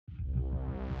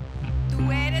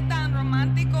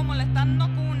molestando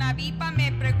con una pipa,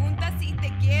 me pregunta si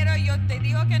te quiero, yo te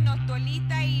digo que no estoy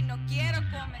lista y no quiero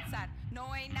comenzar.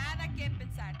 No hay nada que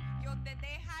pensar, yo te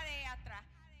dejaré atrás.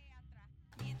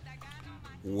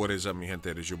 What is up, mi gente?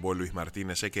 It is your boy Luis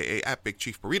Martinez, aka at Big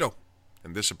Chief Burrito.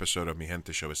 And this episode of Mi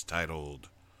Gente Show is titled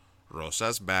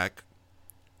Rosa's Back.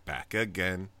 Back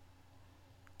again.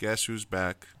 Guess who's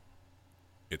back?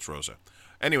 It's Rosa.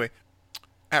 Anyway,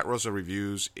 at Rosa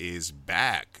Reviews is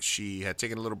back. She had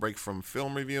taken a little break from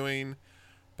film reviewing,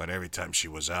 but every time she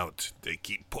was out, they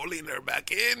keep pulling her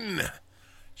back in.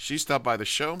 She stopped by the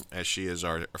show, as she is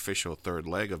our official third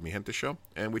leg of Mi Gente Show,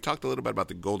 and we talked a little bit about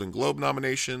the Golden Globe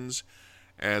nominations,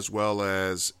 as well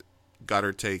as got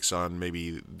her takes on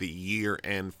maybe the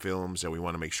year-end films that we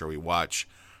want to make sure we watch,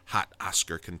 hot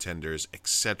Oscar contenders,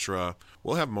 etc.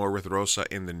 We'll have more with Rosa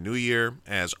in the new year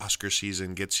as Oscar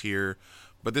season gets here,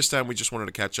 but this time we just wanted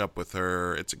to catch up with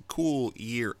her. It's a cool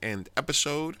year-end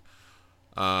episode.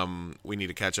 We need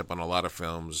to catch up on a lot of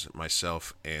films,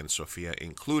 myself and Sophia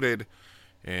included.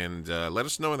 And let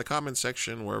us know in the comment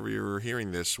section, wherever you're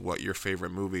hearing this, what your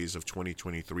favorite movies of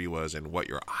 2023 was and what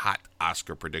your hot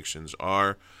Oscar predictions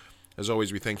are. As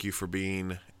always, we thank you for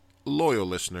being loyal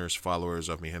listeners, followers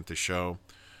of Mi Gente Show.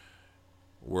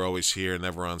 We're always here,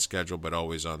 never on schedule, but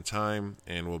always on time.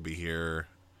 And we'll be here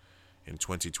in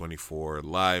 2024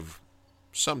 live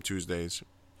some Tuesdays.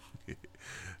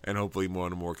 And hopefully more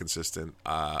and more consistent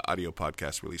audio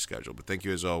podcast release schedule. But thank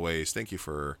you as always. Thank you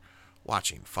for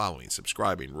watching, following,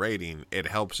 subscribing, rating. It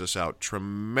helps us out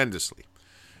tremendously.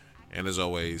 And as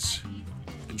always,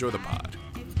 enjoy the pod.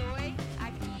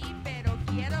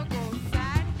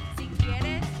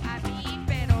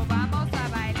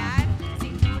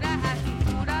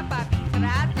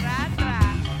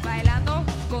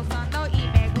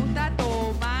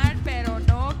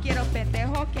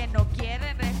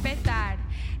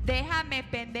 Déjame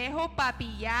pendejo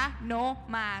papi ya no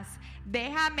más.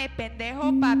 Déjame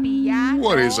pendejo papi ya.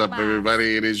 What is up,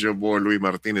 everybody? It is your boy Luis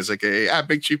Martinez, aka at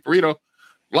Big Chief Burrito,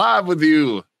 live with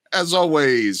you as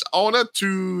always on a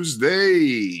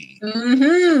Tuesday.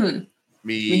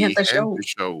 Mi Gente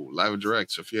Show, live and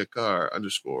direct. Sophia Carr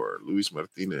 _ Luis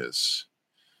Martinez.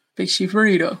 Big Chief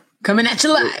Burrito coming at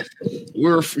you live.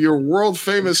 We're your world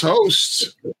famous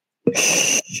hosts.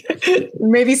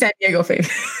 Maybe San Diego famous.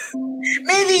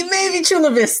 maybe Chula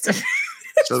Vista.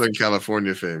 Southern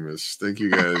California famous. Thank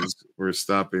you guys for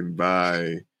stopping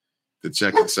by to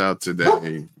check us out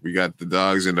today. We got the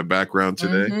dogs in the background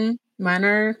today. Mine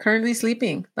are currently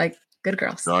sleeping like good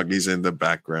girls. Doggies in the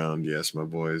background. Yes, my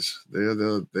boys. They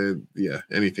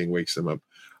anything wakes them up.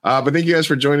 But thank you guys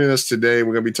for joining us today.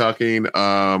 We're going to be talking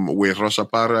with Rosa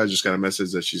Parra. I just got a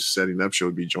message that she's setting up.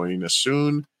 She'll be joining us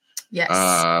soon. Yes.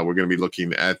 We're going to be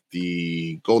looking at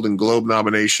the Golden Globe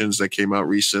nominations that came out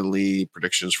recently,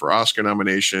 predictions for Oscar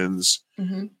nominations,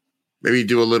 maybe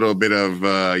do a little bit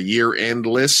of year-end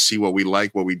list, see what we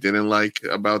like, what we didn't like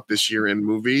about this year-end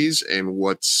movies and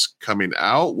what's coming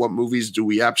out. What movies do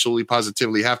we absolutely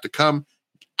positively have to come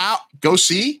out, go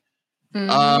see?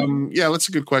 That's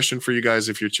a good question for you guys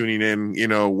if you're tuning in. You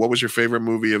know, what was your favorite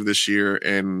movie of this year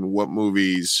and what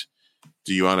movies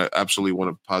do you absolutely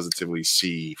want to positively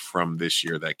see from this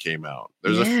year that came out?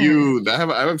 There's a few that I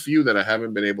have a few that I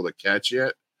haven't been able to catch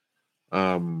yet,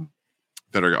 that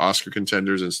are Oscar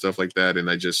contenders and stuff like that. And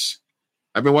I've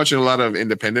been watching a lot of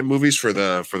independent movies for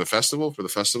the festival.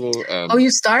 You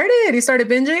started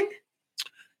binging?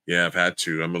 Yeah, I've had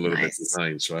to. I'm a little bit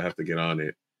behind, so I have to get on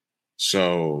it.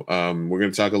 So we're going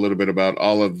to talk a little bit about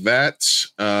all of that.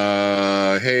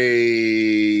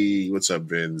 Hey, what's up,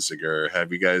 Vin Ziger?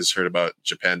 Have you guys heard about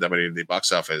Japan dominating the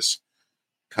box office?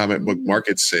 Comic book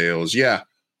market sales. Yeah.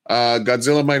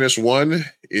 Godzilla -1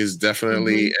 is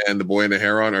definitely, and The Boy and the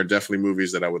Heron are definitely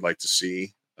movies that I would like to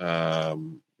see.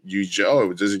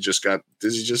 Dizzy just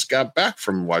got back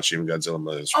from watching Godzilla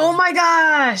 -1. Oh my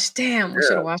gosh. Damn. We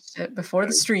should have watched it before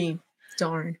the stream.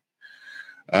 Darn.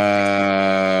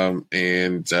 Faves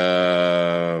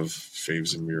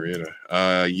and Murrieta.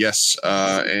 Yes.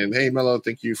 And hey, Mello,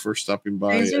 thank you for stopping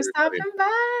by. Thanks for stopping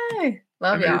by.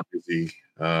 Love y'all.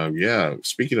 Yeah.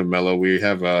 Speaking of Mello, we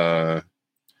have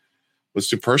let's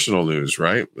do personal news,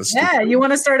 right? You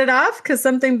want to start it off? Because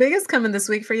something big is coming this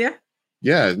week for you.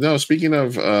 Yeah. No, speaking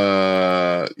of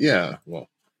well,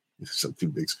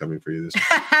 something big's coming for you this week.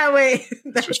 Wait,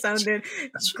 that sounded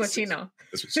cochino.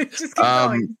 Just keep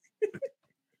going.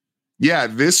 Yeah,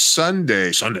 this Sunday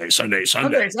at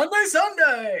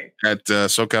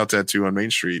SoCal Tattoo on Main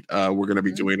Street, we're going to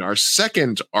be doing our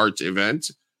second art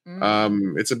event.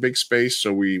 It's a big space,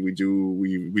 so we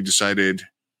decided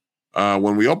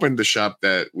when we opened the shop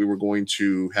that we were going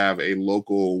to have a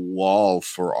local wall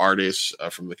for artists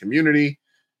from the community.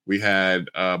 We had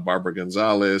Barbara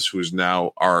Gonzalez, who is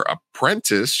now our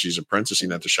apprentice. She's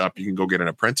apprenticing at the shop. You can go get an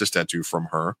apprentice tattoo from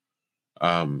her,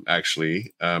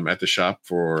 actually, at the shop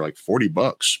for like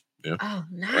 $40. Yeah. Oh,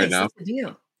 nice. Right now. That's a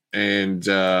deal. And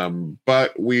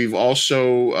but we've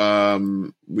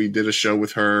also we did a show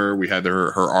with her. We had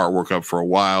her artwork up for a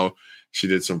while. She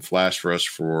did some flash for us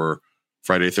for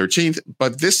Friday 13th.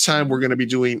 But this time we're going to be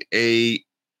doing a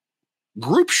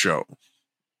group show.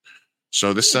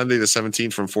 So this Sunday, the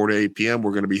 17th, from 4 to 8 p.m.,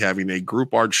 we're going to be having a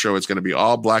group art show. It's going to be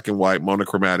all black and white,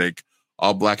 monochromatic,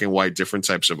 all black and white, different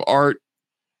types of art.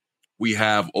 We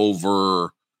have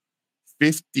over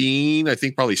 15, I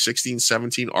think probably 16,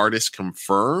 17 artists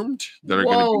confirmed that are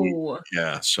going to be.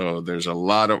 Yeah, so there's a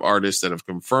lot of artists that have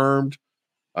confirmed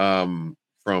from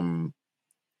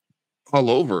all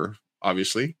over,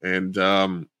 obviously. And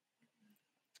I'm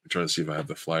trying to see if I have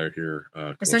the flyer here.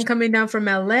 Is some coming down from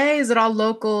LA? Is it all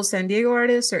local San Diego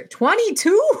artists? Or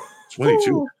 22?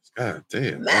 22. God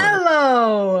damn.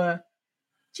 Mellow.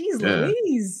 Jeez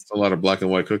Louise. It's a lot of black and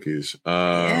white cookies.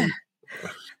 Yeah.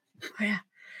 Yeah.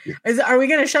 Are we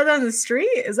going to shut down the street?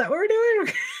 Is that what we're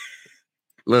doing?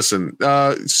 Listen,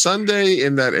 Sunday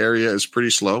in that area is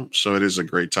pretty slow, so it is a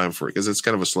great time for it because it's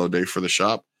kind of a slow day for the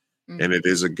shop, and it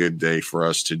is a good day for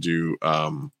us to do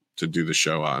the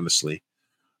show. Honestly,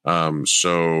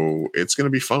 so it's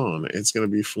gonna be fun. It's gonna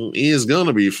be fun. It's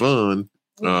gonna be fun.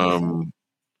 Can't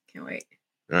wait.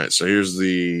 All right, so here's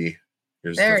the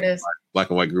it is. Black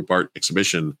and white group art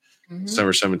exhibition.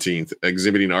 December 17th,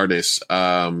 exhibiting artists.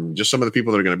 Just some of the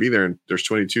people that are going to be there, and there's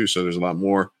 22, so there's a lot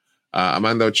more.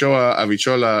 Amanda Ochoa,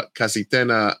 Avichola,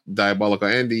 Casitena, Diabolical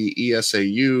Andy,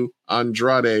 ESAU,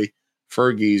 Andrade,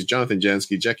 Fergie's, Jonathan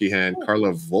Jansky, Jackie Hand,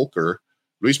 Carla Volker,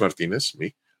 Luis Martinez,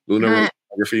 me, Luna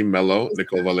Photography, Mello,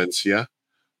 Nicole Valencia,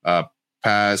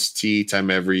 Paz, T, Time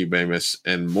Every, Bemis,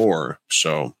 and more.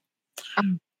 So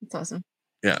that's awesome.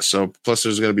 Yeah, so plus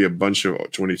there's going to be a bunch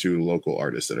of 22 local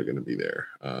artists that are going to be there.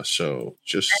 So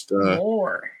just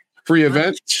free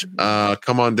event.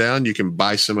 Come on down. You can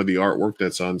buy some of the artwork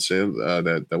that's on sale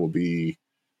that will be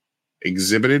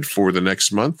exhibited for the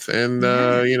next month, and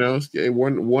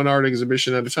one art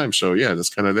exhibition at a time. So yeah,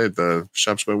 that's kind of it. The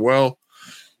shop's been well.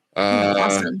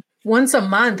 Awesome. Once a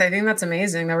month. I think that's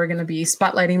amazing that we're going to be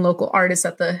spotlighting local artists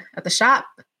at the shop.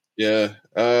 Yeah.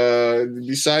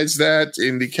 Besides that,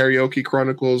 in the Karaoke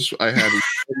Chronicles, I had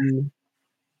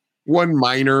one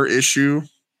minor issue.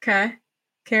 Okay.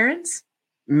 Karen's?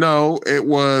 No, it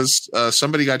was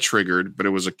somebody got triggered, but it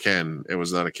was a Ken. It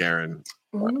was not a Karen.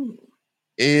 Ooh.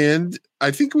 And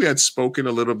I think we had spoken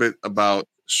a little bit about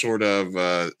sort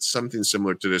of something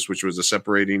similar to this, which was the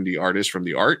separating the artist from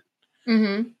the art,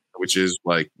 which is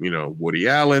like, Woody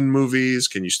Allen movies.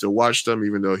 Can you still watch them,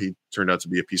 even though he turned out to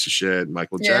be a piece of shit?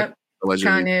 Michael Jackson,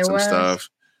 allegedly Kanye some West. stuff.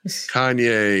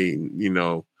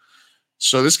 Kanye,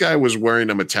 So this guy was wearing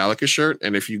a Metallica shirt.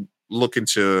 And if you look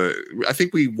into, I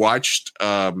think we watched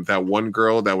that one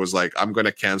girl that was like, I'm going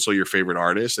to cancel your favorite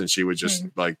artist. And she would just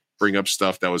like bring up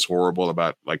stuff that was horrible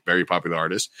about like very popular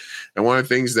artists. And one of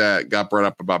the things that got brought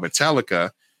up about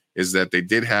Metallica is that they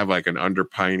did have like an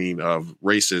underpinning of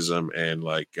racism and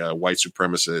like white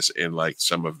supremacists in like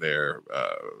some of their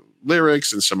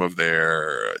lyrics and some of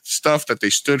their stuff that they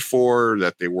stood for,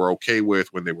 that they were okay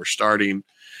with when they were starting,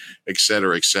 et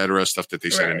cetera, stuff that they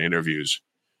said in interviews.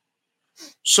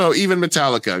 So even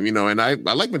Metallica, and I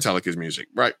like Metallica's music,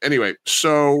 right? Anyway,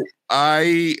 so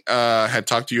I had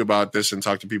talked to you about this and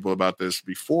talked to people about this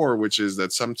before, which is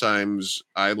that sometimes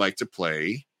I like to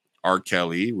play R.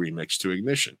 Kelly remix to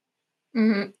Ignition.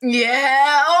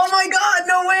 Yeah. Oh my God.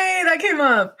 No way. That came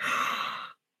up.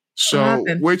 So,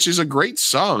 which is a great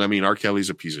song. I mean, R. Kelly's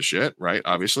a piece of shit, right?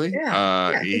 Obviously.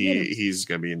 He's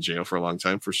going to be in jail for a long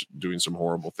time for doing some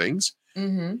horrible things.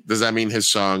 Does that mean his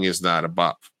song is not a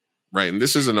bop? Right. And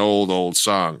this is an old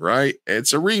song, right?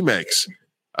 It's a remix.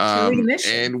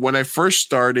 And when I first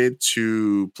started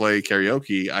to play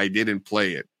karaoke, I didn't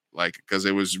play it because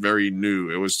it was very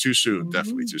new. It was too soon,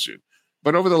 definitely too soon.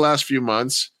 But over the last few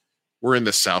months, we're in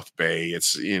the South Bay.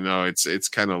 It's, it's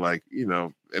kind of like,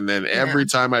 and then every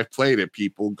time I've played it,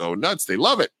 people go nuts. They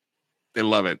love it. They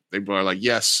love it. They are like,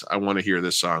 yes, I want to hear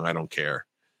this song. I don't care.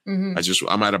 I'm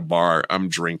at a bar. I'm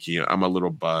drinking. I'm a little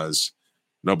buzz.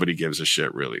 Nobody gives a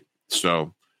shit really.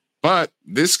 So, but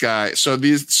this guy,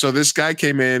 this guy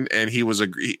came in and he was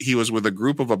with a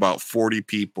group of about 40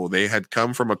 people. They had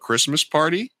come from a Christmas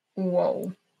party.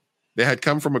 Whoa. They had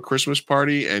come from a Christmas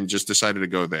party and just decided to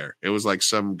go there. It was like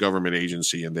some government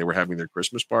agency and they were having their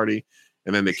Christmas party.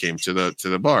 And then they came to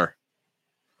the bar.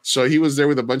 So he was there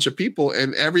with a bunch of people,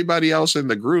 and everybody else in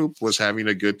the group was having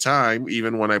a good time,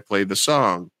 even when I played the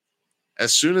song.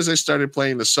 As soon as I started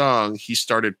playing the song, he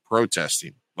started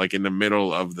protesting, like in the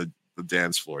middle of the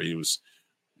dance floor. He was,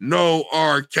 no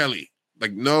R. Kelly.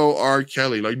 Like, no R.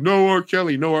 Kelly. Like, no R.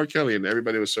 Kelly, no R. Kelly. And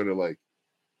everybody was sort of like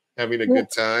having a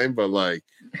good time, but like...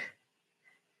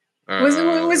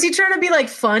 Was he trying to be like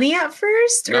funny at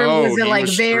first, or was it like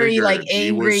very triggered. like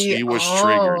angry? He was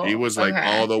triggered. He was like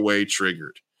all the way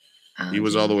triggered. He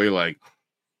was all the way like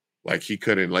he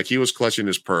couldn't, like he was clutching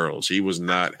his pearls. He was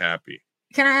not happy.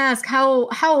 Can I ask how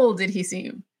old did he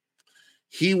seem?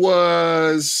 He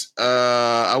was,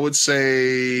 I would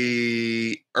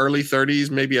say early 30s,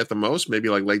 maybe at the most, maybe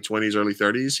like late 20s, early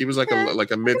 30s. He was like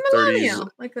a mid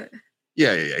 30s.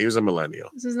 Yeah. He was a millennial.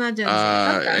 This is not Gen Z.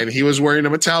 Okay. And he was wearing a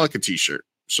Metallica t-shirt.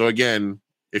 So again,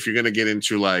 if you're going to get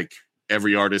into like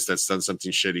every artist that's done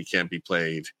something shitty can't be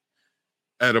played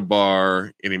at a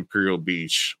bar in Imperial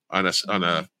Beach on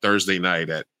a Thursday night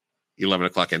at 11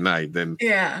 o'clock at night, then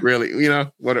really, you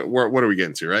know, what are we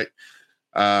getting to, right?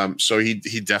 So he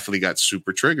definitely got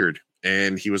super triggered,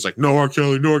 and he was like, no R.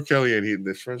 Kelly, no R. Kelly. And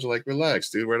his friends were like, relax,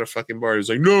 dude, we're at a fucking bar. He's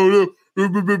like, no.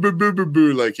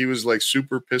 Like he was like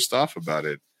super pissed off about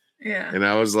it. Yeah. And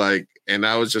I was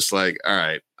just like, all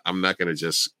right, I'm not going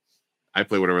to I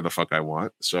play whatever the fuck I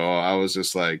want. So I was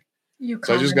just like,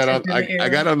 so I just got on, I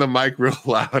got on the mic real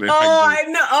loud. And I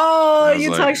know. Oh,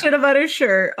 you talk shit about his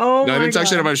shirt. Oh, no, I didn't talk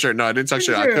shit about his shirt. No, I didn't talk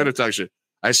shit. I could have talked shit.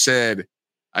 I said,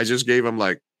 I just gave him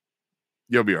like,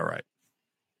 you'll be all right.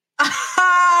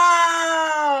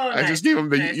 Oh, I just gave him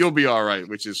the you'll be all right,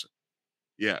 which is,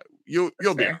 yeah, you'll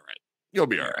be all right. You'll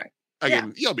be all right.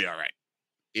 Again, you'll be all right.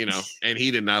 You know, and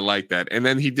he did not like that. And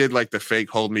then he did like the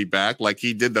fake hold me back. Like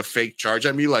he did the fake charge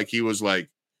at me. Like he was like,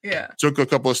 took a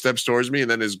couple of steps towards me. And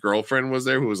then his girlfriend was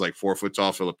there who was like 4 foot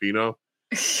tall Filipino.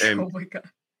 And, oh my God.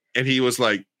 And he was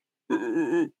like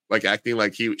acting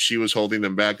like she was holding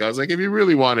them back. I was like, if you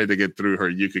really wanted to get through her,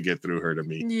 you could get through her to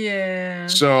me. Yeah.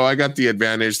 So I got the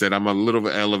advantage that I'm a little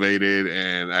bit elevated,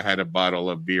 and I had a bottle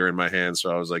of beer in my hand. So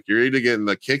I was like, you're either getting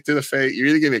a kick to the face, you're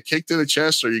either getting a kick to the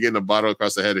chest, or you're getting a bottle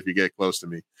across the head if you get close to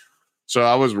me. So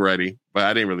I was ready, but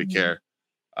I didn't really care.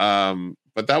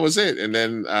 But that was it. And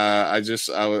then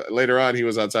later on, he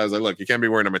was outside. I was like, look, you can't be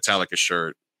wearing a Metallica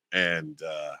shirt. And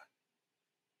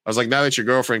I was like, now that your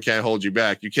girlfriend can't hold you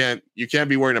back, you can't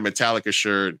be wearing a Metallica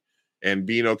shirt and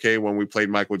being okay when we played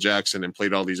Michael Jackson and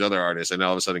played all these other artists, and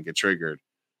all of a sudden get triggered.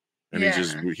 And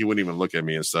he wouldn't even look at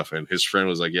me and stuff. And his friend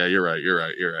was like, yeah, you're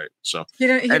right. So he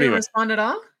didn't respond at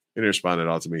all? He didn't respond at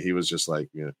all to me. He was just like,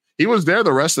 he was there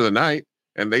the rest of the night,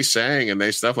 and they sang and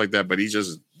they stuff like that, but he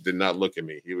just did not look at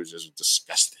me. He was just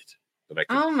disgusted.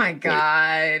 Oh my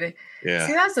God. Yeah.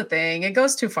 See, that's the thing. It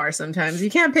goes too far sometimes. You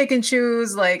can't pick and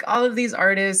choose. Like all of these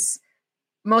artists,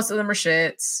 most of them are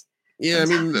shits. Yeah, I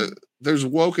mean, there's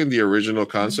woke in the original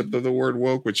concept of the word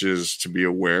woke, which is to be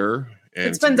aware. And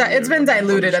it's been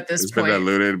diluted at this point. It's been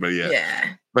diluted, but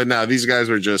yeah. But now these guys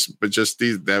were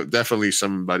definitely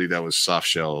somebody that was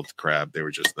soft-shelled crab. They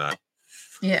were just not.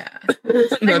 Yeah.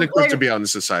 Not equipped to be out in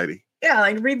society. Yeah,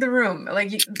 like read the room. Like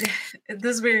this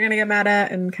is what you're gonna get mad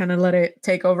at and kind of let it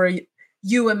take over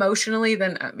you emotionally.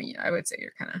 Then I mean, I would say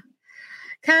you're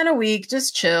kind of weak.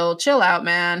 Just chill out,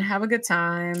 man. Have a good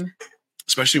time.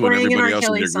 Especially when everybody else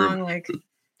in your group.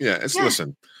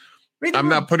 Listen. I'm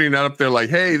not putting that up there like,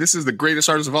 hey, this is the greatest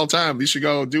artist of all time. You should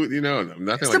go do it. Nothing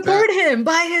like that. Support him.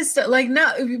 Buy his stuff. Like, no,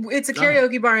 it's a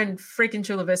karaoke bar in freaking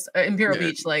Chula Vista, Imperial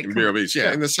Beach. Like Imperial Beach,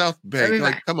 in the South Bay.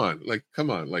 Like, come on. Like,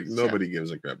 nobody gives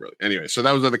a crap, really. Anyway, so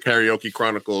that was the Karaoke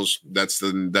Chronicles. That's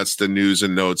the news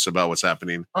and notes about what's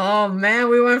happening. Oh man,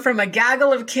 we went from a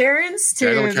gaggle of Karens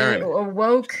to a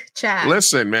woke chat.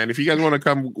 Listen, man, if you guys want to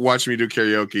come watch me do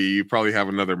karaoke, you probably have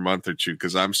another month or two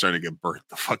because I'm starting to get burnt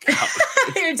the fuck out.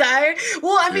 You're tired.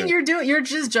 Well, I mean, you're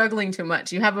just juggling too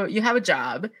much. You have a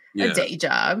job, a day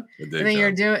job, and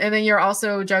then you're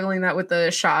also juggling that with the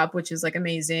shop, which is like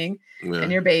amazing,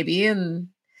 and your baby, and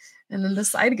then the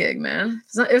side gig, man.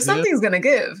 If something's gonna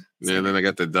give. Yeah, and then I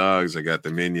got the dogs, I got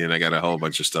the minion, I got a whole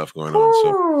bunch of stuff going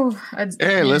on. So,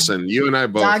 hey, listen, you and I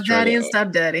both dog daddy and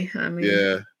step daddy. I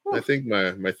mean, I think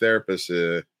my therapist.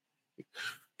 My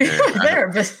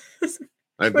therapist.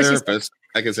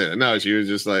 I can say that. No, she was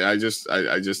just like, I just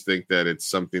think that it's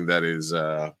something that is,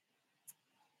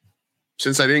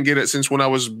 since I didn't get it, since when I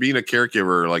was being a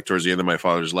caregiver, like towards the end of my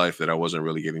father's life, that I wasn't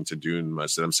really getting to do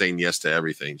much, that I'm saying yes to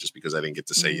everything just because I didn't get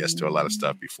to say yes to a lot of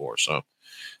stuff before. So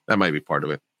that might be part of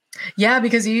it. Yeah,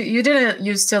 because you didn't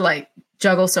used to like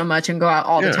juggle so much and go out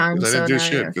all the time. I didn't do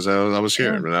shit because I was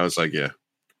here and I was like, it's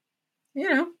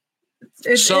good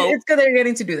that you're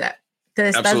getting to do that.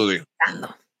 Absolutely.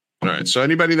 All right. So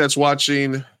anybody that's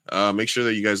watching, make sure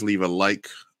that you guys leave a like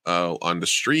on the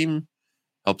stream.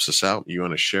 Helps us out. You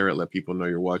want to share it, let people know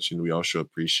you're watching. We also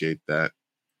appreciate that.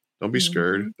 Don't be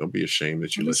scared. Don't be ashamed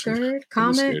that you listen.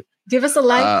 Comment. Give us a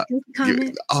like.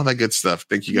 Comment. All that good stuff.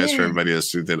 Thank you guys for everybody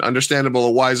that's tuned in. Understandable.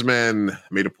 A wise man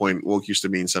made a point. Woke used to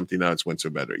mean something. Now it's went to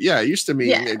better. Yeah, it used to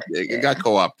mean it got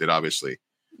co-opted, obviously.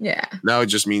 Yeah. Now it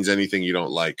just means anything you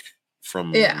don't like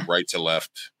from right to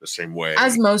left the same way.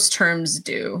 As most terms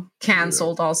do.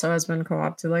 Canceled also has been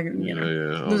co-opted. Like, you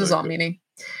know, loses all meaning.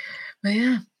 But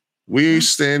yeah. We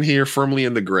stand here firmly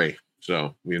in the gray.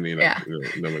 So, we We're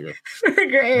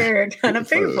gray kind of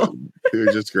people.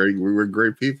 We're just great. We were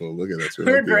great people. Look at that.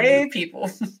 We're great people.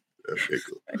 Okay,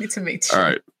 cool. I need to make sure.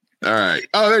 All right.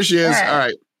 Oh, there she is. All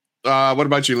right. What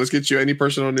about you? Let's get you any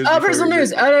personal news. Personal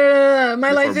news.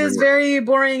 My life is very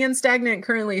boring and stagnant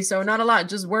currently. So not a lot,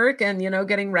 just work and,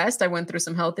 getting rest. I went through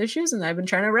some health issues and I've been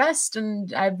trying to rest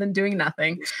and I've been doing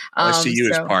nothing. I see you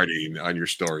as partying on your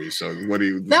story. So what do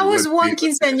you? That was one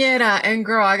quinceañera, and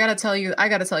girl, I gotta tell you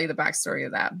the backstory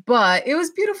of that. But it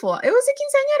was beautiful. It was a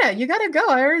quinceañera. You gotta go.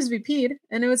 I RSVP'd,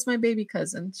 and it was my baby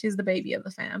cousin. She's the baby of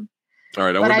the fam. All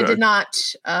right, but I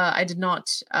did not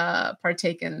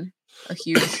partake in a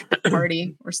huge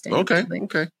party or staying. Okay.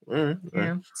 All right.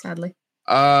 Yeah, sadly.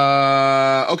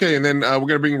 Okay, and then we're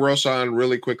gonna bring Rosa on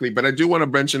really quickly, but I do want to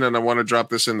mention, and I want to drop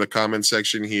this in the comment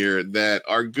section here, that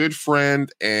our good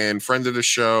friend and friend of the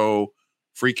show,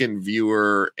 frequent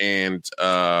viewer and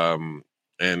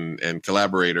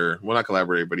collaborator. Well, not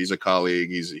collaborator, but he's a colleague.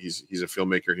 He's a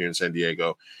filmmaker here in San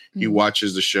Diego. He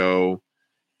watches the show.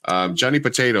 Johnny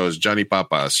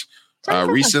Papas.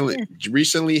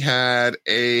 Recently had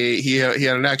he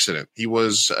had an accident. He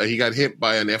got hit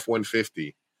by an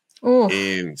F-150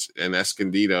 in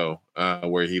Escondido,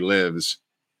 where he lives,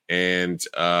 and he's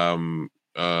a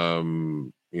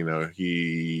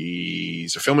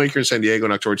filmmaker in San Diego.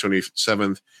 On October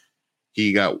 27th,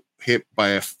 he got hit by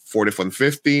a Ford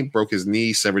F-150, broke his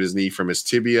knee, severed his knee from his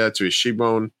tibia to his shin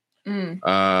bone.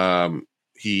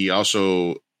 He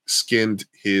also skinned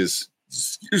his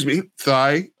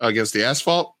thigh against the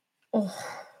asphalt.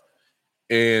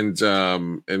 And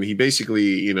he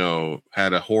basically,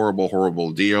 had a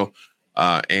horrible deal.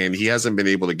 And he hasn't been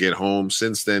able to get home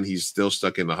since then. He's still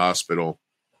stuck in the hospital.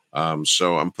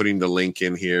 So I'm putting the link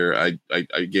in here.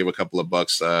 I gave a couple of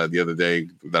bucks the other day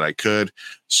that I could.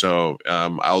 So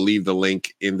I'll leave the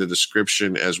link in the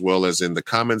description as well as in the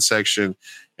comment section.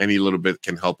 Any little bit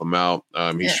can help him out.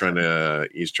 He's trying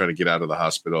to get out of the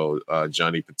hospital.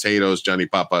 Johnny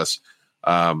Papas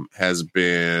has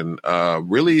been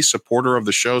really supporter of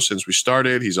the show since we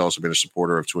started. He's also been a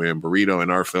supporter of Two AM Burrito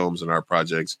and our films and our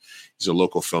projects. He's a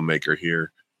local filmmaker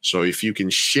here. So if you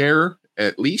can share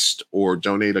at least or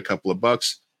donate a couple of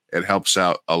bucks, it helps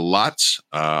out a lot.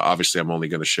 Obviously, I'm only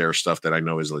going to share stuff that I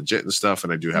know is legit and stuff.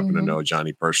 And I do happen to know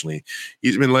Johnny personally.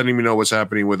 He's been letting me know what's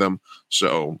happening with him.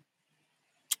 So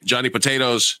Johnny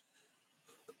Potatoes,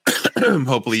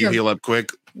 hopefully you heal up quick.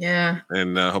 Yeah.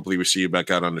 And hopefully we see you back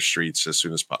out on the streets as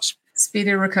soon as possible.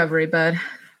 Speedy recovery, bud.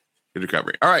 Speedy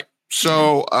recovery. All right.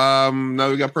 So now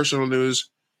we got personal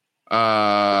news.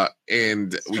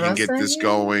 And we can get this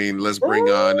going. Let's bring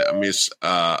on Miss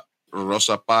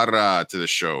Rosa Parra to the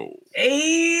show.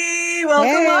 Hey,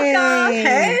 welcome.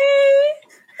 Hey.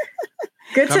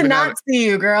 Good to not see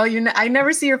you, girl. I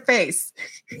never see your face.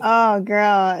 Oh,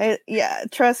 girl.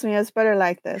 Trust me, it's better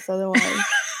like this. Otherwise.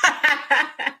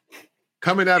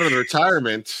 Coming out of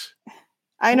retirement.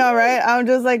 I know, right? I'm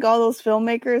just like all those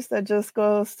filmmakers that just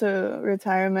goes to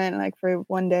retirement like for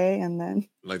one day and then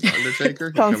like the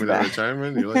Undertaker coming out of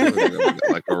retirement. You're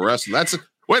like a wrestler.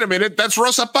 Wait a minute, that's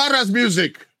Rosa Parra's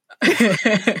music. All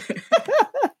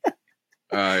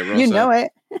right, Rosa, you know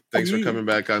it. Thanks for coming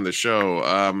back on the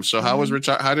show. So how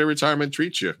did retirement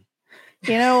treat you?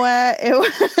 You know what?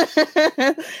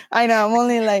 I know I'm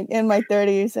only like in my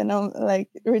 30s and I'm like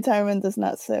retirement does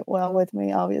not sit well with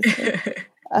me, obviously.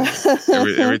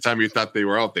 every time you thought they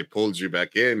were out, they pulled you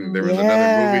back in. There was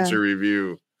another movie to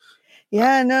review.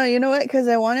 Yeah, no, you know what? Because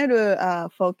I wanted to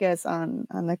focus on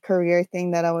the career thing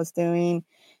that I was doing.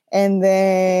 And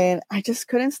then I just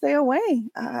couldn't stay away.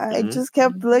 I just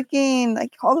kept looking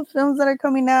like all the films that are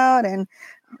coming out and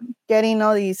getting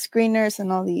all these screeners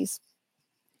and all these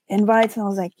invites. And I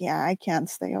was like, yeah, I can't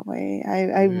stay away.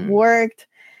 I worked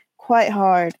quite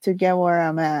hard to get where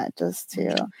I'm at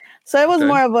so it was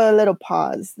more of a little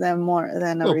pause than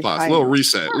a little pause, little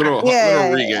reset, little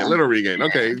regain.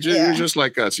 Okay, you're just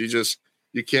like us.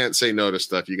 You can't say no to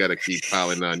stuff. You got to keep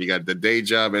piling on. You got the day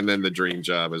job and then the dream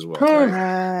job as well.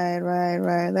 Right.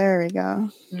 There we go.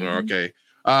 Okay.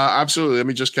 Absolutely. Let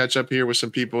me just catch up here with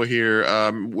some people here.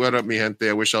 What up, mi gente?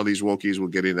 I wish all these wokies were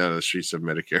getting out of the streets of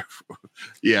Medicare.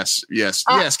 yes.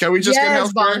 Can we just get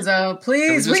healthcare? Bonzo,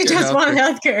 please. We just want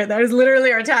healthcare. That is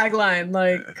literally our tagline.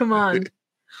 Like, come on.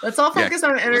 Let's all focus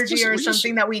on energy or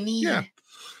something that we need. Yeah.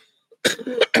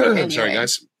 Anyway. Sorry,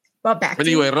 guys. But back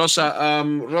anyway, Rosa.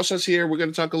 Rosa's here. We're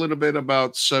going to talk a little bit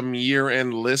about some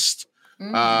year-end list.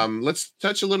 Let's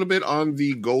touch a little bit on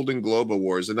the Golden Globe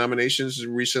Awards. The nominations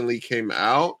recently came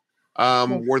out.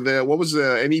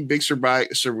 Any big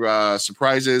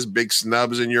surprises, big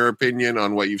snubs in your opinion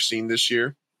on what you've seen this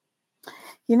year?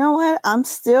 You know what? I'm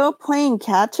still playing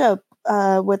catch up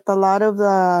with a lot of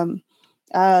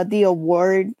the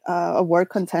award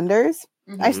contenders.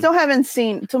 Mm-hmm. I still haven't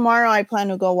seen. Tomorrow I plan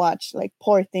to go watch like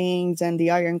Poor Things and The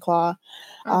Iron Claw.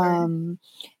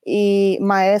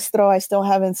 Maestro, I still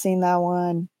haven't seen that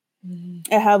one.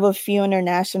 Mm-hmm. I have a few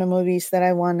international movies that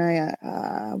I want to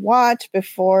watch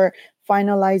before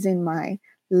finalizing my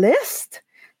list.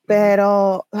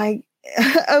 Pero like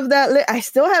of that I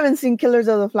still haven't seen Killers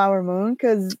of the Flower Moon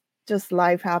because just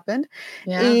life happened.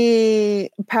 Yeah.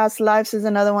 Past Lives is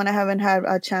another one I haven't had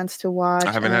a chance to watch.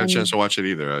 I haven't had a chance to watch it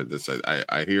either.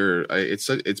 I hear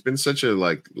it's been such a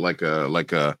like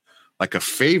a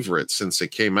favorite since it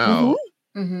came out.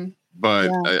 Mm-hmm. But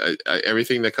I,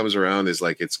 everything that comes around is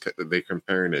like they're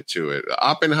comparing it to it.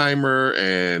 Oppenheimer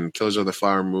and Killers of the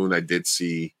Flower Moon I did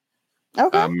see.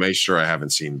 Okay. Make sure I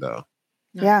haven't seen though.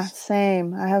 Nice. Yeah,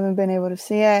 same. I haven't been able to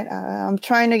see it. I'm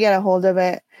trying to get a hold of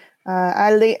it.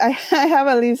 I have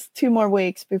at least 2 more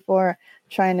weeks before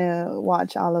trying to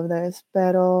watch all of this.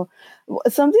 But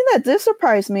something that did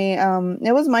surprise me,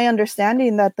 it was my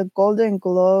understanding that the Golden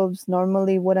Globes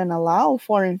normally wouldn't allow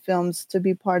foreign films to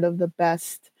be part of the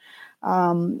best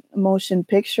motion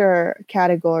picture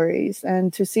categories.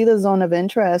 And to see the Zone of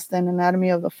Interest and Anatomy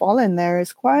of the Fall in there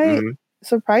is quite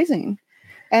surprising.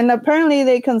 And apparently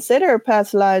they consider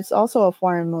Past Lives also a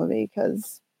foreign movie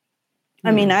because I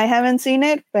mean, I haven't seen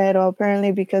it, but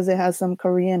apparently because it has some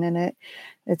Korean in it,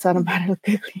 it's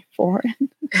automatically foreign.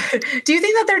 Do you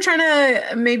think that they're trying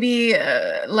to maybe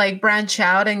like branch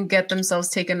out and get themselves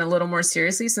taken a little more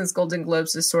seriously since Golden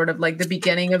Globes is sort of like the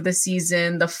beginning of the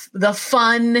season, the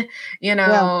fun,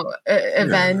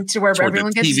 event where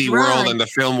everyone gets TV drunk. world and the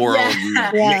film world.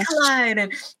 Yeah.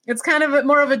 And it's kind of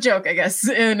more of a joke, I guess,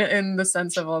 in the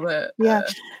sense of all the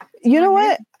you know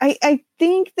what? I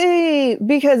think they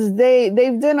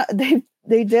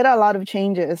did a lot of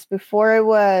changes. Before it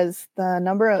was the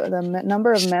number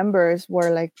of members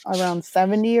were like around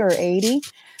 70 or 80.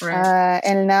 Right.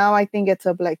 And now I think it's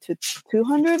up like to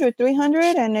 200 or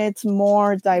 300 and it's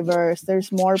more diverse.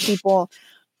 There's more people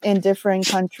in different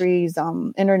countries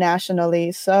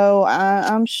internationally. So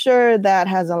I'm sure that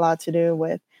has a lot to do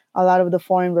with a lot of the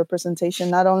foreign representation,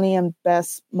 not only in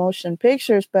best motion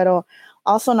pictures, but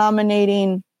also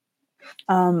nominating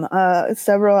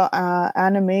several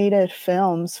animated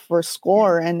films for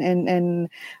score and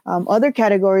other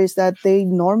categories that they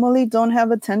normally don't have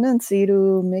a tendency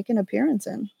to make an appearance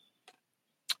in.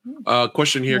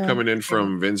 Question here coming in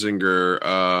from Vinzinger.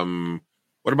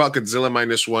 What about Godzilla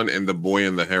 -1 and The Boy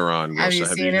and the Heron? Have you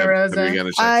seen it, Rosa?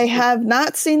 I have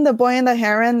not seen The Boy and the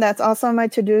Heron. That's also on my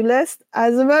to-do list.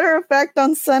 As a matter of fact,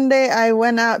 on Sunday, I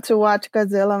went out to watch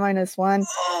Godzilla -1.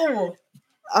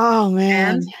 Oh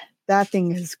man. And? That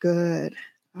thing is good.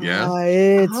 Yeah,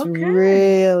 it's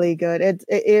really good.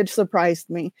 It surprised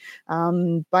me.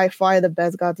 By far the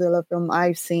best Godzilla film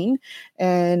I've seen,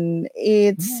 and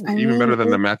it's even better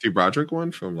than the Matthew Broderick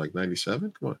one from like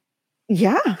 '97. Come on.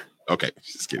 Yeah. Okay,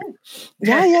 just kidding.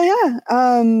 Yeah.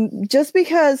 Just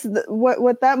because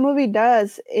what that movie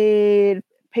does, it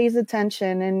pays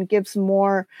attention and gives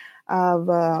more of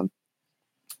a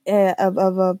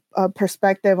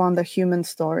perspective on the human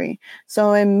story.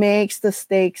 So it makes the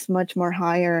stakes much more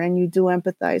higher and you do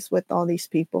empathize with all these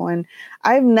people. And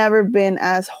I've never been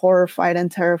as horrified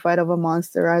and terrified of a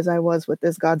monster as I was with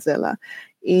this Godzilla.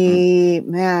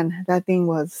 Man, that thing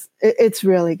it's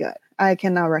really good. I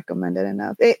cannot recommend it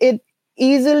enough. It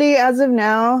easily, as of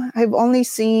now, I've only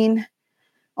seen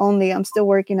I'm still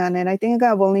working on it. I think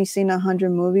I've only seen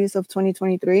 100 movies of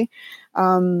 2023.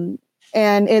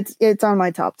 And it's on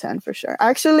my top 10 for sure.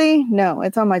 Actually, no,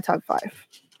 it's on my top 5.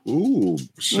 Ooh,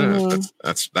 shit.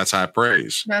 That's high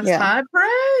praise. That's high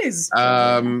praise.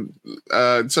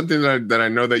 Something that I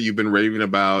know that you've been raving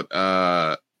about,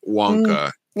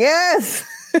 Wonka. Yes.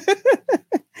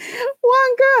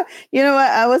 Wonka. You know what?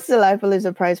 I was delightfully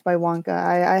surprised by Wonka.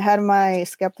 I had my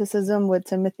skepticism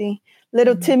with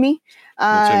little Timmy.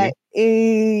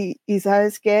 Y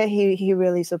sabes que he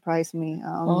really surprised me.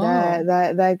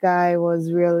 That guy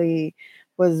was really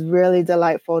was really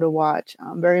delightful to watch.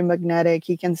 Very magnetic.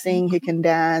 He can sing, he can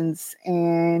dance,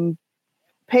 and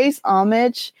pays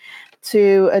homage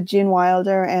to Gene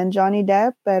Wilder and Johnny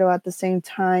Depp, but at the same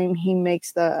time, he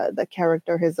makes the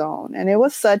character his own. And it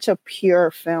was such a pure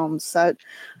film.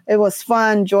 It was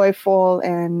fun, joyful,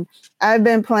 and I've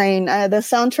been playing. The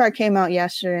soundtrack came out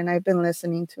yesterday, and I've been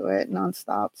listening to it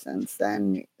nonstop since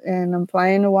then. And I'm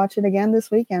planning to watch it again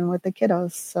this weekend with the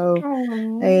kiddos. So,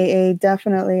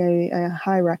 definitely a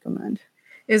high recommend.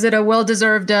 Is it a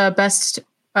well-deserved best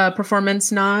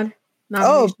performance nod?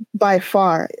 Oh, by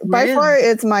far. Really? By far,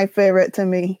 it's my favorite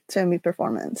Timmy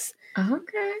performance.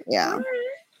 Okay. Yeah. Right.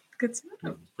 Good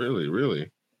stuff. Really, really.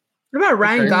 What about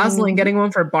Ryan Gosling getting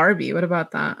one for Barbie? What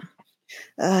about that?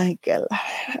 I'm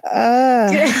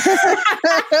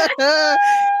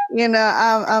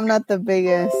not the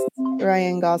biggest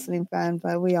Ryan Gosling fan,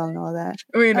 but we all know that.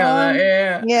 We know that,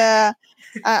 yeah. Yeah.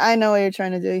 I know what you're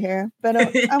trying to do here, but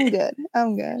I'm good.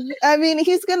 I mean,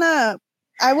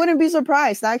 I wouldn't be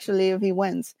surprised, actually, if he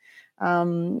wins,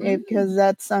 because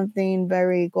that's something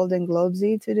very Golden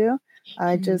Globes-y to do.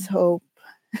 I just hope,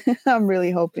 I'm really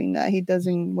hoping that he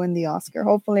doesn't win the Oscar.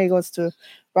 Hopefully it goes to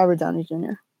Robert Downey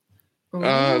Jr.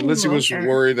 Lizzie was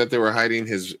worried that they were hiding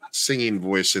his singing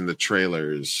voice in the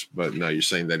trailers, but now you're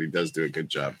saying that he does do a good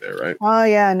job there, right? Oh,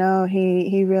 yeah, no,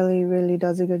 he really, really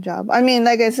does a good job. I mean,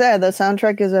 like I said, the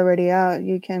soundtrack is already out.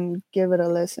 You can give it a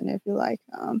listen if you like.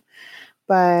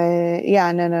 But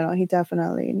yeah, no, he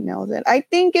definitely nails it. I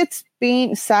think it's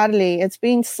being slightly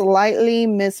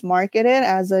mismarketed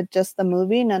as just a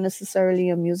movie, not necessarily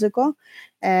a musical.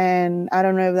 And I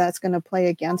don't know if that's going to play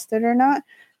against it or not.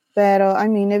 But I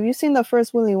mean, if you've seen the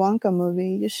first Willy Wonka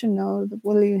movie, you should know the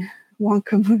Willy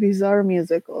Wonka movies are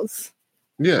musicals.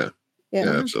 Yeah,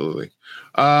 absolutely.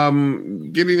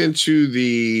 Getting into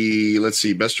the, let's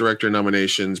see, Best Director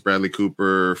nominations: Bradley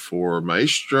Cooper for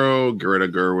Maestro, Greta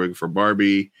Gerwig for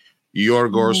Barbie,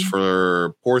 Yorgos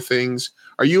for Poor Things.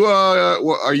 Are you a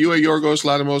Yorgos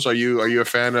Lanthimos? Are you a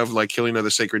fan of like Killing of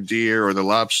the Sacred Deer or The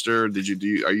Lobster?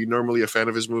 Are you normally a fan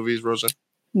of his movies, Rosa?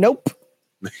 Nope.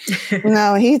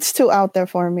 No, he's too out there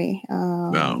for me.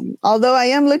 No. Although I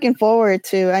am looking forward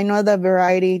to, I know that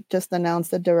Variety just announced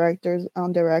the directors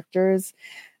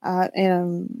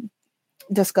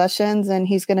discussions, and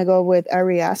he's going to go with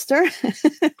Ari Aster.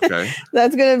 Okay.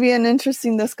 That's going to be an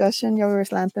interesting discussion, Yorgos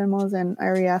Lanthimos and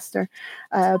Ari Aster.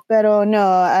 Pero no,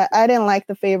 I didn't like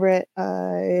The Favorite.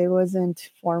 It wasn't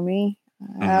for me.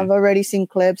 I've already seen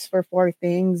clips for Four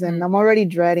Things, and I'm already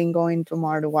dreading going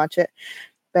tomorrow to watch it.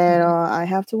 But I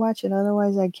have to watch it,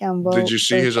 otherwise I can't vote. Did you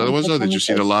see his other ones, though? Did you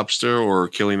see The Lobster or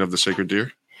Killing of the Sacred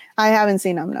Deer? I haven't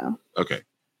seen them, no. Okay.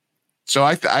 So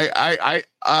I The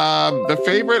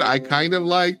Favorite I kind of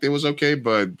liked. It was okay,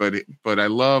 but I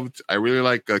really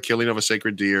like Killing of a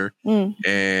Sacred Deer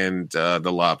and The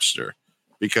Lobster,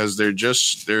 because they're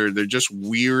just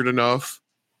weird enough.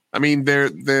 I mean,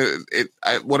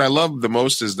 what I love the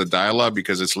most is the dialogue,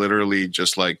 because it's literally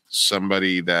just like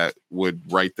somebody that would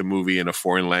write the movie in a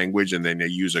foreign language and then they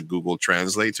use a Google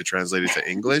Translate to translate it to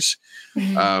English.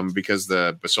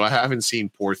 So I haven't seen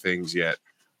Poor Things yet,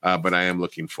 but I am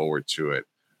looking forward to it.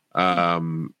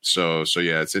 So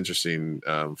yeah, it's interesting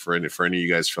for any of you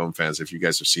guys film fans. If you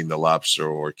guys have seen The Lobster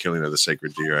or Killing of the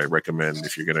Sacred Deer, I recommend,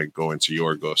 if you're going to go into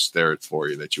Yorgos there for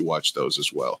you, that you watch those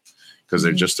as well, because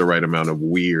they're just the right amount of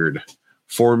weird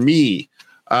for me.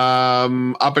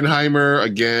 Oppenheimer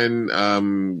again.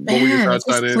 What were your thoughts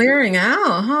on it? Clearing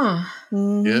out, huh?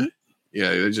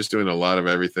 Yeah, they're just doing a lot of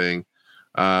everything.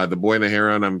 The Boy and the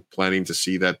Heron, I'm planning to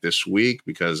see that this week,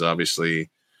 because obviously,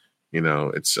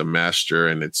 it's a master,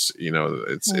 and it's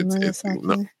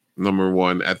number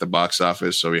one at the box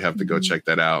office, so we have to go check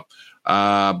that out.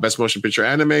 Best Motion Picture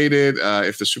Animated.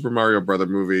 If the Super Mario Brother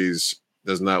movies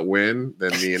does not win,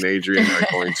 then me and Adrian are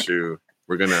going to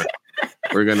we're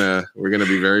gonna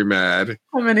be very mad.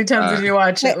 How many times did you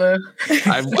watch it, Lou?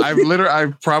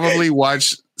 I've probably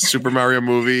watched Super Mario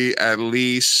movie at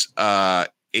least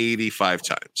 85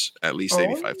 times. At least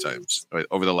 85 times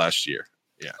over the last year.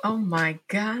 Yeah. Oh my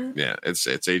God. Yeah, it's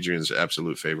Adrian's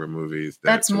absolute favorite movie.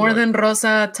 That's more than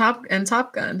Rosa Top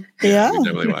Gun. Yeah. We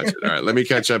definitely watch it. All right, let me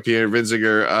catch up here.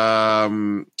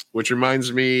 Vinziger, which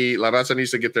reminds me, La Raza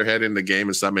needs to get their head in the game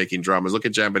and stop making dramas. Look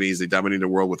at Japanese. They dominate the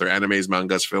world with their animes,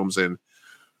 mangas, films, and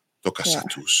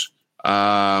tokusatsu.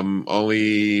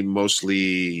 Only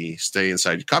mostly stay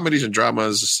inside comedies and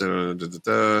dramas.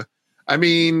 I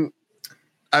mean,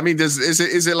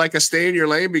 is it like a stay in your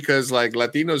lane, because like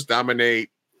Latinos dominate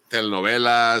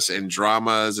telenovelas and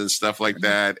dramas and stuff like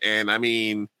that, and I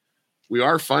mean, we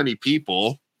are funny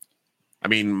people, I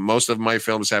mean, most of my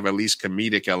films have at least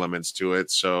comedic elements to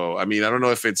it. So, I mean, I don't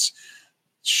know if it's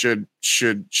should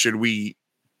we.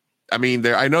 I mean,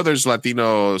 I know there's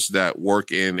Latinos that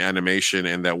work in animation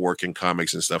and that work in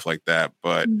comics and stuff like that,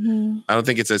 but I don't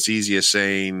think it's as easy as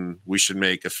saying we should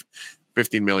make a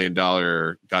 $15 million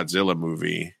Godzilla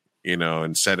movie, you know,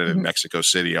 and set it in Mexico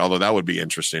City. Although that would be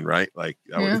interesting, right? Like,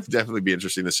 that would definitely be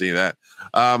interesting to see that.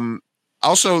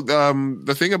 Also,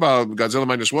 the thing about Godzilla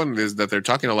 -1 is that they're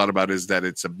talking a lot about is that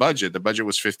it's a budget. The budget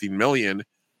was $15 million,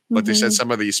 but they said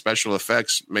some of these special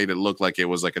effects made it look like it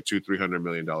was like a $200-300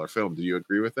 million film. Do you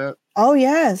agree with that? Oh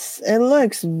yes, it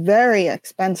looks very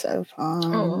expensive.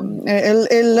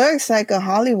 It looks like a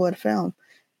Hollywood film.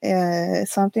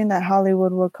 Something that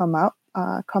Hollywood would come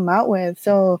out with.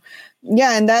 So,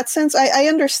 yeah, in that sense, I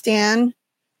understand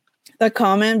the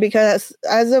comment, because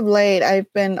as of late,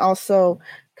 I've been also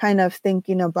kind of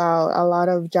thinking about a lot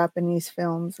of Japanese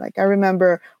films. Like, I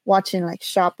remember watching like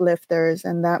Shoplifters,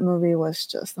 and that movie was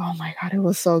just, oh my God, it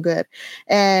was so good.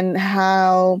 And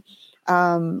how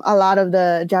a lot of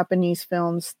the Japanese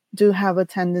films do have a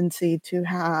tendency to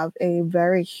have a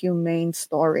very humane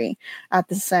story at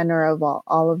the center of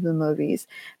all of the movies.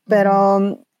 But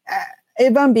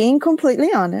if I'm being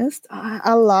completely honest,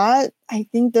 a lot, I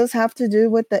think, does have to do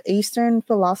with the Eastern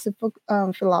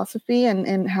philosophy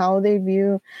and how they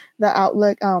view the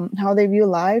outlook, how they view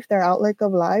life, their outlook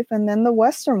of life, and then the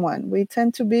Western one. We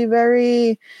tend to be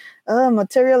very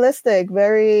materialistic,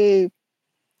 very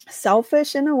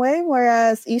selfish in a way,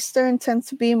 whereas Eastern tends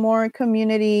to be more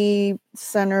community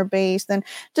center based, and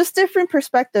just different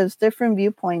perspectives, different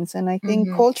viewpoints. And I think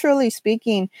culturally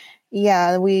speaking,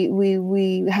 yeah,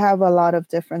 we have a lot of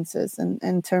differences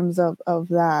in terms of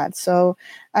that. So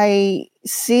I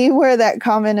see where that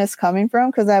comment is coming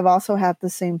from, because I've also had the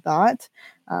same thought.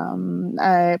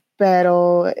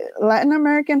 Pero Latin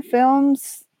American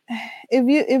films, if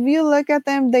you look at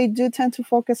them, they do tend to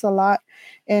focus a lot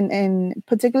in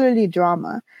particularly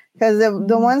drama. Because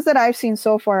the ones that I've seen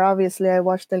so far, obviously, I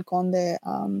watched El Conde,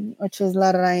 which is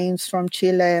La Raíz from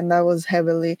Chile, and that was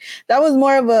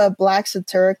more of a black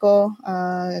satirical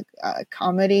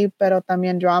comedy, pero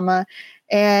también drama.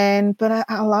 But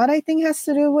a lot, I think, has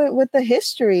to do with the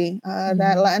history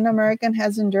that Latin American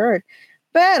has endured.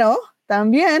 Pero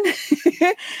también,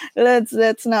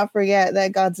 let's not forget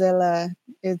that Godzilla,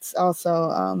 it's also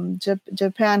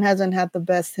Japan hasn't had the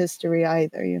best history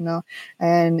either, you know.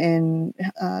 And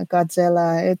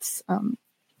Godzilla, it's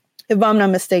if I'm not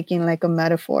mistaken, like a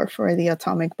metaphor for the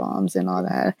atomic bombs and all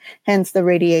that, hence the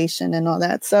radiation and all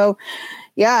that. So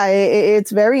yeah,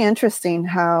 it's very interesting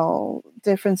how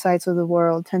different sides of the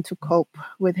world tend to cope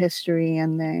with history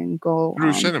and then go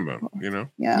through cinema, you know.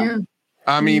 Yeah.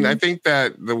 I mean, I think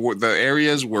that the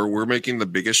areas where we're making the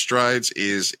biggest strides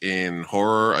is in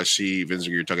horror. I see, Vince,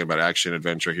 you're talking about action,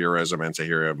 adventure, heroism,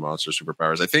 anti-hero, monster,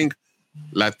 superpowers. I think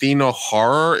Latino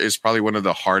horror is probably one of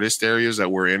the hardest areas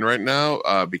that we're in right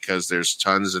now, because there's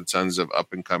tons and tons of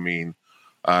up-and-coming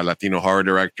Latino horror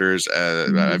directors.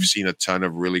 I've seen a ton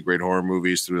of really great horror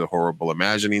movies through the Horrible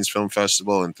Imaginings Film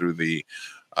Festival and through the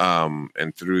Un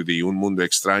Mundo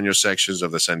Extraño sections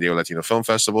of the San Diego Latino Film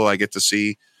Festival I get to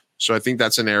see. So I think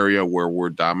that's an area where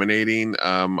we're dominating.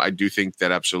 I do think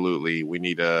that absolutely we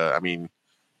need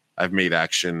I've made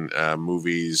action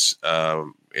movies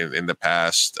in the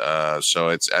past, so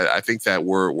I think that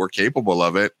we're capable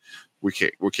of it.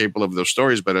 We're capable of those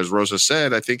stories. But as Rosa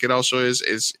said, I think it also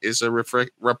is a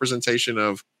representation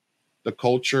of the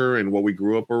culture and what we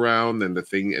grew up around, and the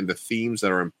themes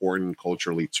that are important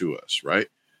culturally to us. Right?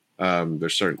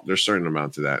 There's certain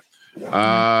amount to that.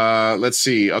 Let's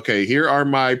see. Okay, here are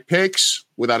my picks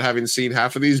without having seen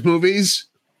half of these movies.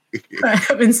 I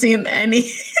haven't seen any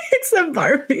except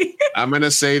Barbie. I'm going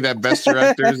to say that Best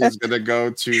Directors is going to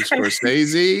go to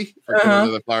Scorsese for Killers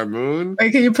of the Flower Moon.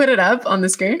 Wait, can you put it up on the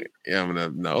screen? Yeah, I'm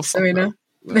going to... No. So we know.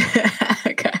 No.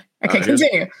 Okay,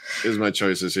 continue. Here's my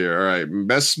choices here. All right.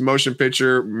 Best Motion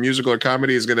Picture, Musical or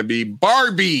Comedy is going to be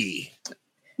Barbie.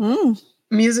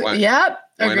 Music. Yep.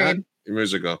 Agreed.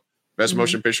 Musical. Best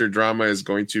Motion Picture Drama is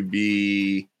going to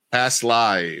be Past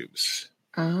Lives.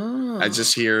 Oh, I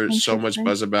just hear so much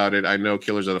buzz about it. I know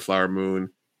Killers of the Flower Moon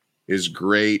is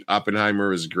great.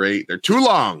 Oppenheimer is great. They're too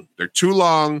long.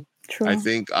 True. I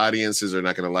think audiences are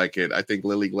not going to like it. I think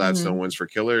Lily Gladstone wins for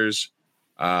Killers.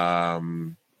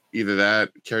 Either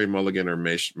that, Carey Mulligan, or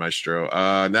Maestro.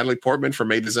 Natalie Portman for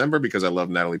May December, because I love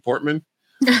Natalie Portman.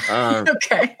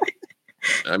 Okay.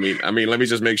 I mean, let me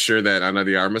just make sure that Ana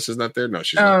de Armas is not there. No,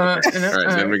 she's not. Okay. All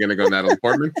right, then we're gonna go Natalie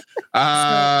Portman.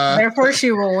 Therefore,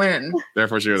 she will win.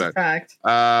 Therefore, she will win. Fact.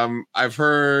 I've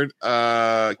heard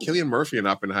Cillian Murphy in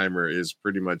Oppenheimer is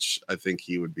pretty much. I think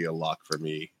he would be a lock for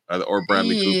me, or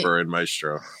Bradley Cooper in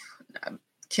Maestro.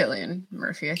 Cillian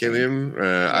Murphy.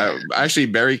 Cillian. Actually,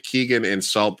 Barry Keoghan in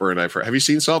Saltburn. I've heard. Have you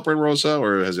seen Saltburn, Rosa,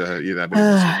 or has you not?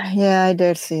 Yeah, I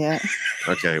did see it.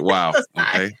 Okay. Wow.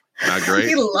 Okay. Not great.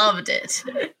 He loved it.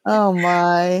 Oh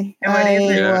my!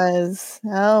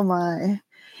 Oh my!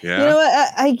 Yeah. You know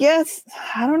what? I guess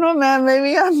I don't know, man.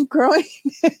 Maybe I'm growing.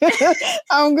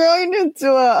 I'm growing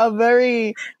into a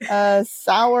very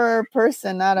sour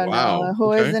person. I don't know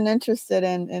who isn't interested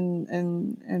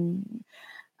in.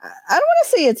 I don't want to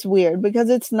say it's weird because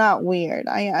it's not weird.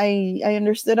 I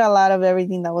understood a lot of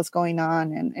everything that was going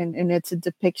on, and it's a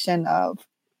depiction of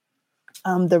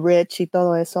the rich y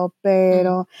todo eso,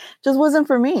 pero just wasn't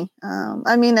for me.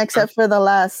 I mean, except for the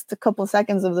last couple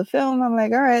seconds of the film, I'm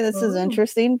like, all right, this is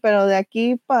interesting, pero de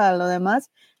aquí para lo demás,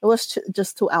 it was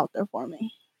just too out there for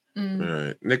me. All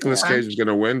right, Nicolas Cage is going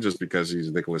to win just because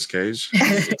he's Nicolas Cage.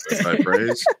 That's high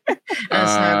praise.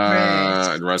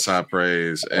 Russ high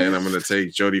praise, and I'm going to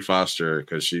take Jodie Foster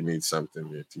because she needs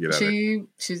something to get out of it.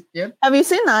 She's yep. Have you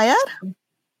seen Nayad?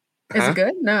 Is it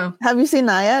good? No. Have you seen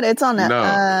Nayad? It's on No.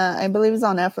 I believe it's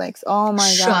on Netflix. Oh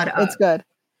my god. Shut up. It's good.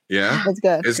 Yeah. It's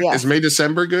good. Is May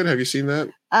December good? Have you seen that?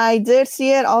 I did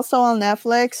see it also on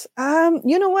Netflix.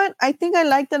 You know what? I think I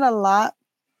liked it a lot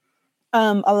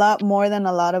more than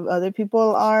a lot of other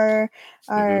people are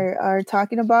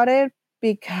talking about it,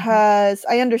 because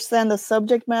I understand the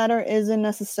subject matter isn't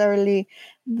necessarily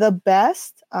the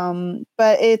best,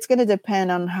 but it's going to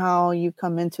depend on how you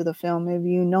come into the film. If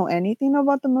you know anything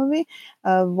about the movie,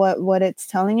 what it's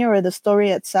telling you, or the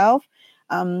story itself,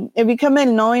 if you come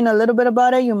in knowing a little bit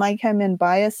about it, you might come in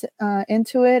biased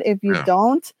into it. If you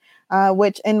don't,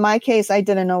 which in my case, I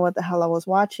didn't know what the hell I was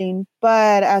watching,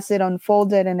 but as it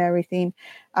unfolded and everything,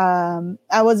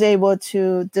 I was able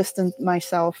to distance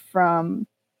myself from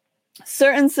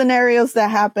certain scenarios that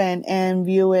happen and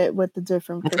view it with a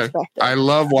different perspective. I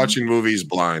love watching movies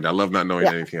blind. I love not knowing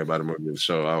anything about a movie.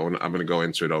 So I'm going to go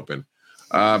into it open.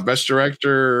 Best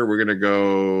director, we're going to go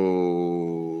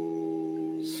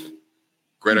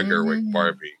Greta Gerwig,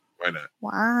 Barbie. Why not?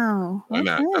 Wow. Why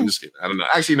not? I'm just kidding. I don't know.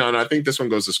 Actually, no. I think this one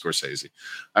goes to Scorsese.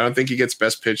 I don't think he gets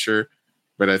Best Picture,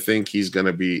 but I think he's going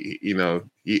to be, I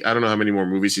don't know how many more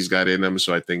movies he's got in him.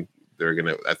 So I think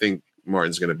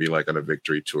Martin's going to be like on a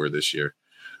victory tour this year.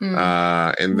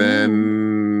 And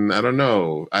then, I don't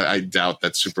know. I doubt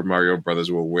that Super Mario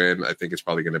Brothers will win. I think it's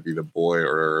probably going to be The Boy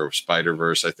or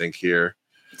Spider-Verse, I think, here.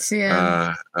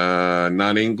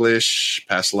 Non-English,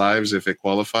 Past Lives, if it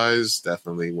qualifies,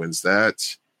 definitely wins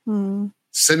that.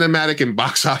 Cinematic and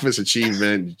box office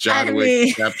achievement, John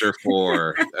Wick Chapter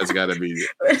 4. That's got to be.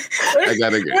 What does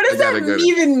that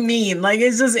even mean? Like,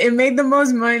 it's just, it made the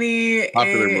most money.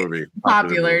 Popular movie.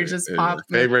 Popular.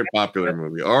 Favorite popular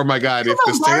movie. Oh my God. Come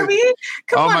on, Barbie.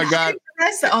 My God.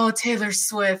 Oh, Taylor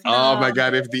Swift. No. Oh my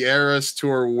God. If the Eras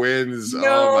Tour wins.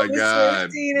 Oh my God.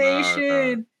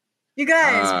 No. You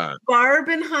guys,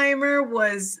 Barbenheimer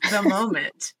was the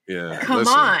moment. Come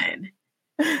on.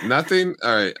 Nothing.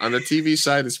 All right. On the TV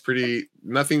side,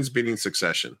 nothing's beating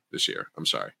Succession this year. I'm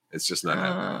sorry. It's just not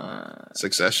happening.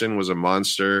 Succession was a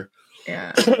monster.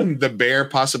 Yeah. The Bear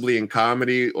possibly in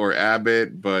comedy or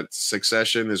Abbott, but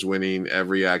Succession is winning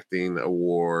every acting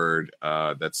award.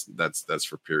 That's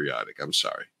for periodic. I'm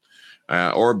sorry.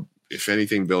 Or if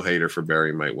anything, Bill Hader for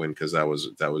Barry might win because that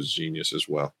was genius as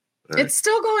well. Right. It's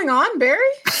still going on, Barry?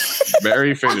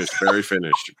 Barry finished. Barry's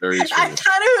finished. I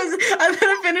thought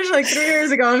it finished like 3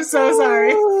 years ago. I'm so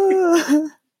sorry.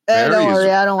 Don't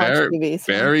worry, I don't watch TV.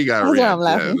 So Barry got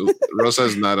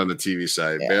Rosa's not on the TV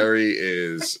side. Yeah.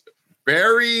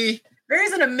 Barry's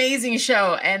an amazing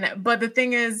show, but the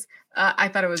thing is, I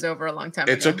thought it was over a long time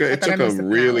ago. It took a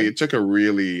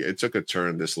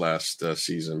turn this last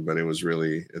season, but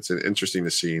it's interesting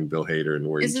to see Bill Hader and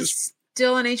where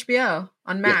still on HBO,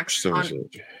 on Max, on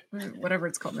whatever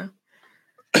it's called now.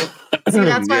 So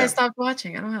that's why I stopped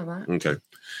watching. I don't have that. Okay.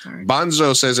 Sorry.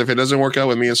 Bonzo says, if it doesn't work out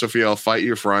with me and Sophia, I'll fight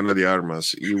you for Ana de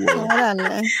Armas. You will.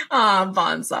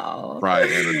 Bonzo.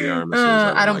 Probably Ana de Armas.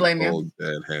 I don't blame you.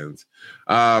 Dead hands.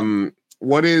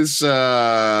 What are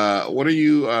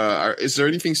you, is there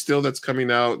anything still that's coming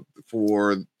out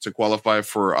to qualify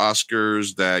for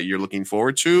Oscars that you're looking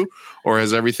forward to, or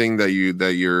has everything that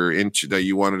you're into that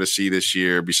you wanted to see this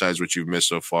year besides what you've missed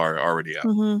so far already out?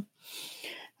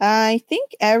 I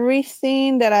think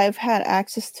everything that I've had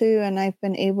access to and I've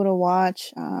been able to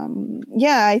watch.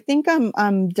 I think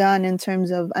I'm done in terms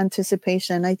of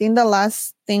anticipation. I think the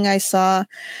last thing I saw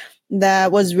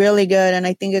that was really good, and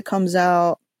I think it comes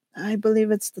out, I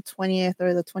believe it's the 20th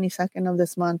or the 22nd of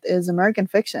this month, is American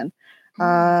Fiction.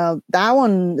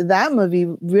 That movie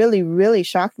really, really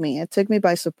shocked me. It took me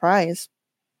by surprise.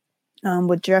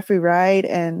 With Jeffrey Wright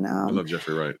and I love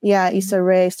Jeffrey Wright. Yeah, Issa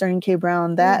Rae, starring Kay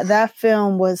Brown. That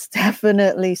film was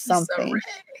definitely something.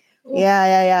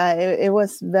 Yeah. It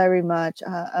was very much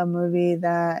a movie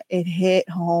that it hit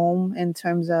home in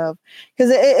terms of,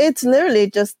 because it's literally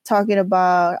just talking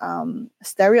about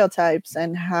stereotypes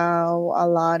and how a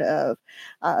lot of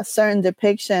certain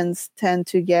depictions tend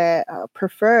to get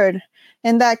preferred.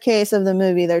 In that case of the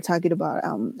movie, they're talking about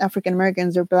African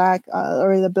Americans or Black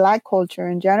or the Black culture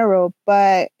in general.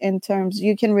 But in terms,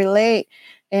 you can relate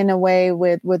in a way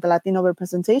with the Latino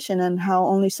representation and how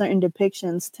only certain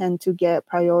depictions tend to get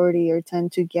priority or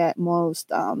tend to get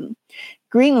most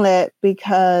greenlit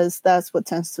because that's what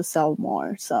tends to sell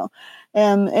more. So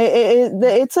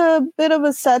it's a bit of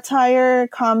a satire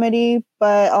comedy,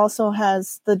 but also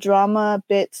has the drama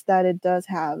bits that it does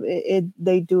have.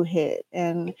 They do hit,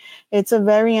 and it's a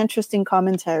very interesting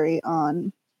commentary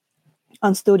on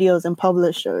studios and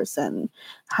publishers and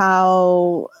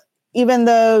how, even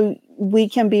though we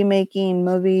can be making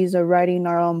movies or writing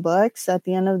our own books, at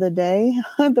the end of the day,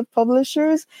 the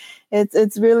publishers,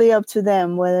 it's really up to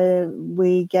them whether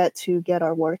we get to get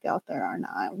our work out there or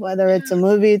not, whether it's a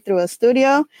movie through a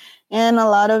studio. And a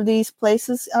lot of these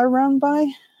places are run by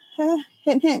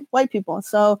white people.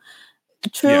 So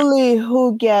truly,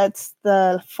 who gets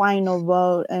the final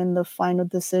vote and the final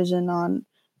decision on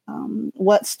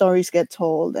what stories get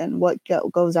told and what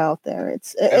goes out there?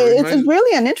 It's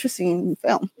really an interesting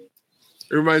film.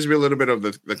 It reminds me a little bit of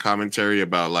the commentary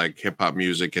about like hip hop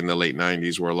music in the late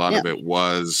 90s, where a lot of it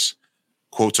was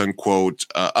quote unquote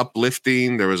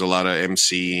uplifting. There was a lot of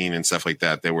MCing and stuff like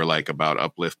that were like about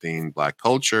uplifting Black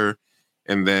culture.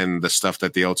 And then the stuff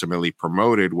that they ultimately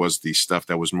promoted was the stuff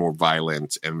that was more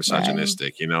violent and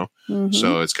misogynistic, you know? Mm-hmm.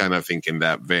 So it's kind of in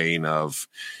that vein of,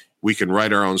 we can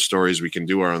write our own stories, we can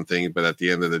do our own thing, but at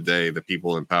the end of the day, the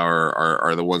people in power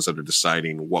are the ones that are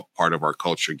deciding what part of our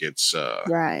culture gets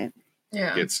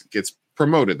gets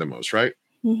promoted the most, right?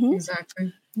 Mm-hmm.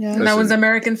 Exactly. Yeah. And that was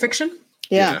American Fiction?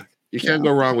 Yeah. You can't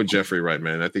go wrong with Jeffrey Wright,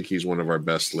 man. I think he's one of our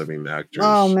best living actors.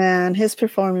 Oh man, his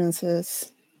performance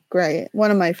is great. One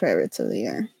of my favorites of the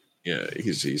year. Yeah,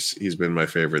 he's been my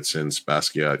favorite since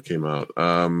Basquiat came out.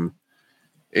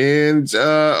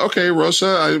 Okay,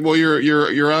 Rosa. Well,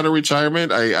 you're out of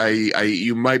retirement.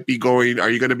 You might be going. Are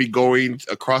you going to be going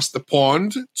across the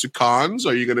pond to cons?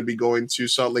 Are you going to be going to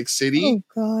Salt Lake City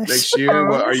next year?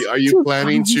 What are you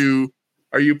planning to?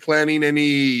 Are you planning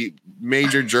any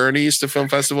major journeys to film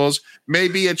festivals?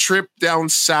 Maybe a trip down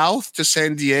south to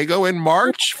San Diego in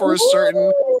March for a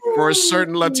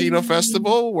certain Latino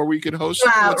festival where we could host.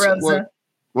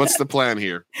 What's the plan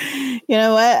here? You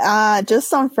know what?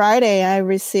 Just on Friday, I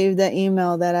received the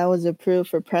email that I was approved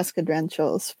for press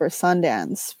credentials for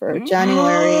Sundance for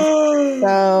January.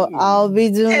 So I'll be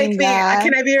doing that.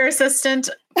 Can I be your assistant?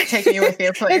 Take me with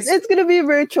you, please. It's going to be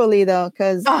virtually, though,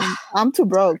 because I'm too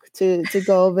broke to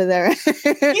go over there. Me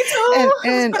too.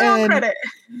 and credit.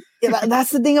 Yeah, that's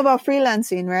the thing about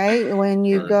freelancing, right? When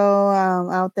you go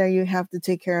out there, you have to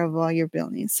take care of all your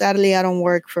billings. Sadly, I don't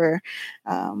work for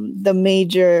the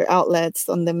major outlets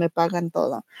donde me pagan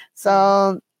todo.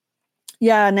 So,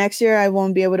 yeah, next year I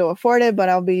won't be able to afford it, but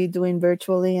I'll be doing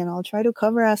virtually, and I'll try to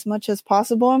cover as much as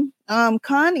possible.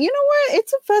 Con, you know what?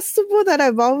 It's a festival that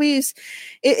I've always,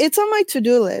 it's on my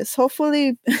to-do list.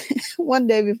 Hopefully, one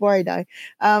day before I die,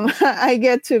 I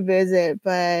get to visit,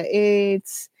 but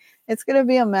it's going to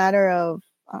be a matter of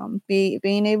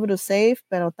being able to save,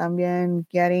 pero también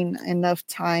getting enough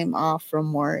time off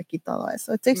from work y todo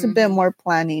eso. It takes a bit more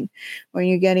planning when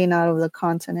you're getting out of the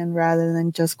continent rather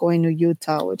than just going to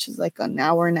Utah, which is like an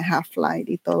hour and a half flight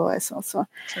y todo eso. So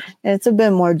it's a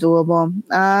bit more doable.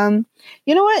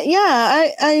 You know what? Yeah,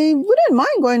 I wouldn't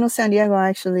mind going to San Diego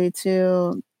actually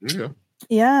to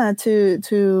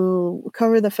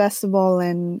cover the festival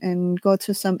and go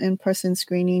to some in-person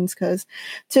screenings, because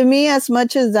to me, as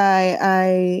much as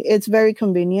it's very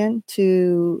convenient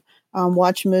to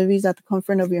watch movies at the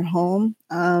comfort of your home.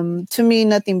 To me,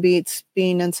 nothing beats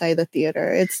being inside the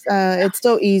theater. It's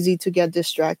so easy to get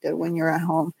distracted when you're at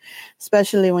home,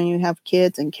 especially when you have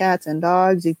kids and cats and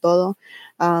dogs y todo.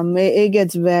 It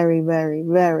gets very, very,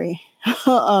 very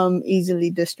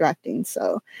easily distracting.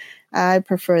 So I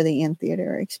prefer the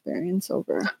in-theater experience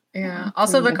over Yeah.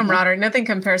 Also the camaraderie. Nothing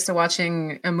compares to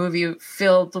watching a movie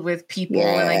filled with people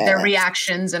and like their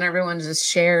reactions and everyone just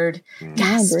shared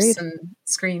gasps and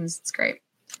screams. It's great.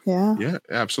 Yeah,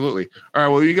 absolutely. All right.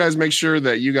 Well, you guys make sure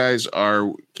that you guys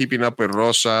are keeping up with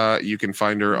Rosa. You can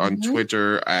find her on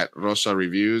Twitter at Rosa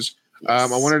Reviews.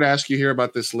 Yes. I wanted to ask you here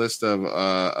about this list of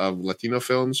Latino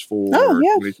films for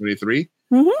 2023.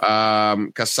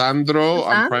 Cassandro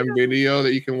on Prime Video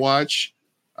that you can watch.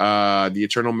 The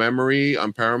Eternal Memory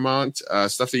on Paramount.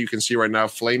 Stuff that you can see right now.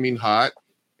 Flaming Hot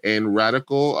and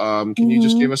Radical. Can you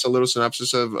just give us a little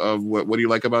synopsis of what do you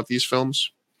like about these films?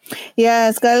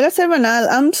 Yes, Gal García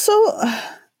Bernal.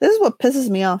 This is what pisses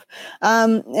me off.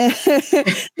 That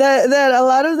a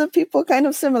lot of the people kind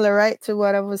of similar, right, to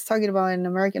what I was talking about in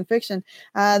American Fiction,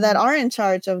 that are in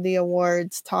charge of the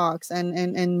awards talks and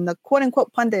the quote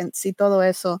unquote pundits y todo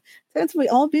eso. Tends to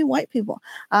all be white people.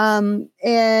 And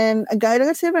Gael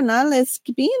García Bernal is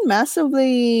being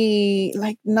massively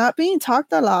not being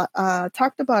talked about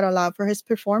a lot for his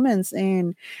performance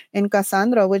in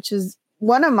Cassandra, which is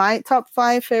one of my top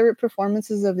 5 favorite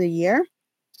performances of the year.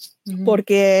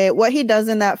 Porque what he does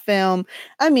in that film,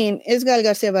 I mean, is Gael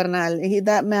García Bernal.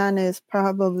 That man is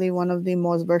probably one of the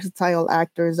most versatile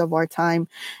actors of our time.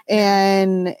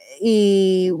 And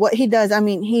what he does, I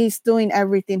mean, he's doing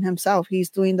everything himself.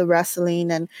 He's doing the wrestling.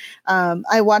 And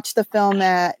I watched the film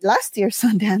at last year's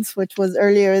Sundance, which was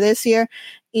earlier this year.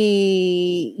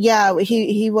 He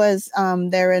was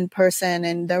there in person,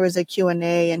 and there was a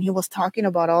Q&A, and he was talking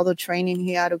about all the training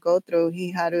he had to go through.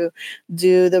 He had to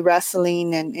do the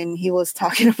wrestling, and he was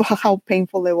talking about how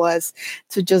painful it was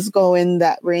to just go in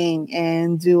that ring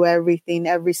and do everything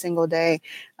every single day.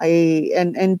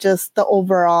 And just the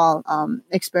overall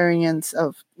experience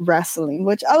of wrestling,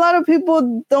 which a lot of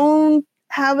people don't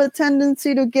have a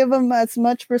tendency to give him as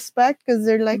much respect because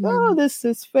they're like, oh, this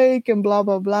is fake and blah,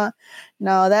 blah, blah.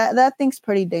 No, that thing's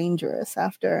pretty dangerous.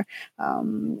 After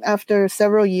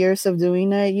several years of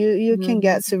doing it, you can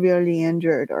get severely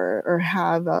injured or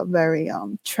have a very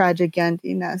tragic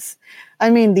ending. I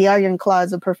mean, the Iron Claw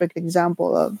is a perfect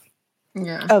example of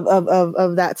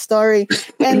that story.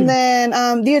 And then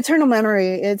the Eternal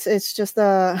Memory, it's just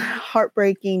a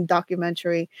heartbreaking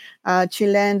documentary,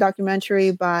 Chilean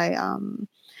documentary by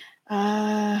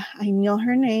I know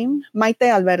her name, Maite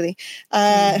Alberdi,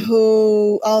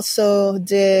 who also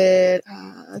did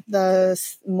the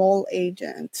Mole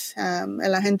Agent,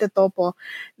 El Agente Topo,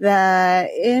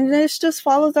 and it just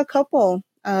follows a couple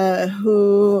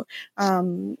who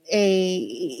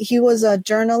he was a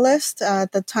journalist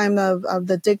at the time of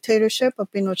the dictatorship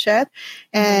of Pinochet,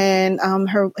 and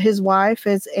his wife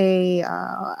is a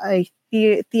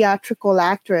theatrical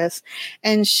actress,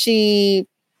 and she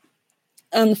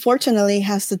unfortunately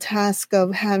has the task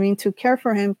of having to care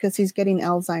for him because he's getting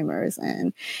Alzheimer's,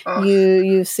 and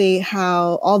you see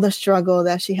how all the struggle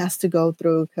that she has to go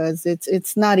through, because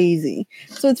it's not easy.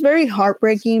 So it's very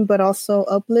heartbreaking, but also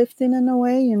uplifting in a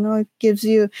way.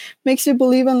 It makes you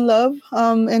believe in love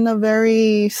in a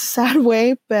very sad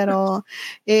way, but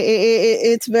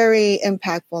it's very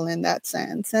impactful in that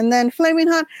sense. And then Flaming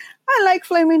Hot, I like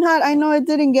Flaming Hot. I know it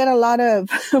didn't get a lot of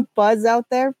buzz out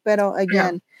there, but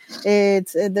again.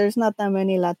 There's not that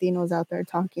many Latinos out there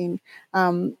talking.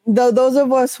 Those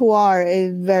of us who are a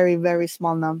very, very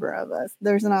small number of us,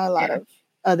 there's not a lot of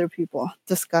other people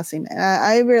discussing it.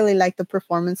 I really like the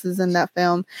performances in that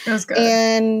film. It was good.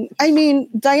 And I mean,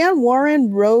 Diane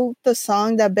Warren wrote the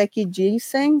song that Becky G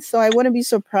sang, so I wouldn't be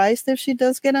surprised if she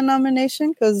does get a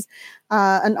nomination, because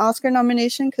an Oscar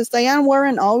nomination, because Diane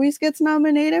Warren always gets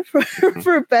nominated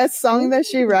for best song that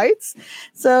she writes.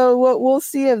 So we'll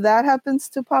see if that happens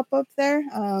to pop up there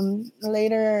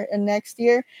later next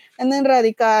year. And then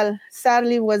Radical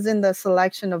sadly was in the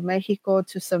selection of Mexico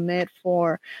to submit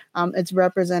for its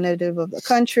representative of the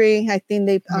country. I think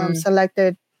they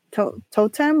selected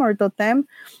Totem,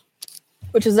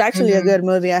 which is actually a good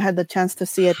movie. I had the chance to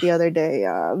see it the other day.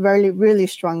 Very, really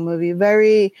strong movie.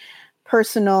 Very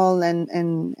personal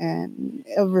and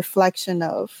a reflection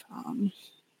of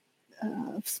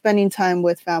spending time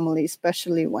with family,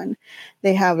 especially when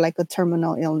they have like a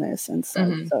terminal illness and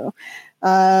stuff. So,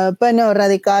 but no,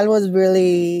 Radical was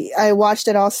really, I watched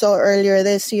it also earlier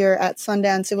this year at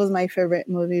Sundance. It was my favorite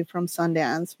movie from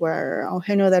Sundance, where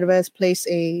Eugenio Derbez plays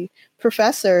a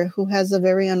professor who has a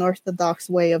very unorthodox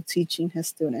way of teaching his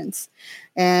students.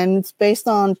 And it's based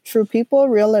on true people,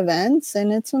 real events.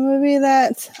 And it's a movie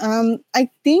that I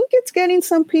think it's getting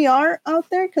some PR out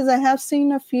there, because I have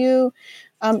seen a few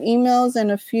emails and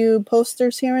a few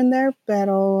posters here and there, but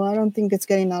I don't think it's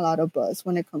getting a lot of buzz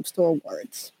when it comes to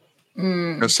awards.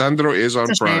 Cassandra is on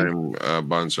Prime,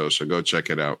 Bonzo, so go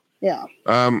check it out. Yeah.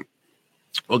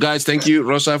 Well, guys, thank you,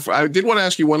 Rosa. I did want to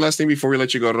ask you one last thing before we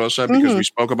let you go, Rosa, because we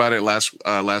spoke about it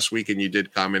last week and you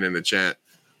did comment in the chat.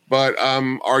 But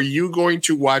are you going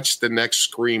to watch the next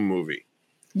Scream movie?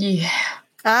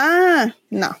 Yeah.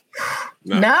 No.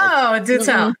 No, do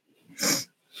tell.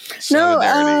 No,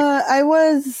 I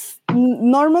was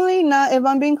normally not, if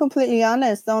I'm being completely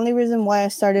honest, the only reason why I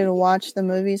started to watch the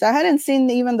movies, I hadn't seen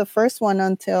even the first one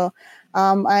until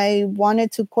I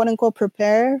wanted to quote unquote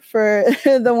prepare for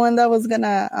the one that was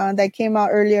that came out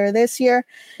earlier this year.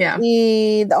 Yeah.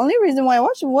 The only reason why I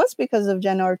watched it was because of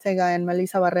Jenna Ortega and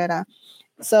Melissa Barrera.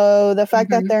 So the fact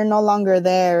that they're no longer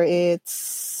there, it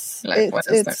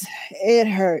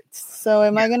hurts. So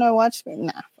am I gonna watch?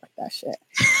 Nah, fuck that shit.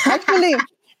 Actually,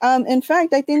 in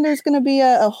fact, I think there's gonna be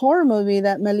a horror movie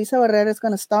that Melissa Barrera is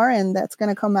gonna star in. That's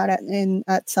gonna come out at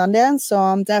Sundance. So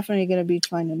I'm definitely gonna be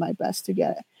trying my best to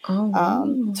get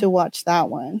to watch that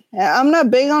one. I'm not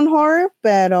big on horror,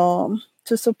 but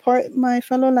to support my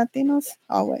fellow Latinos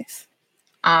always.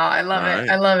 Oh, I love it. Right.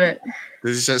 I love it.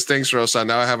 He says, thanks, Rosa.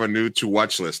 Now I have a new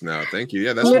to-watch list now. Thank you.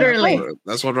 Yeah, that's literally.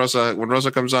 That's what Rosa, when Rosa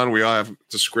comes on, we all have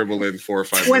to scribble in 4 or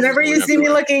 5. Whenever you see me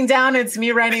looking down, it's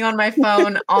me writing on my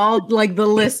phone all like the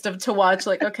list of to watch.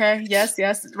 Like, okay, yes.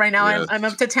 Right now I'm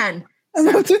up to 10.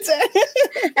 I'm up to 10.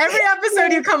 Every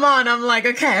episode you come on, I'm like,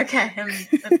 okay.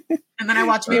 And then I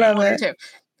watch maybe 1 or 2.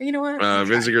 But you know what?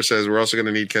 Vinziger says, we're also going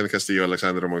to need Ken Castillo,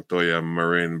 Alexandra Montoya,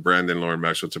 Marin, Brandon, Lauren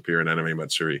Maxwell to appear in Anime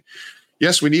Matsuri.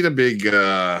 Yes, we need a big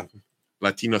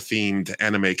Latino-themed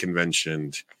anime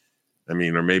convention. I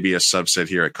mean, or maybe a subset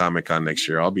here at Comic-Con next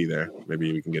year. I'll be there.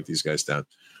 Maybe we can get these guys down.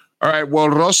 All right. Well,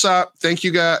 Rosa, thank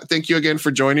you again for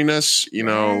joining us. You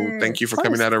know, thank you for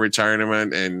coming out of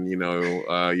retirement, and you know,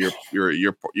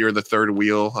 you're the third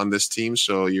wheel on this team,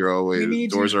 so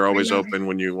doors are always open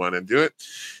when you want to do it.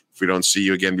 If we don't see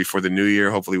you again before the new year,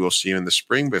 hopefully we'll see you in the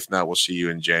spring. But if not, we'll see you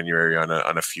in January on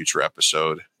a future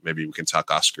episode. Maybe we can talk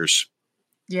Oscars.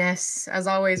 Yes, as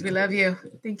always, we love you.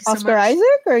 Thank you so Oscar much.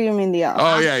 Isaac, or you mean the Oscar?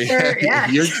 Oh yeah. That's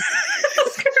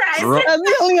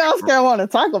the only Oscar I want to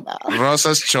talk about.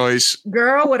 Rosa's choice.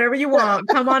 Girl, whatever you want.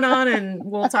 Come on and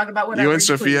we'll talk about whatever. You and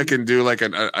Sophia can do like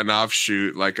an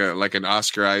offshoot, like an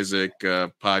Oscar Isaac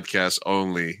podcast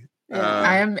only.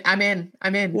 Yeah. I'm in.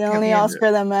 The only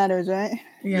Oscar that matters, right?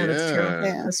 Yeah, that's true.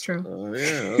 Yeah, that's true.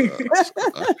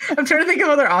 I'm trying to think of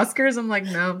other Oscars. I'm like,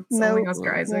 no, it's only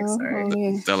Oscar Isaac.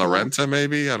 Sorry. De La Renta,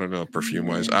 maybe? I don't know. Perfume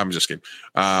wise. I'm just kidding.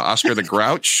 Oscar the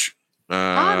Grouch. You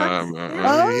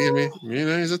know,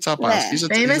 he's a top Oscar. He's a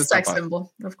famous sex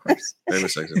symbol, of course.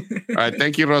 Famous sex symbol. All right,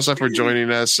 thank you, Rosa, for joining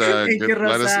us. Thank you,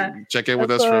 Rosa. Let us check in with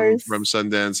us from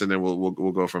Sundance, and then we'll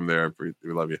go from there. We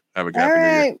love you. Have a good All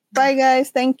right, bye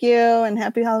guys. Thank you, and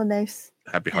happy holidays.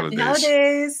 Happy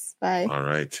holidays. Bye. All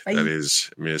right, bye. That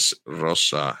is Miss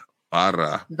Rosa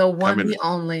Parra, the one, the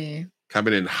only,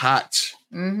 coming in hot.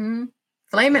 Mm-hmm.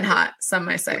 Flaming hot, some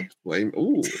might say.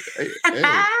 Ooh,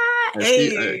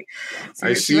 hey.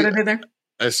 I see what I did there.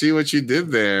 I see what you did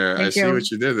there.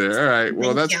 What you did there. All right.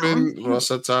 Well, that's been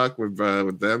Rosa Talk with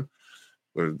them,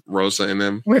 with Rosa and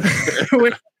them. with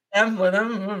them.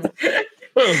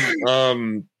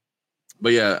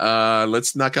 But yeah,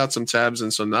 let's knock out some tabs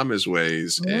and some namez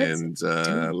ways, and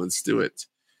let's do it.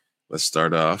 Let's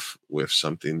start off with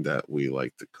something that we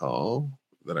like to call,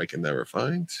 that I can never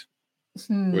find.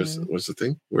 Where's the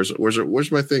thing?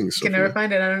 Where's my thing? You can never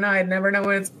find it. I don't know. I'd never know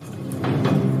what it's.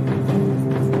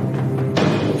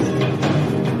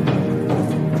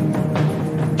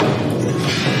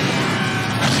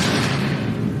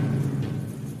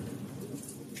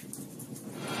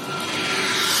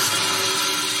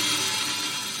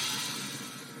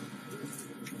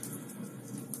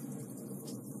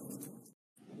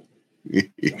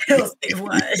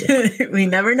 What? We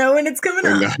never know when it's coming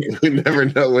up. We never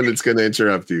know when it's going to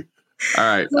interrupt you. All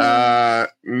right.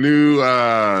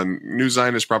 New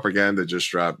Zionist propaganda just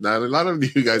dropped. Now, a lot of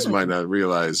you guys might not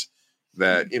realize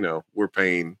that, you know, we're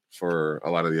paying for a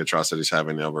lot of the atrocities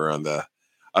happening over on the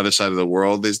other side of the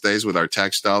world these days with our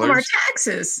tax dollars. Our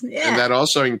taxes. Yeah. And that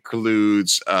also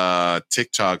includes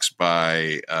TikToks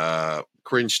by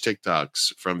cringe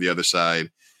TikToks from the other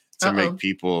side to make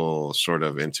people sort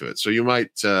of into it. So you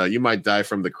might die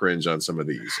from the cringe on some of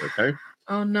these, okay?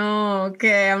 Oh no,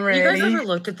 okay, I'm ready. You guys ever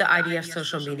looked at the idea of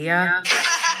social media?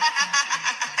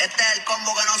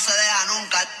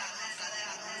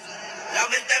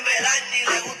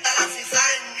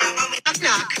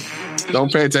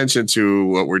 Don't pay attention to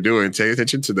what we're doing. Pay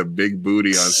attention to the big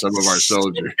booty on some of our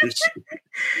soldiers.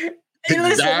 Hey,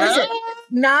 listen.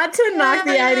 Not to knock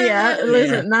the idea.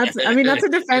 Listen, not to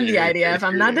defend the IDF.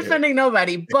 I'm not defending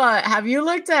nobody. But have you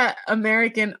looked at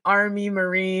American Army,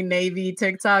 Marine, Navy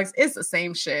TikToks? It's the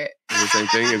same shit. It's the same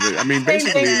thing. Is it? I mean,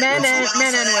 basically, men and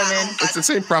women. It's the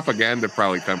same propaganda,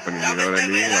 probably company. You know what I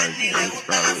mean? Like, it's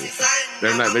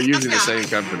probably they're using the same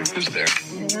company. Who's there?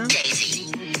 Yeah. Daisy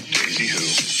who?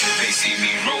 They see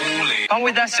me rolling. Come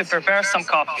with us to prepare some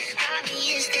coffee.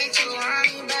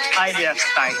 IDF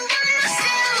style.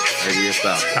 IDF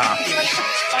style coffee.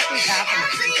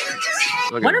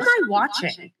 What am I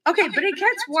watching? Okay, but it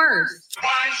gets worse.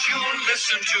 Why you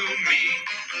listen to me?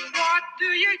 What do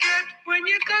you get when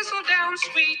you guzzle down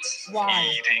sweets? Wow.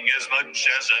 Eating as much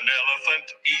as an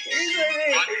elephant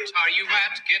eats. What are you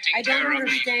at? Getting I don't terribly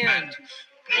understand.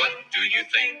 fat. What do you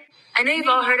think? I know you've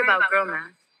all heard about girl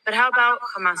math, but how about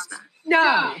Hamas math? No.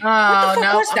 Oh, What the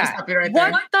fuck no. was I'm that? stop you right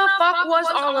there. What the fuck was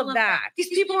all of that? These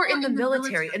people are in the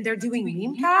military and they're doing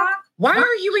meme talk? Why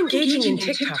are you engaging in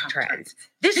TikTok trends?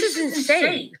 This is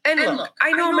insane. And look,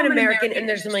 I know I'm an American and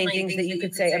there's a million things that you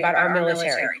could say about our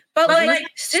military. But like,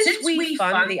 since we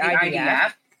fund the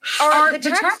IDF, are the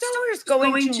tax dollars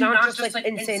going to not just like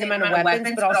insane amount of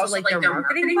weapons, but also like their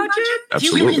marketing budget? If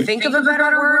you can think of a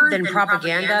better word than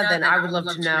propaganda, then I would love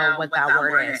to know what that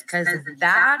word is, because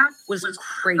that was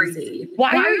crazy.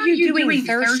 Why are you doing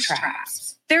thirst traps?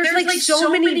 There's like so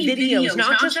many videos,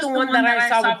 not just the one that I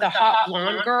saw with the hot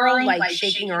blonde girl like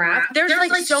shaking her ass. There's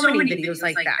like so many videos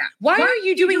like that. Why are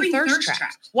you doing thirst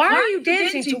traps? Why are you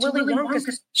dancing to Willy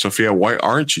Wonka? Sophia, why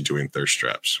aren't you doing thirst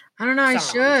traps? I don't know. I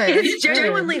should. It's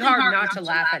genuinely hard not to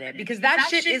laugh at it because that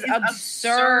shit is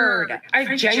absurd.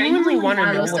 I genuinely want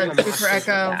to know what Hamas says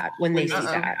that when they see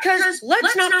that. Because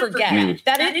let's not forget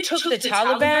that it took the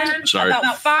Taliban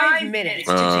about 5 minutes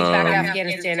to take back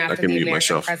Afghanistan after the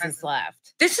American presence left.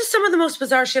 This is some of the most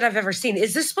bizarre shit I've ever seen.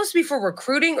 Is this supposed to be for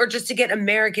recruiting or just to get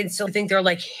Americans to think they're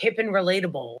like hip and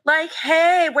relatable? Like,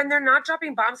 hey, when they're not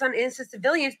dropping bombs on innocent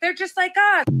civilians, they're just like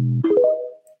us.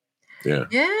 Yeah.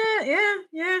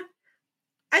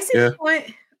 I see the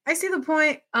point. I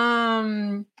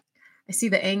see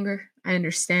the anger. I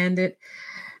understand it.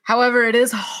 However, it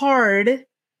is hard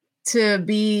to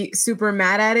be super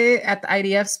mad at it, at the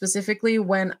IDF specifically,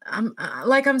 when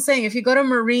I'm saying, if you go to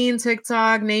Marine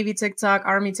TikTok, Navy TikTok,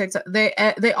 Army TikTok,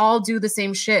 they all do the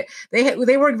same shit.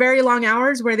 They work very long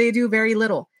hours where they do very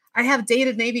little. I have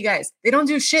dated Navy guys. They don't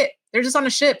do shit. They're just on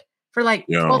a ship for like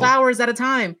 12 hours at a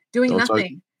time doing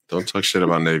nothing. Don't talk shit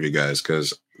about Navy guys,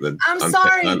 because I'm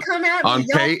sorry. Come at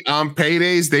me. On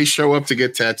paydays, they show up to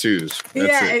get tattoos.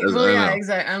 Exactly.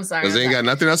 I'm sorry. Because they ain't got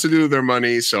nothing else to do with their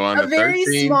money. So on a very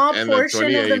small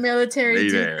portion of the military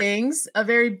do there. Things. A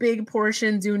very big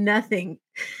portion do nothing.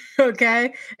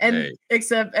 Okay, and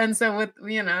so with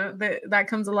that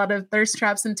comes a lot of thirst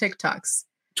traps and TikToks.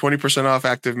 20% off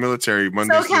active military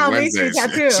Mondays through Wednesdays.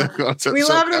 Tattoo. We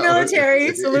love the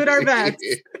military. Salute our vets.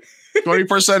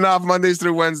 20% off Mondays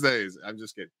through Wednesdays. I'm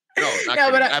just kidding. No, not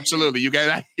kidding. But absolutely. You get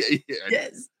that?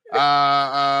 Yes.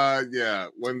 Yeah.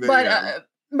 When they, but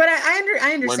I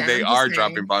understand. When they are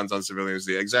dropping bombs on civilians,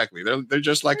 exactly. They're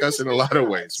just like us in a lot of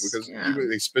ways, because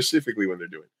specifically when they're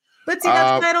doing. But see,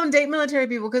 that's why I don't date military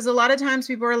people, because a lot of times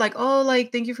people are like, "Oh,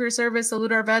 like thank you for your service,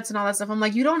 salute our vets," and all that stuff. I'm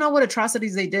like, you don't know what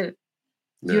atrocities they did.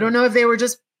 Yeah. You don't know if they were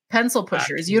just pencil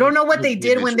pushers. You don't know what they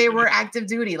did when they were active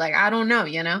duty. Like, I don't know.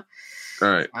 All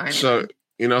right. So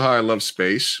you know how I love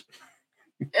space.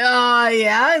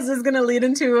 Yeah. Is this going to lead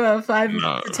into a 5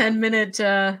 to 10 minute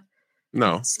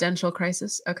existential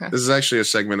crisis? Okay. This is actually a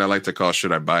segment I like to call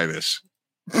 "Should I Buy This?"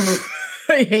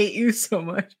 I hate you so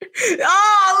much.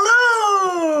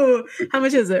 Oh, Lou! How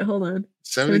much is it? Hold on.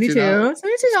 $72.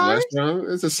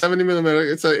 It's a 70 millimeter.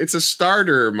 It's a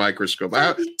starter microscope. I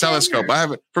have telescope.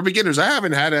 For beginners. I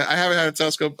haven't had a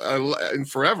telescope in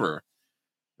forever.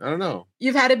 I don't know.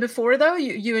 You've had it before, though?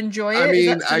 You enjoy it? Is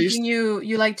that something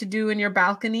you like to do in your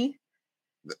balcony?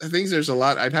 I think there's a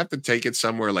lot. I'd have to take it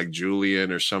somewhere like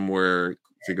Julian or somewhere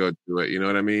to go do it. You know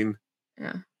what I mean?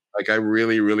 Yeah. Like, I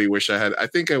really, really wish I had. I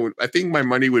think my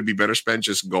money would be better spent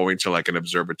just going to like an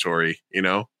observatory,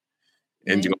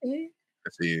 and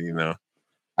see,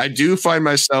 I do find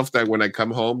myself that when I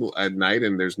come home at night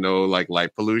and there's no like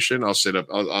light pollution, I'll sit up,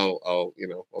 I'll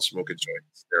smoke a joint,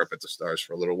 stare up at the stars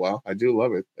for a little while. I do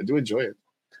love it. I do enjoy it.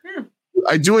 Yeah.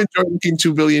 I do enjoy looking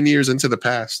 2 billion years into the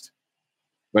past.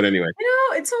 But anyway,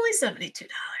 it's only $72.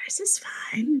 It's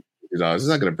fine. It's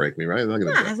not going to break me, right? It's not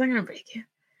going to break you.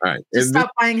 All right. Just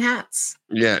stop buying hats.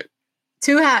 Yeah.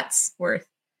 2 hats worth.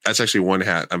 That's actually 1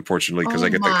 hat, unfortunately, because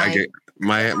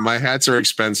my hats are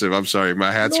expensive. I'm sorry.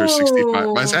 My hats are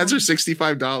 $65. My hats are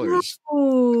 $65.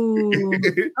 Ooh.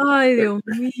 Ay, Dios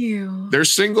mío. They're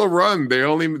single run. They're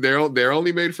only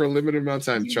made for a limited amount of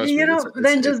time. Trust me.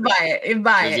 Then just buy it.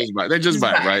 Buy it. Just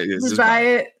buy it, right? Just buy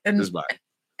it. Just buy it.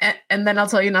 And then I'll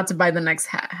tell you not to buy the next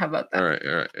hat. How about that?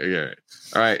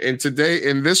 All right. And today,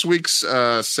 in this week's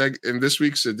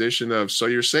edition of So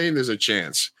You're Saying There's a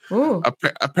Chance.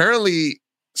 Apparently,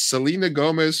 Selena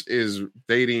Gomez is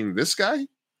dating this guy?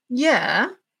 Yeah.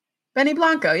 Benny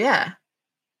Blanco, yeah.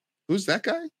 Who's that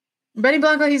guy? Benny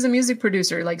Blanco, he's a music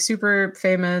producer, like super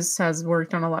famous, has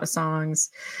worked on a lot of songs.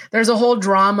 There's a whole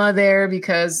drama there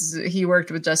because he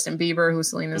worked with Justin Bieber,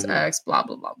 who's Selena's ex, blah,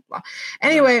 blah, blah, blah.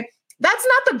 Anyway, that's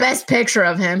not the best picture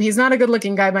of him. He's not a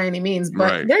good-looking guy by any means,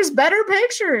 but there's better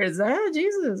pictures.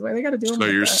 Jesus, why they got to do him? So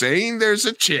you're saying there's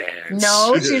a chance?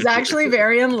 No, she's actually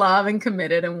very in love and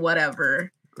committed and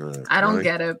whatever. I don't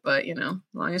get it, but as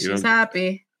long as she's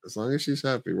happy. As long as she's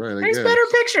happy, right? There's better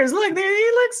pictures. Look,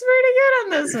 he looks pretty good on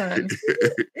this one.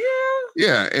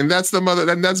 Yeah, and that's the mother,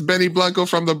 and that's Benny Blanco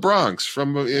from the Bronx.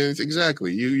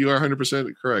 Exactly, you are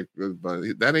 100% correct.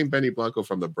 But that ain't Benny Blanco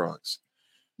from the Bronx.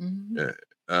 Mm-hmm. Yeah.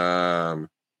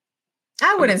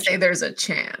 I wouldn't say there's a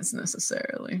chance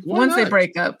necessarily once they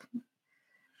break up.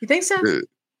 You think so?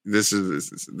 This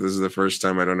is the first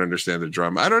time I don't understand the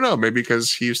drama. I don't know. Maybe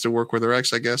because he used to work with her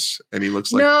ex, I guess, and he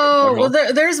looks like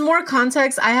there's more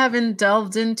context. I haven't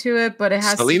delved into it, but it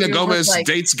has. Selena Gomez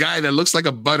dates guy that looks like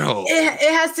a butthole. It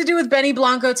has to do with Benny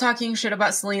Blanco talking shit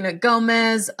about Selena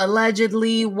Gomez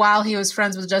allegedly while he was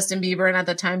friends with Justin Bieber and at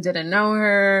the time didn't know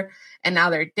her, and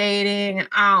now they're dating.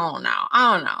 I don't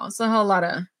know. It's a whole lot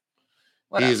of.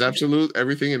 He is absolute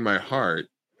everything in my heart.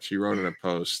 She wrote in a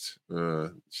post.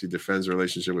 She defends her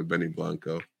relationship with Benny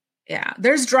Blanco. Yeah,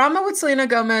 there's drama with Selena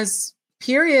Gomez,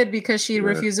 period, because she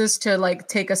refuses to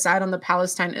take a side on the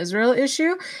Palestine-Israel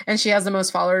issue, and she has the most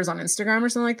followers on Instagram or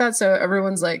something like that. So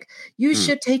everyone's like, "You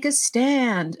should take a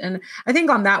stand." And I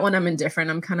think on that one, I'm indifferent.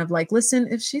 I'm kind of like, listen,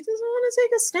 if she doesn't want to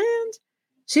take a stand,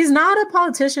 she's not a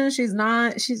politician. She's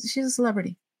not. She's a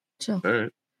celebrity. Chill. All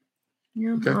right.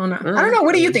 Yeah, okay. I don't know. I don't know.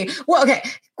 What do you think? Well, okay.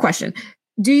 Question.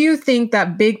 Do you think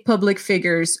that big public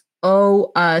figures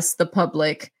owe us, the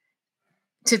public,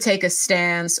 to take a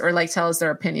stance or tell us their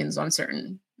opinions on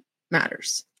certain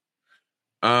matters?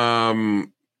 Okay,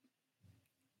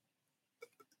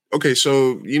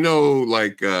 so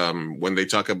when they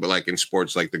talk about in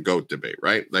sports, the GOAT debate,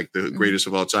 right? The greatest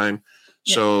of all time.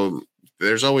 Yeah. So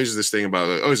there's always this thing about,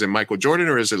 is it Michael Jordan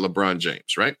or is it LeBron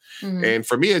James, right? Mm-hmm. And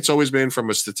for me, it's always been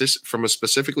from a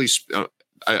specifically.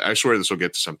 I swear this will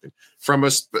get to something. From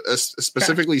a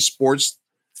specifically sports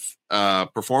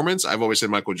performance, I've always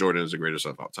said Michael Jordan is the greatest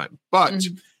of all time. But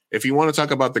if you want to talk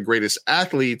about the greatest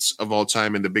athletes of all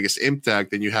time and the biggest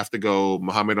impact, then you have to go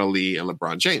Muhammad Ali and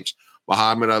LeBron James.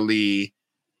 Muhammad Ali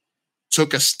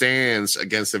took a stance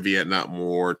against the Vietnam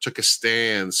War, took a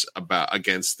stance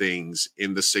against things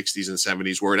in the 60s and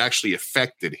 70s where it actually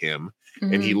affected him.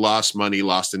 Mm-hmm. And he lost money,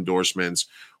 lost endorsements,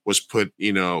 was put,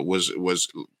 was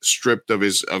stripped of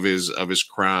his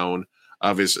crown,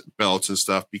 of his belts and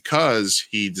stuff because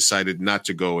he decided not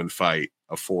to go and fight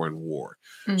a foreign war.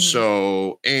 Mm-hmm.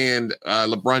 So, and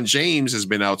LeBron James has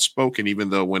been outspoken, even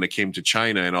though when it came to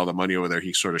China and all the money over there,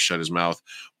 he sort of shut his mouth.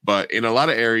 But in a lot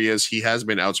of areas, he has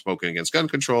been outspoken against gun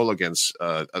control, against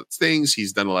things.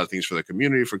 He's done a lot of things for the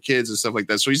community, for kids and stuff like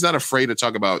that. So he's not afraid to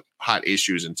talk about hot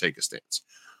issues and take a stance.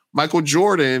 Michael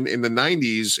Jordan in the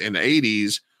 90s and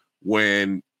 80s,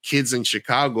 when kids in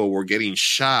Chicago were getting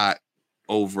shot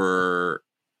over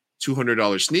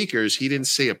 $200 sneakers, he didn't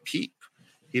say a peep.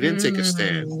 He didn't take a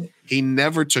stand. He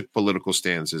never took political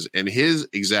stances. And his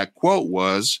exact quote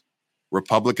was,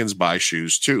 "Republicans buy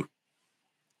shoes too."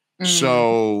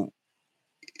 So,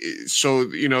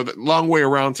 the long way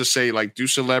around to say, do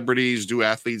celebrities, do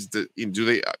athletes, do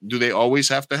they always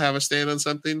have to have a stand on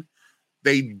something?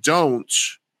 They don't,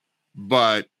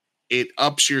 but it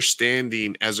ups your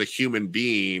standing as a human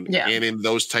being. Yeah. And in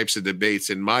those types of debates,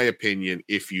 in my opinion,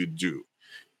 if you do,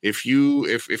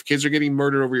 if kids are getting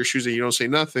murdered over your shoes and you don't say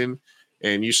nothing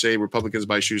and you say Republicans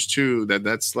buy shoes too,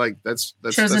 that's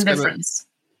shows indifference.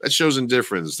 That shows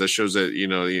indifference. That shows that,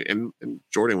 and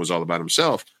Jordan was all about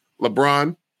himself.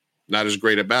 LeBron, not as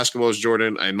great at basketball as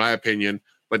Jordan, in my opinion,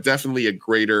 but definitely a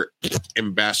greater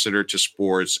ambassador to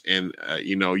sports and,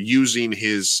 using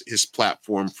his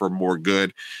platform for more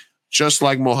good. Just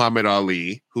like Muhammad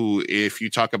Ali, who, if you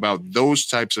talk about those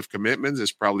types of commitments,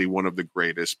 is probably one of the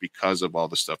greatest because of all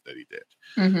the stuff that he did.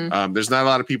 Mm-hmm. There's not a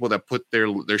lot of people that put their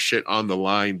shit on the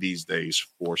line these days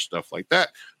for stuff like that.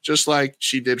 Just like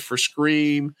she did for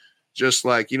Scream, just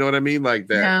like, you know what I mean? Like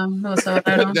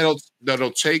that.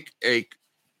 That'll take a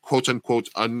quote unquote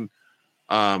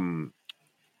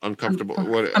uncomfortable,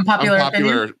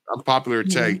 unpopular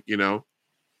take, you know,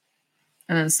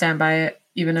 and then stand by it,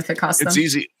 even if it costs them.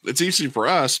 It's easy for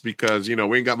us because, you know,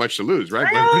 we ain't got much to lose,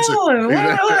 right? What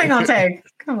are they gonna take?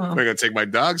 Come on, we're gonna take my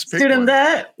dogs. Pick Student one.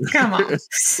 debt. Come on,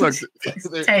 look,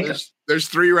 there's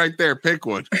 3 right there. Pick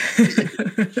one.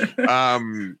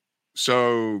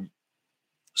 So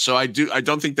I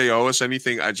don't think they owe us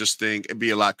anything. I just think it'd be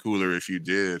a lot cooler if you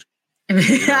did. I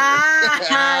like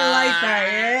that.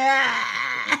 Yeah.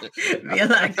 Be a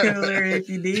lot cooler if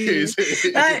you did.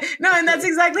 No, and that's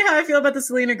exactly how I feel about the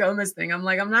Selena Gomez thing. I'm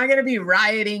like, I'm not gonna be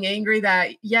rioting, angry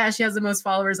that she has the most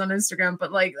followers on Instagram,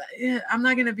 but like, I'm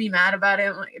not gonna be mad about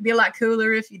it. Like, it'd be a lot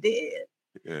cooler if you did.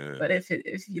 Yeah. But if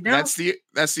you don't,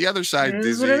 that's the other side.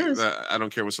 Disney, I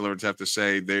don't care what celebrities have to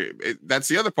say. That's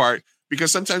the other part. Because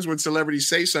sometimes when celebrities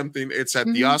say something, it's at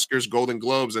the Oscars, Golden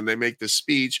Globes, and they make this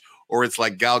speech, or it's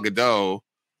like Gal Gadot,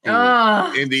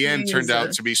 who in the end turned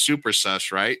out to be super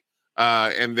sus, right?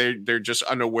 And they're just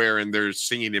unaware, and they're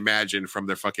singing "Imagine" from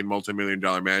their fucking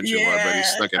multi-million-dollar mansion while everybody's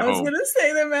stuck at home. I was gonna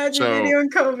say the Imagine video in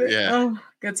COVID. Yeah. Oh,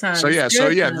 good times.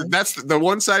 That's the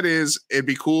one side. Is it'd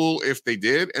be cool if they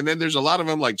did, and then there's a lot of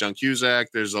them like John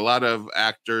Cusack. There's a lot of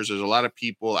actors. There's a lot of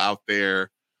people out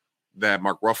there that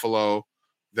Mark Ruffalo.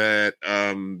 That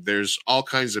there's all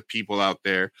kinds of people out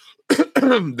there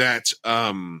that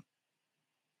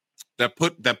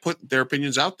put their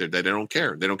opinions out there, that they don't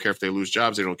care. They don't care if they lose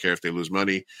jobs. They don't care if they lose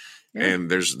money. Yeah. And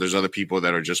there's other people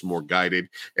that are just more guided.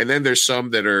 And then there's some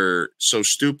that are so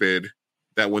stupid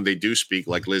that when they do speak,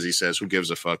 like Lizzie says, who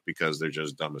gives a fuck, because they're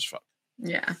just dumb as fuck.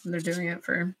 Yeah, they're doing it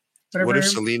for whatever. What if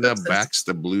Selena backs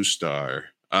the blue star?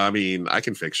 I mean, I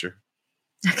can fix her.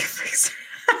 I can fix her.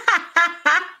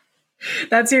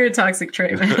 That's your toxic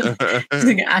trait, man.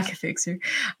 I can fix you.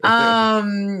 I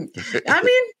mean,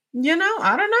 you know,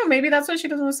 I don't know. Maybe that's what she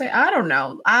doesn't want to say. I don't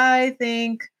know. I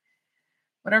think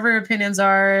whatever her opinions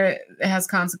are, it has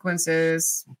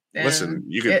consequences. Listen,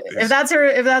 you could if that's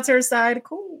her side,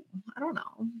 cool. I don't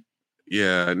know.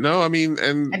 Yeah, no, I mean,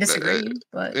 and I disagree,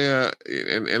 but yeah,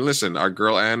 and listen, our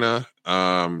girl Anna,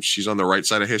 she's on the right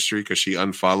side of history because she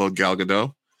unfollowed Gal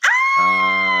Gadot.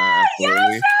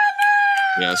 Absolutely.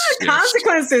 Yes.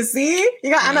 Consequences. See,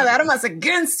 you got Anna Lamas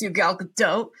against you, Gal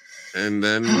Gadot. And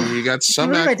then you got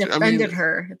some. I defended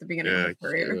her at the beginning of her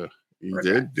career.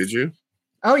 You did you?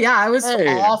 Oh yeah, I was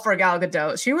all for Gal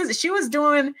Gadot. She was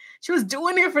doing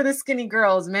it for the skinny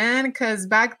girls, man. Because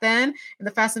back then in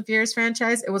the Fast and Furious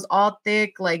franchise, it was all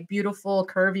thick, like beautiful,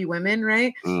 curvy women,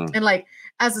 right? And like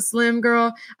as a slim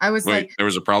girl, I was like, there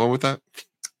was a problem with that.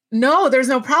 No, there's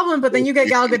no problem. But then you get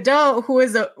Gal Gadot, who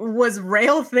was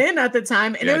rail thin at the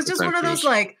time, and it was just one of those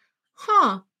like,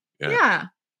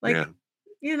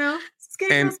 you know,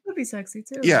 skinny girls could be sexy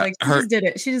too. Yeah, like she just did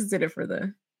it. She just did it for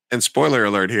the. And spoiler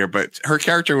alert here, but her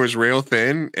character was rail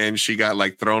thin, and she got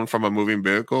like thrown from a moving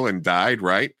vehicle and died.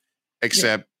 Right?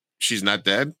 Except she's not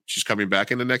dead. She's coming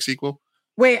back in the next sequel.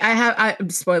 Wait,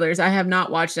 spoilers. I have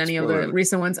not watched any of the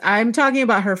recent ones. I'm talking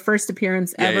about her first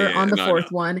appearance ever on the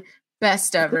fourth one.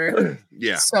 Best ever.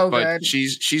 Yeah. So but good.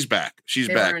 She's back. She's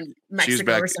back. In Mexico she's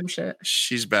back. Or some shit.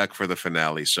 She's back for the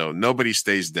finale. So nobody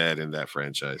stays dead in that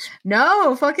franchise.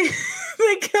 No, fucking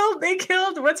they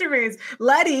killed what's her face?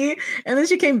 Letty. And then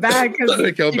she came back because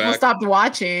people stopped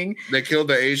watching. They killed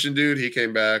the Asian dude, he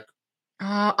came back.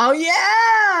 Oh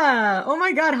yeah! Oh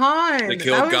my God, Han. They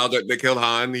killed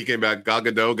Han. He came back. Gal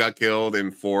Gadot got killed in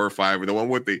 4 or 5. The one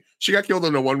with she got killed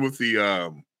in the one with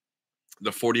the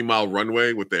 40-mile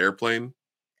runway with the airplane.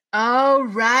 Oh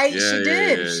right, she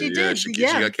did. She did. She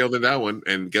got killed in that one,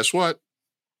 and guess what?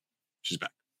 She's back.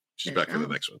 She's back for the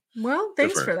next one. Well,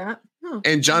 thanks for that. Oh,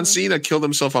 and John Cena killed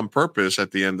himself on purpose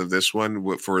at the end of this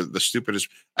one for the stupidest.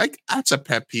 That's a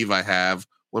pet peeve I have.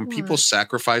 When people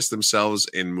sacrifice themselves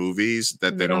in movies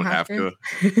that they don't have to.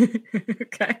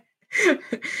 Okay.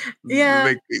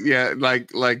 Yeah.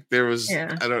 Like there was.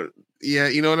 Yeah. I don't. Yeah,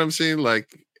 you know what I'm saying?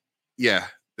 Like, yeah,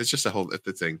 it's just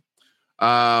the thing.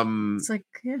 It's like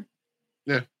yeah.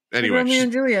 Anyway, like Romeo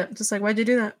and Juliet. Just like, why'd you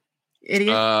do that, idiot?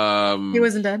 He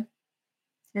wasn't dead.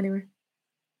 Anyway.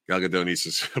 Gal Gadot needs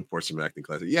to support some acting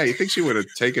classes. Yeah, you think she would have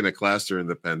taken a class during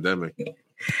the pandemic?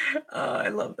 Oh, I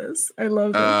love this. I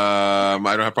don't have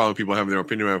a problem with people having their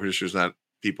opinion about issues, not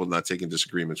people not taking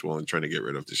disagreements well and trying to get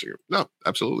rid of disagreement. No,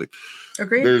 absolutely.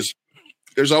 Agreed.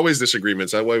 There's always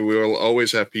disagreements. That way we will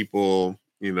always have people,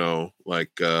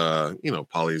 like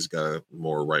Polly's got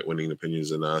more right-wing opinions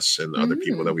than us, and other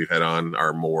people that we've had on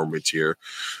are more mid-tier.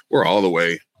 We're all the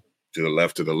way to the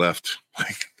left.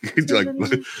 Like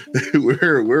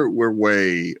we're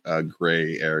way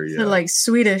gray area. So like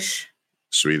Swedish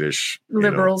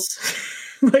liberals.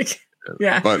 Like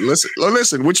Yeah. But listen.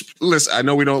 I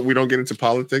know we don't get into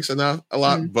politics enough a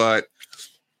lot, but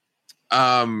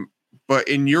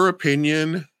in your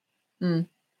opinion,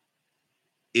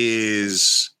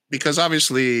 is because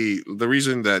obviously the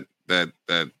reason that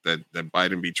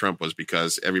Biden beat Trump was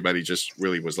because everybody just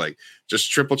really was like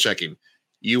just triple checking.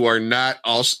 You are not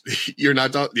also you're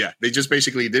not they just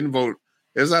basically didn't vote.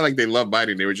 It's not like they love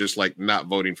Biden. They were just like not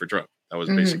voting for Trump. That was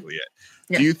basically it.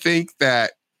 Yeah. Do you think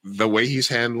that the way he's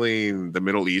handling the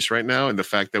Middle East right now and the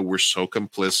fact that we're so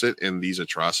complicit in these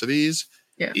atrocities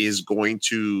is going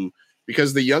to,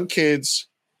 because the young kids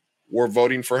were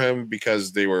voting for him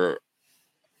because they were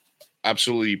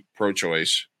absolutely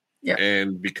pro-choice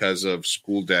and because of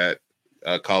school debt,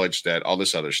 college debt, all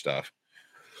this other stuff.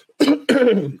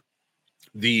 The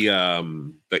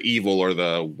evil or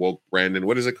the woke Brandon,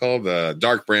 what is it called? The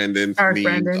dark Brandon,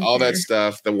 all that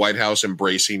stuff. The White House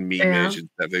embracing memeage and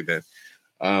stuff like that.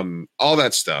 All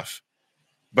that stuff.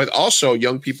 But also,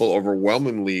 young people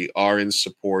overwhelmingly are in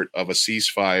support of a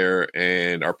ceasefire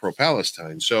and are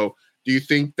pro-Palestine. So, do you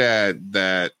think that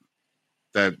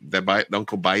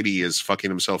Uncle Bitey is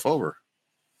fucking himself over?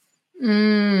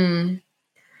 I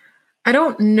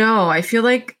don't know. I feel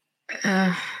like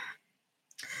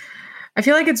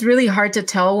it's really hard to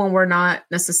tell when we're not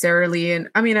necessarily in.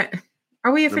 I mean,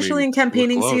 are we officially in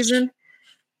campaigning season?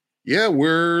 Yeah,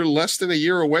 we're less than a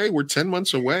year away. We're 10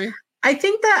 months away. I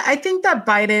think that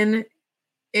Biden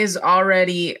is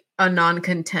already a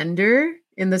non-contender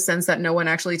in the sense that no one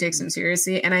actually takes him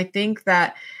seriously, and I think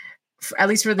that. At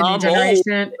least for the new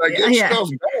generation.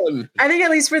 I think at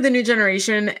least for the new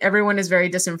generation, everyone is very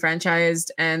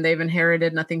disenfranchised and they've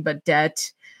inherited nothing but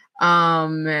debt.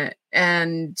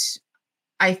 And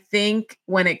I think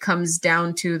when it comes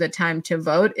down to the time to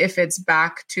vote, if it's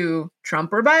back to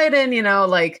Trump or Biden,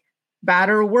 like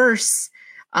bad or worse,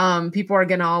 people are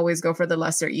going to always go for the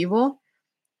lesser evil.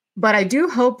 But I do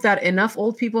hope that enough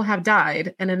old people have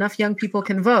died and enough young people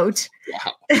can vote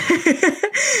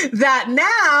that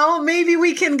now maybe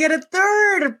we can get a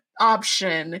third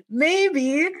option.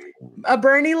 Maybe a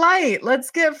Bernie Light.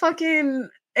 Let's get fucking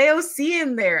AOC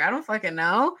in there. I don't fucking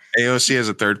know. AOC as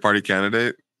a third party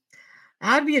candidate?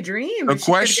 That'd be a dream. The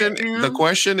question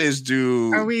is,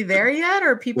 are we there yet?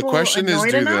 Or people? The question is,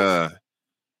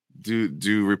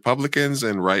 do Republicans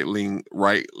and right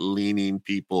leaning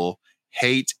people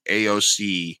hate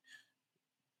AOC?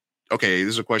 Okay,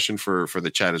 this is a question for the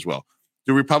chat as well.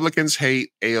 Do Republicans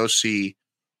hate AOC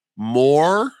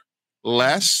more,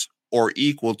 less, or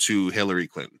equal to Hillary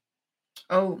Clinton?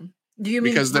 Oh, do you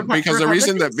mean because the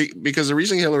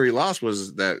reason Hillary lost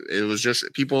was that it was just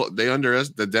people the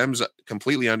Dems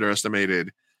completely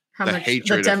underestimated how much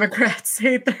hatred the Democrats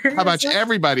hate her. How much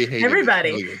everybody hated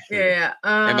everybody. Yeah.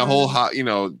 And the whole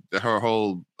her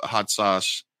whole hot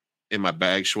sauce in my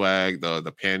bag swag,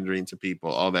 the pandering to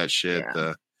people, all that shit.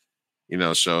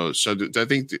 Yeah. So I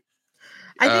think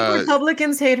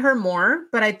Republicans hate her more,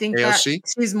 but I think AOC?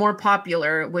 That she's more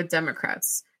popular with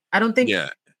Democrats. I don't think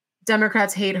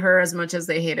Democrats hate her as much as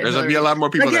they hated Hillary. There'll be a lot more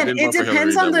people that didn't vote for Hillary.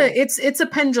 It depends on it's a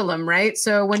pendulum, right?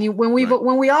 So when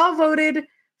we all voted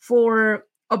for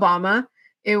Obama,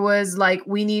 it was like,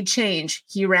 we need change.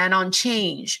 He ran on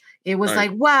change. It was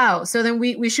like, wow. So then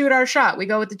we shoot our shot. We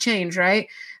go with the change, right?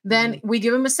 Then we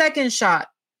give him a second shot.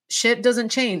 Shit doesn't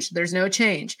change. There's no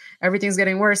change. Everything's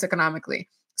getting worse economically.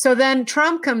 So then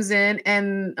Trump comes in,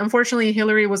 and unfortunately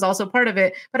Hillary was also part of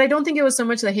it. But I don't think it was so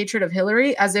much the hatred of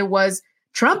Hillary as it was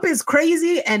Trump is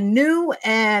crazy and new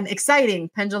and exciting.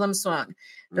 Pendulum swung.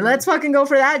 Let's fucking go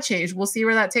for that change. We'll see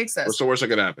where that takes us. What's the worst that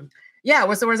could happen? Yeah,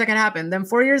 what's the worst that can happen? Then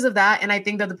 4 years of that, and I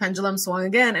think that the pendulum swung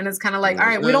again, and it's kind of like, all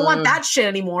right, we don't want that shit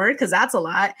anymore because that's a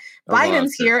lot.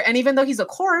 Biden's here, and even though he's a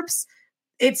corpse,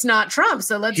 it's not Trump.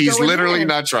 So he's literally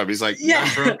not Trump. He's like, not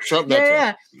Trump, Trump, not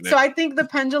Trump. Yeah. So I think the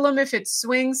pendulum, if it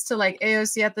swings to like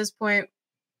AOC at this point,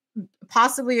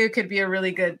 possibly it could be a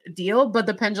really good deal, but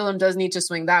the pendulum does need to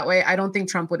swing that way. I don't think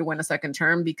Trump would win a second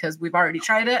term because we've already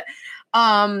tried it.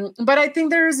 But I think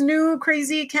there's new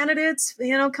crazy candidates,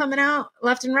 coming out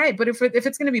left and right. But if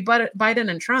it's going to be Biden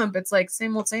and Trump, it's like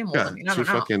same old. Yeah, I mean, two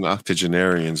fucking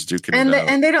octogenarians duking it out.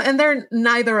 And they don't, and they're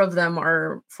neither of them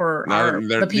are for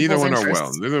the people's neither one interests. are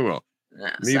well. Neither will.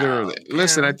 Yeah, neither.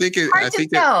 Listen, I think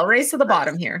race to the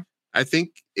bottom here. I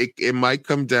think it might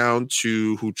come down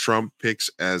to who Trump picks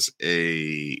as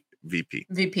a VP.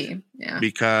 Yeah.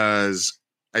 Because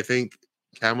I think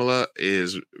Kamala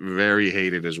is very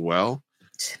hated as well.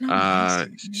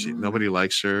 Nobody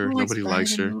likes her. Nobody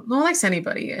likes her. No one likes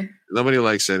anybody. Nobody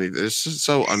likes anything. It's just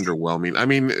so underwhelming. I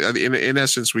mean, in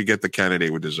essence, we get the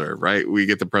candidate we deserve, right? We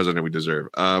get the president we deserve.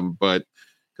 But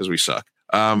because we suck.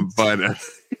 But I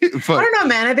don't know,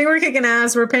 man. I think we're kicking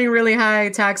ass. We're paying really high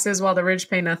taxes while the rich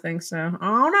pay nothing. So I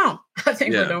don't know. I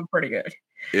think we're doing pretty good.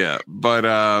 Yeah, but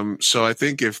so I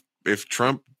think if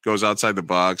Trump goes outside the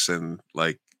box and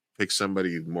like picks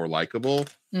somebody more likable,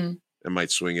 it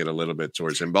might swing it a little bit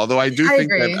towards him. Although I do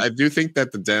think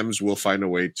that the Dems will find a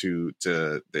way to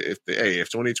if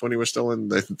 2020 was still in,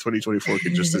 the 2024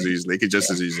 could just as easily they could just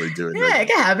as easily do it. Yeah, it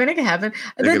can happen. It can happen.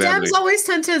 The Dems always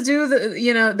tend to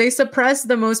do they suppress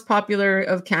the most popular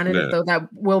of candidates though that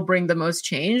will bring the most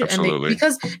change. Absolutely.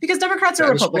 And because Democrats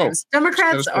are Republicans.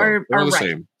 Democrats are the right.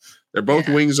 Same. They're both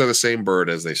wings of the same bird,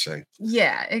 as they say.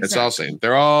 Yeah, exactly. It's all same.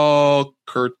 They're all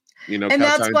and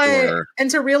that's why,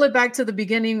 and to reel it back to the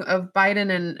beginning of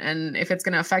Biden and if it's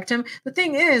going to affect him, the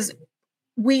thing is,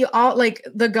 we all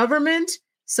the government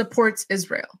supports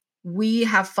Israel. We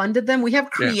have funded them. We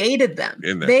have created them.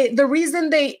 The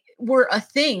reason they were a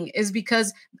thing is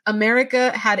because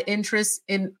America had interests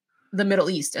in the Middle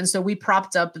East. And so we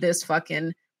propped up this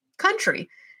fucking country,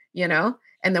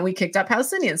 and then we kicked out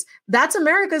Palestinians. That's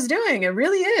America's doing. It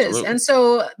really is. Absolutely. And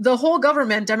so the whole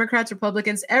government, Democrats,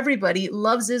 Republicans, everybody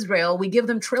loves Israel. We give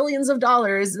them trillions of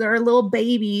dollars. They're a little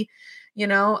baby,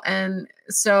 and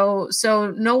so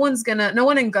no one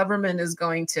in government is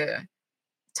going to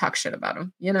talk shit about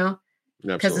them,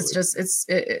 because it's just,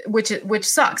 which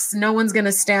sucks. No one's going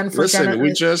to stand for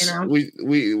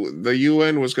the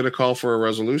UN was going to call for a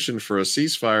resolution for a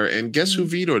ceasefire. And guess who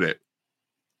vetoed it?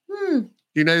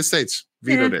 The United States.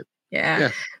 Vetoed it.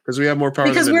 Yeah. Because we have more power.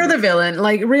 Because we're the villain.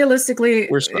 Like realistically,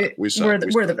 we're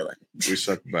the villain. We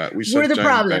suck bad. We're the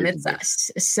problem. It's us.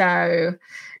 So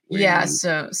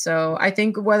So I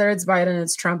think whether it's Biden,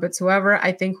 it's Trump, it's whoever.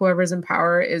 I think whoever's in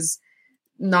power is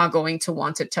not going to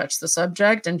want to touch the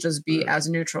subject and just be as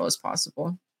neutral as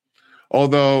possible.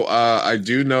 Although I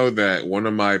do know that one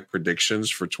of my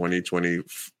predictions for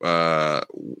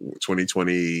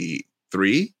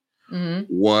 2023.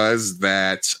 Was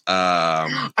that are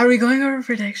we going over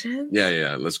predictions?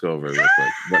 Yeah, let's go over it real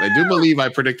quick. But I do believe I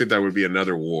predicted there would be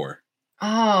another war.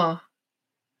 Oh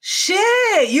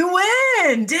shit, you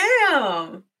win.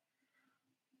 Damn.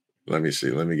 Let me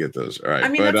see. Let me get those. All right. I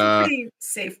mean, that's a pretty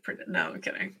safe prediction. No, I'm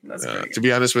kidding. That's to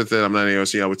be honest with it, I'm not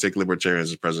AOC. I would take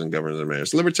libertarians as president, governors, and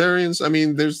mayors. Libertarians, I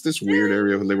mean, there's this weird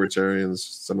area of libertarians,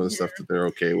 some of the stuff that they're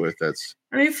okay with.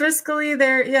 Fiscally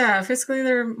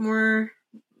they're more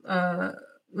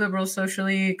liberal,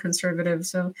 socially conservative.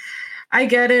 So I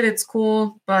get it. It's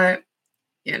cool. But,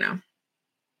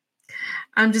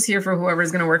 I'm just here for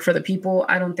whoever's going to work for the people.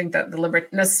 I don't think that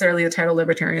necessarily the title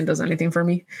libertarian does anything for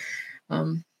me.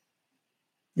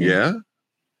 Yeah.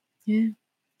 You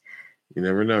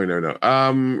never know.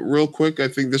 Real quick, I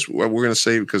think this what we're going to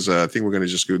say, because I think we're going to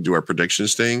just go do our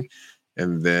predictions thing.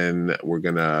 And then we're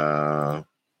going to...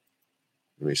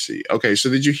 Let me see. Okay, so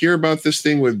did you hear about this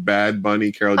thing with Bad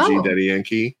Bunny, Karol G, Daddy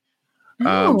Yankee?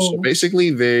 So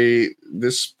basically,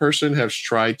 this person has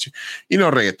tried to,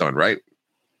 reggaeton, right?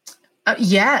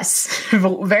 Yes,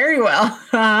 very well.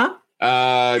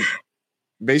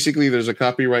 Basically, there's a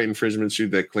copyright infringement suit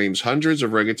that claims hundreds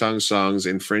of reggaeton songs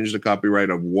infringe the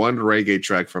copyright of one reggae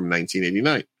track from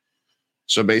 1989.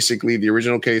 So basically, the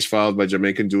original case filed by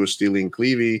Jamaican duo Steely and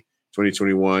Clevie,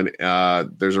 2021.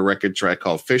 There's a record track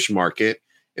called Fish Market.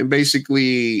 And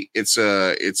basically, it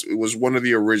was one of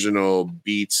the original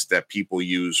beats that people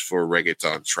use for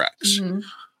reggaeton tracks.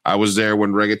 I was there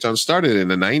when reggaeton started in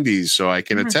the 90s, so I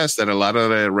can attest that a lot of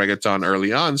the reggaeton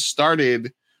early on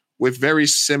started with very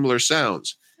similar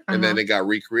sounds. And then it got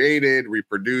recreated,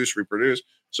 reproduced.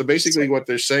 So basically what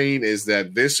they're saying is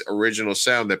that this original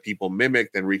sound that people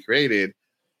mimicked and recreated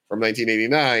from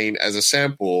 1989 as a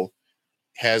sample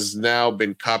has now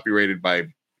been copyrighted by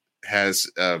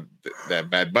that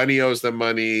Bad Bunny owes them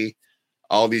money.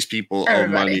 All these people owe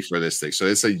money for this thing. So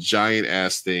it's a giant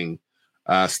ass thing.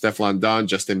 Stefflon Don,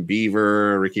 Justin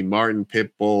Bieber, Ricky Martin,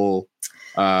 Pitbull.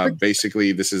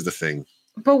 Basically, this is the thing.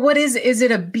 But what is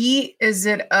it a beat? Is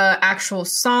it a actual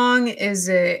song? Is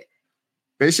it?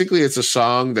 Basically, it's a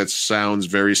song that sounds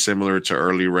very similar to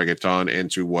early reggaeton and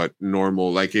to what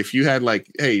normal, like if you had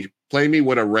hey, play me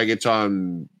what a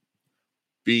reggaeton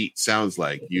beat sounds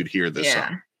like, you'd hear this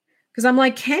song. Because I'm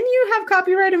like, can you have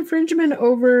copyright infringement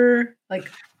over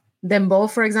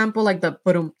Dembow, for example, like the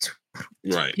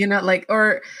right?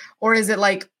 Or is it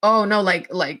like, oh no, like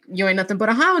you ain't nothing but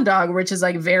a hound dog, which is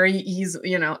very easy,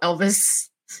 Elvis,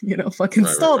 fucking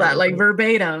stole that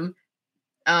verbatim.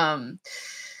 I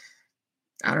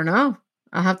don't know.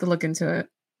 I'll have to look into it.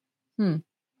 Do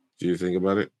you think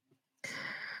about it?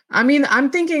 I mean,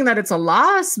 I'm thinking that it's a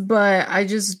loss, but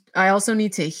I also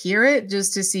need to hear it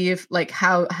just to see if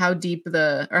how deep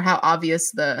or how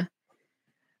obvious the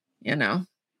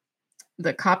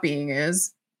the copying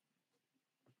is.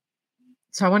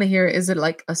 So I want to hear, is it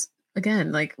like us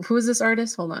again? Like, who is this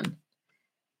artist? Hold on.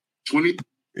 20.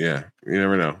 Yeah, you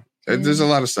never know. There's a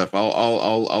lot of stuff.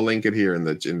 I'll link it here in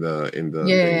the.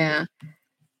 Yeah.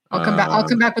 I'll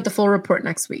come back with the full report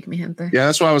next week, mi gente. Yeah,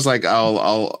 that's why I was like,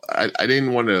 I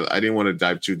didn't want to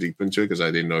dive too deep into it because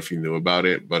I didn't know if you knew about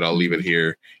it, but I'll leave it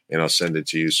here and I'll send it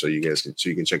to you so you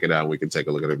can check it out and we can take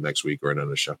a look at it next week or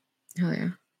another show. Hell yeah,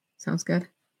 sounds good.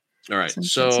 All right,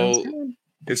 so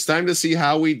it's time to see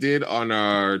how we did on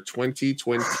our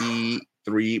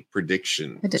 2023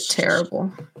 predictions. I did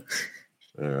terrible.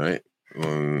 All right.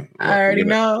 I already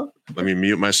know. Let me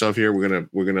mute myself here.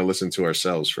 We're gonna listen to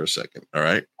ourselves for a second. All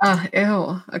right.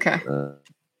 Ew. Okay.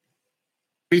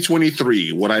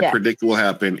 2023. What I predict will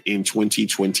happen in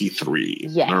 2023.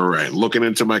 Yes. All right. Looking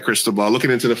into my crystal ball.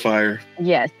 Looking into the fire.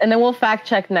 Yes, and then we'll fact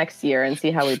check next year and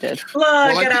see how we did. Look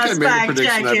at us fact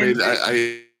checking.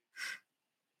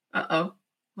 Uh-oh.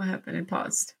 What happened? It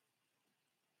paused.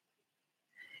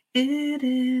 It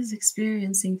is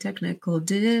experiencing technical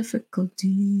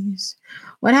difficulties.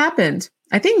 What happened?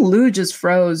 I think Lou just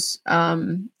froze.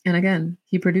 And again,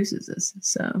 he produces this.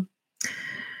 So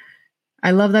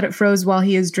I love that it froze while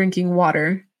he is drinking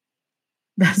water.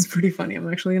 That's pretty funny.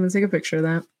 I'm actually going to take a picture of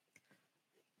that.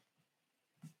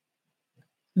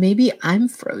 Maybe I'm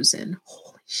frozen.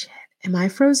 Holy shit. Am I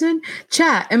frozen?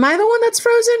 Chat, am I the one that's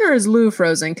frozen or is Lou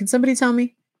frozen? Can somebody tell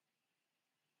me?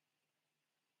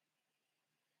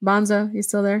 Bonzo, you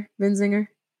still there? Vinzinger?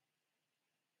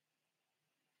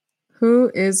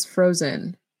 Who is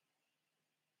frozen?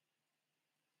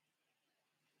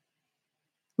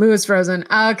 Lou is frozen.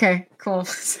 Okay, cool.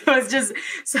 So it's just,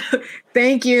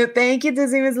 thank you. Thank you,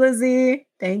 Dizzy Miss Lizzie.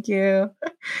 Thank you.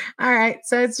 All right,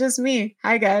 so it's just me.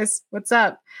 Hi, guys. What's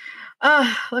up?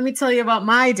 Let me tell you about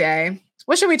my day.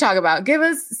 What should we talk about? Give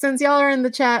us, since y'all are in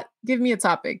the chat, give me a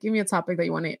topic. Give me a topic that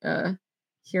you want to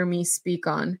hear me speak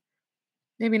on.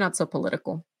 Maybe not so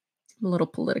political. I'm a little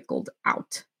politicaled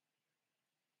out.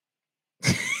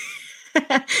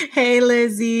 Hey,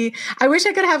 Lizzie. I wish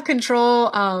I could have control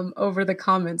over the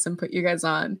comments and put you guys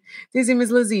on. Dizzy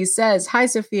Miss Lizzie says, hi,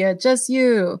 Sophia, just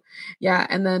you. Yeah,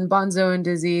 and then Bonzo and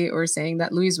Dizzy were saying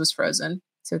that Louise was frozen.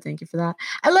 So thank you for that.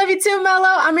 I love you too, Mello.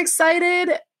 I'm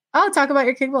excited. Oh, talk about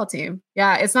your kickball team.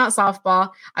 Yeah, it's not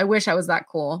softball. I wish I was that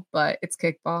cool, but it's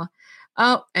kickball.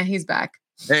 Oh, and he's back.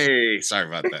 Hey, sorry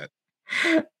about that.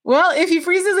 Well, if he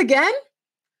freezes again,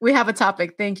 we have a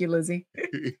topic. Thank you, Lizzie.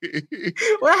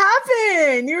 What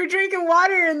happened? You were drinking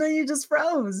water and then you just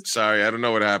froze. Sorry, I don't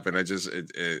know what happened. I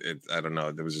don't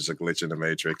know. There was just a glitch in the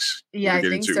matrix. Yeah, I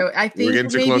think so. I think we're getting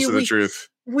too close to the truth.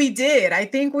 We did. I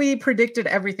think we predicted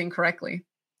everything correctly,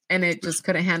 and it just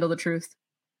couldn't handle the truth.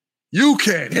 You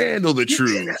can't handle the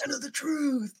truth. You can't handle the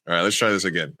truth. All right, let's try this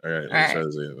again. All right, let's try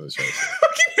this again.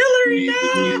 Fucking Hillary,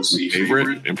 no.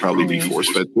 Favorite and probably be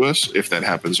force-fed to us if that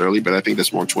happens early, but I think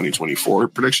that's more 2024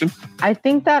 prediction. I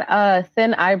think that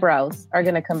thin eyebrows are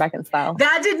going to come back in style.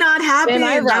 That did not happen. Thin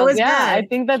eyebrows, that was bad. I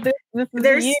think that this is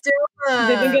they're still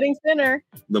they've been getting thinner.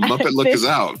 The Muppet look is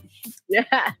out.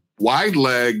 Yeah. Wide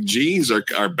leg jeans are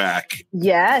back.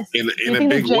 Yes. In a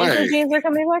big way. Jeans are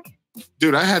coming back?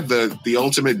 Dude, I had the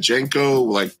ultimate Jenko,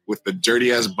 like with the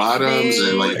dirty ass bottoms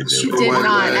and like super wide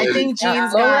legs. I think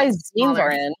jeans jeans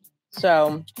are in.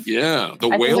 So yeah, the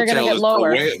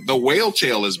whale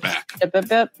tail is back,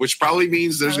 which probably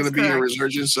means there's going to be a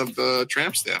resurgence of the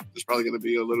tramp stamp. There's probably going to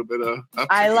be a little bit of.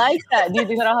 I like that. Do you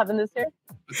think that'll happen this year?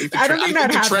 I don't think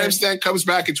the tramp stamp comes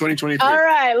back in 2023. All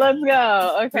right, let's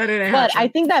go. Okay, but I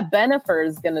think that Benifer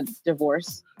is going to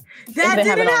divorce. That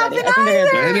didn't happen either.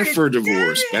 Benifer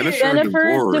divorce.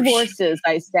 Benifer divorces.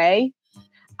 I say.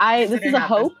 This is a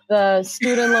hope. The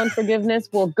student loan forgiveness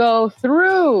will go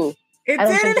through. It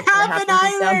didn't happen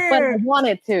either. But I want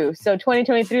it to. So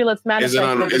 2023, let's manifest. Is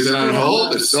it on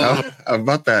hold? How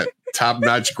about that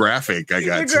top-notch graphic I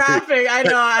got? The graphic, I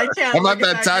know. I can't. How about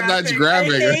that top-notch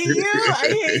graphic? I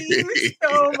hate you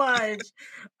so much.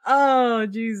 Oh,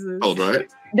 Jesus. Hold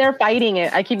right. They're fighting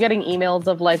it. I keep getting emails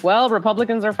of like, well,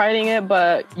 Republicans are fighting it,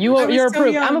 but you're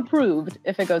approved. I'm approved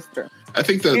if it goes through. I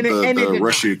think the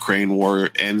Russia-Ukraine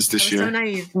war ends this year. So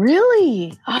naive.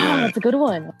 Really? Oh, yeah. That's a good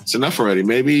one. It's enough already.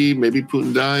 Maybe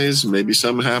Putin dies. Maybe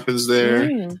something happens there.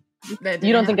 You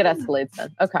don't think it escalates then?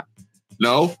 Okay.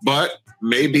 No, but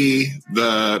maybe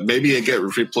it get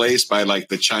replaced by like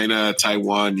the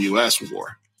China-Taiwan-U.S.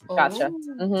 war. Gotcha.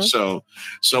 Mm-hmm. So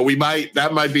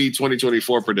that might be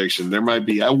 2024 prediction. There might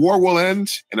be a war will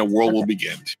end and a war will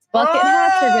begin. Bucket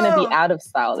hats are going to be out of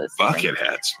style this year. Bucket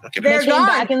hats. They came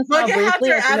back in style briefly. I think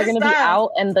they're going to be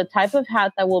out, and the type of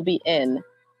hat that will be in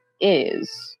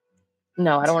is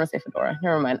No, I don't want to say fedora.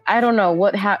 Never mind. I don't know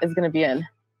what hat is going to be in.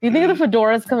 Do you think the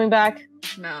fedora is coming back?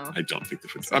 No. I don't think the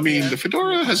fedora. I mean, the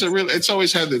fedora has it's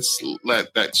always had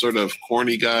that sort of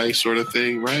corny guy sort of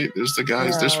thing, right? There's the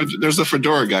guys, there's the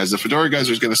fedora guys. The fedora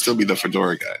guys are going to still be the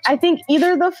fedora guys. I think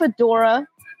either the fedora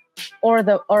or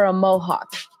a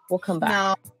mohawk will come back.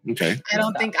 No. Okay. I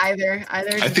don't think either.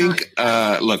 I think,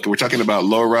 look, we're talking about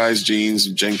low-rise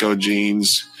jeans, Jenko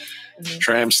jeans,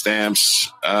 tramp stamps,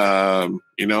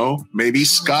 maybe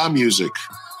ska music.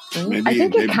 Maybe, I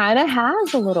think it kind of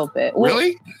has a little bit.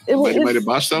 Really? Might have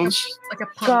Boston's? Like a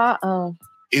punk.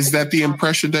 Is that the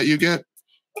impression that you get?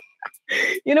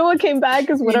 You know what came back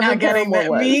is whatever Paramore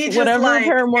was. Whatever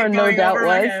Paramore No Doubt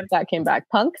was, that came back.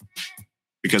 Punk?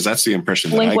 Because that's the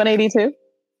impression that Blink 182?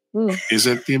 Is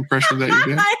it the impression that you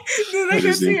get? That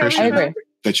is the impression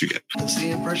that you get. That's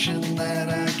the impression that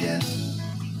I get.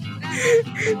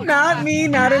 Not me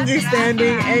not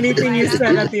understanding anything you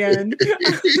said at the end.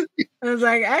 I was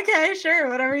like, okay, sure,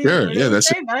 whatever you say. Yeah, that's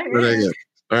what I get.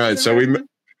 All right, so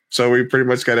we pretty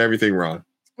much got everything wrong.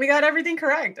 We got everything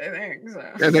correct, I think. So.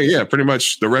 Yeah, pretty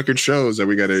much. The record shows that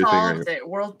we got everything solved right.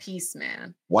 World peace,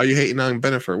 man. Why are you hating on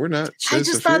Bennifer? We're not. I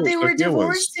just thought they were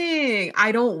divorcing.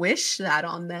 I don't wish that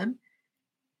on them,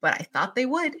 but I thought they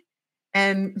would.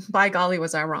 And by golly,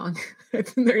 was I wrong?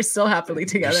 They're still happily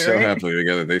together. They're still happily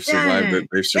together. They've survived it.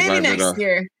 They've survived maybe next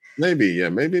year. Maybe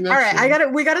next year. All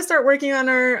right, we gotta start working on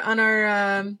our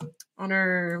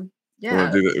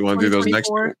yeah. You want to do those next?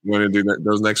 Want to do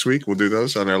those next week? We'll do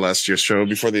those on our last year's show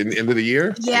before the end of the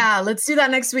year. Yeah, let's do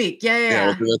that next week. Yeah.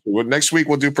 We'll do that. Next week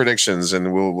we'll do predictions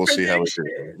and we'll see how we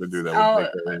do. We'll do that.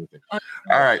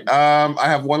 All right. I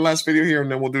have one last video here,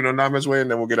 and then we'll do the namez way, and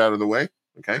then we'll get out of the way.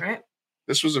 Okay. All right.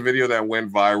 This was a video that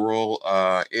went viral.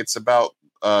 It's about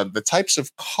the types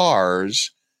of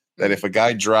cars that if a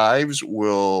guy drives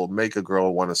will make a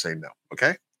girl want to say no.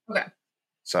 Okay. Okay.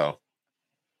 So.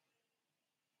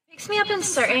 Picks me up in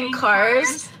certain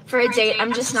cars for a date.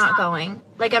 I'm just not going.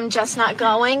 I'm just not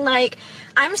going.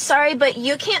 I'm sorry, but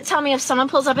you can't tell me if someone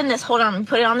pulls up in this. Hold on.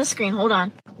 Put it on the screen. Hold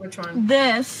on. Which one?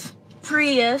 This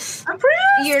Prius. A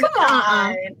Prius? Come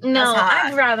on. No,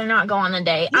 I'd rather not go on a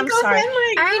date. I'm sorry.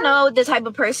 I know the type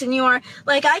of person you are.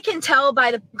 I can tell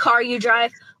by the car you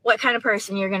drive what kind of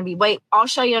person you're going to be. Wait, I'll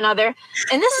show you another.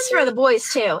 And this is for the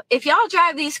boys, too. If y'all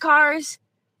drive these cars,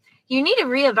 you need to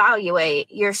reevaluate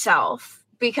yourself.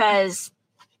 Because,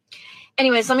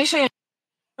 anyways, let me show you.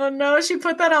 Oh no, she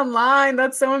put that online.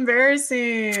 That's so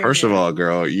embarrassing. First of all,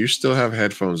 girl, you still have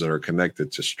headphones that are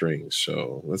connected to strings,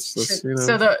 so let's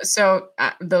So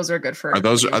those are good for. Are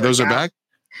those back?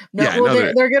 No, yeah, well,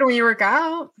 they're good when you work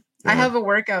out. Yeah. I have a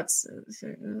workout.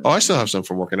 I still have some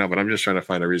from working out, but I'm just trying to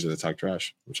find a reason to talk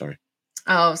trash. I'm sorry.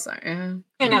 Oh, sorry.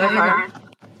 Another car.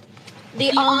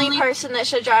 The only person that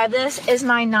should drive this is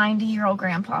my 90-year-old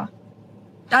grandpa.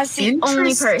 That's the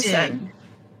only person.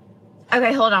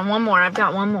 Okay, hold on. One more. I've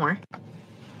got one more.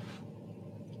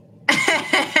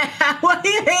 Why are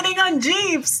you hating on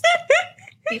Jeeps?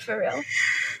 Be for real.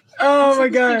 Oh my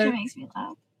god. It makes me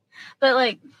laugh.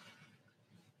 But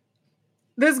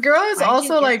this girl is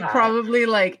also probably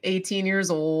 18 years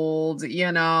old,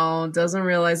 doesn't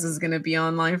realize it's going to be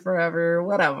online forever,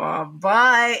 whatever.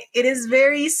 But it is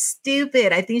very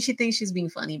stupid. I think she thinks she's being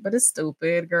funny, but it's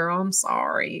stupid, girl. I'm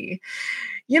sorry.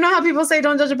 You know how people say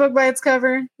don't judge a book by its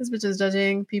cover? This bitch is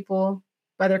judging people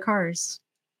by their cars.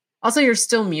 Also, you're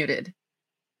still muted.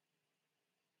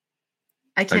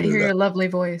 I can't hear your lovely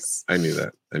voice. I knew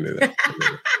that.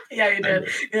 Yeah, you did.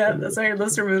 Yeah, that's why your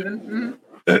lips are moving.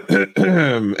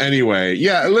 Mm-hmm. Anyway,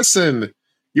 yeah, listen,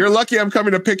 you're lucky I'm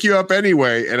coming to pick you up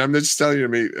anyway, and I'm just telling you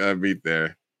to meet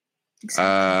there.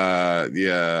 Exactly.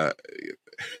 Yeah.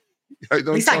 At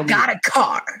least I got a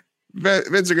car.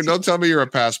 Vinziger, don't tell me you're a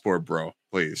passport, bro.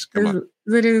 Please, come on.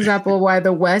 This is an example why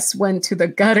the West went to the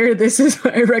gutter. This is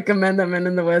why I recommend the men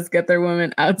in the West get their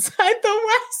women outside the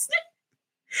West.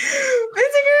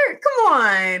 Vinziger,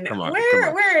 come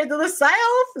on. Where? The South?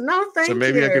 No, thank you. So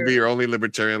maybe I could be your only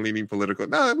libertarian-leaning political.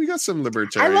 No, we got some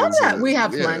libertarians. I love that. We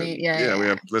have plenty. Yeah. We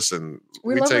have. Listen,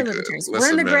 we love our libertarians. We're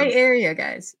in the gray area,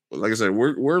 guys. Like I said,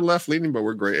 we're left-leaning, but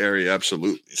we're gray area,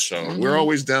 absolutely. So we're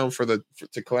always down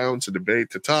to clown, to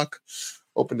debate, to talk,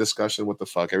 open discussion. What the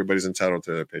fuck? Everybody's entitled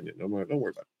to their opinion. Don't worry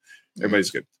about it.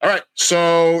 Everybody's good. All right.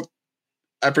 So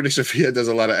I predict Sophia does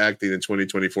a lot of acting in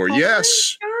 2024.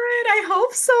 Yes. I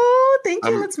hope so. Thank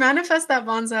you. Let's manifest that,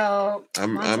 Bonzo.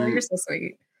 Bonzo, you're so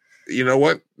sweet. You know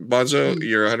what, Bonzo?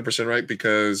 You're 100% right,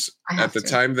 because at the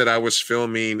time that I was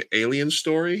filming Alien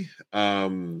Story,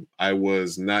 I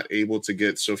was not able to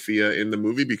get Sophia in the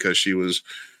movie because she was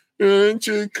Went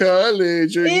to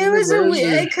college.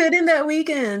 I couldn't that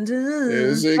weekend.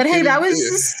 But hey, that was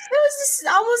just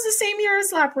almost the same year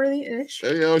as Slapworthy-ish.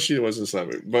 Oh, she wasn't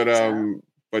Slapworthy.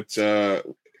 But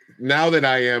now that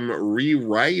I am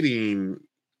rewriting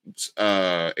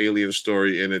Alien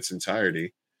Story in its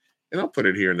entirety, and I'll put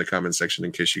it here in the comment section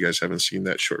in case you guys haven't seen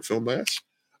that short film last.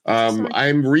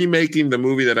 I'm remaking the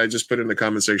movie that I just put in the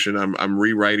comment section. I'm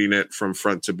rewriting it from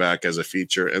front to back as a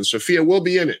feature, and Sophia will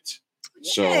be in it.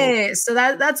 So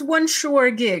that's one sure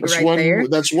gig there.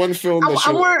 That's one film.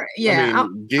 I'm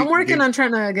working on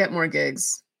trying to get more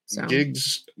gigs. So.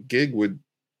 Gig would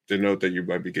denote that you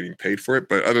might be getting paid for it,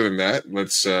 but other than that, we'll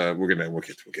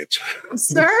get to it.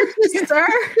 Sir.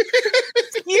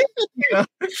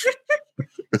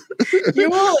 You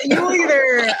will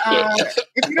either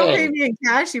if you don't pay me in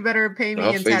cash, you better pay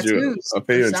me in tattoos. I'll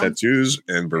pay you in tattoos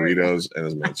and burritos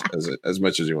and as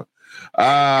much as you want.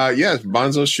 Yes,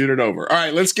 Bonzo, shoot it over. All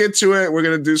right, let's get to it. We're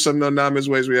gonna do some namez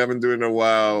ways we haven't done in a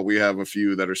while. We have a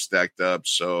few that are stacked up,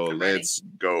 so let's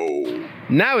go.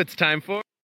 Now it's time for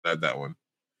that one.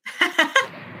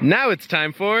 Now it's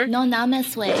time for No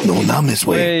namez way. No namez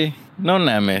way. No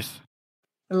namez.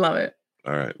 I love it.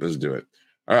 All right, let's do it.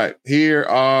 All right, here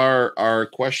are our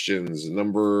questions.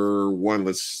 Number one,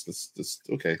 let's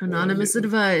okay. Anonymous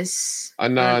advice.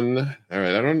 Anon. All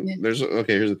right, here's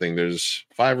the thing. There's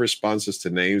 5 responses to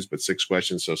names, but 6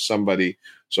 questions.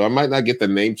 So I might not get the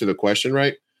name to the question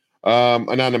right.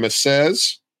 Anonymous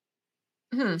says,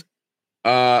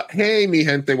 hey, mi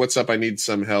gente, what's up? I need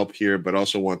some help here, but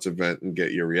also want to vent and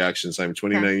get your reactions. I'm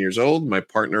 29 years old. My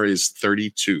partner is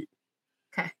 32.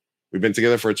 Okay. We've been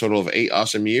together for a total of 8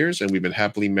 awesome years, and we've been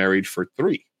happily married for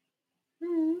 3.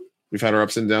 We've had our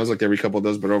ups and downs like every couple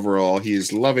does, but overall,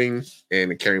 he's loving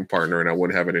and a caring partner, and I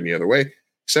wouldn't have it any other way,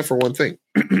 except for one thing.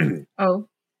 Oh.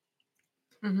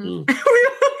 I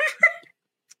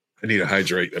need to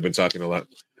hydrate. I've been talking a lot.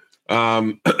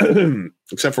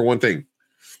 Except for one thing.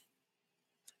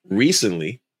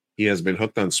 Recently, he has been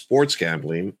hooked on sports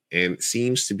gambling and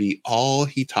seems to be all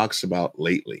he talks about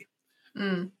lately.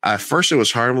 At first, it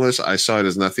was harmless. I saw it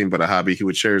as nothing but a hobby. He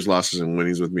would share his losses and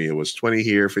winnings with me. It was 20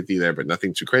 here, 50 there, but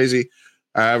nothing too crazy.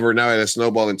 However, now it has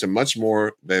snowballed into much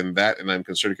more than that, and I'm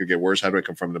concerned it could get worse. How do I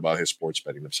confront him about his sports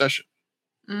betting obsession?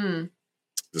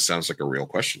 This sounds like a real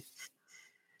question.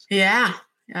 Yeah,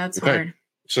 that's hard.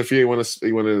 Sophia, you want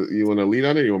to lead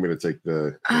on it? Or you want me to take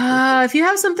the? If you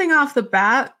have something off the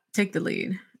bat, take the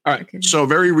lead. All right. So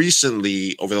very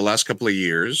recently, over the last couple of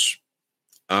years,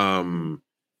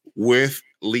 with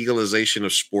legalization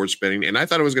of sports betting, and I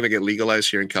thought it was going to get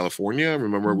legalized here in California.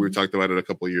 Remember, we talked about it a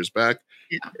couple of years back.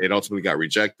 Yeah. It ultimately got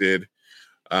rejected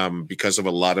because of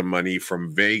a lot of money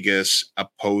from Vegas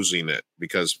opposing it,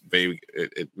 because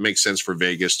it makes sense for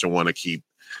Vegas to want to keep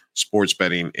sports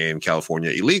betting in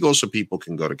California illegal so people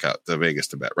can go to Vegas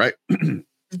to bet, right?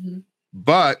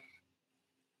 But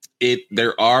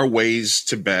there are ways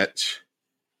to bet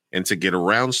and to get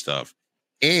around stuff.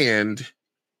 And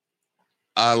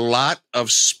a lot of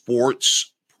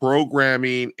sports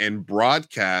programming and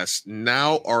broadcasts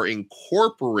now are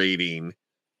incorporating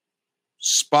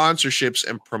sponsorships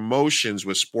and promotions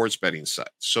with sports betting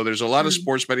sites. So there's a lot of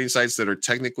sports betting sites that are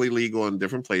technically legal in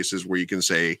different places where you can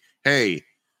say, hey,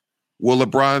 will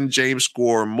LeBron James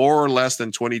score more or less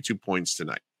than 22 points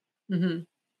tonight?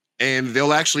 And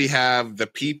they'll actually have the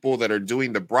people that are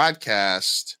doing the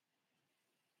broadcast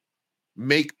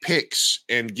make picks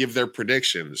and give their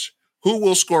predictions. Who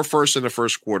will score first in the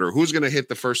first quarter? Who's going to hit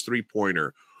the first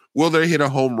 3-pointer? Will they hit a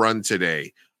home run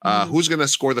today? Who's going to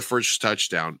score the first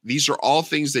touchdown? These are all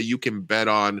things that you can bet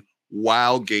on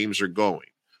while games are going.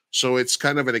 So it's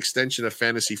kind of an extension of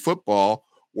fantasy football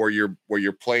where you're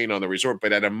playing on the resort,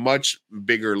 but at a much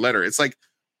bigger letter. It's like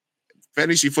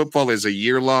fantasy football is a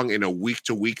year-long and a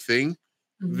week-to-week thing.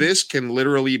 This can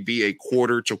literally be a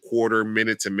quarter-to-quarter,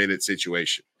 minute-to-minute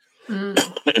situation.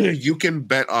 You can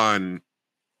bet on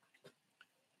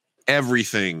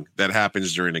everything that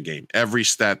happens during a game, every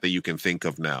stat that you can think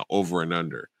of now, over and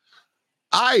under.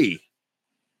 I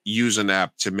use an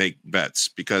app to make bets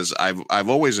because I've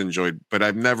always enjoyed, but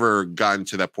I've never gotten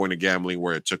to that point of gambling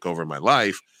where it took over my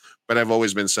life. But I've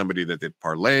always been somebody that did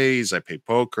parlays. I play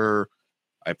poker.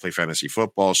 I play fantasy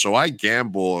football. So I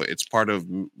gamble. It's part of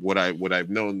what I've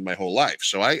known my whole life.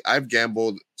 So I've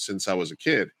gambled since I was a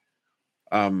kid.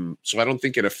 So I don't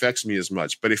think it affects me as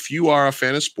much. But if you are a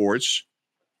fan of sports,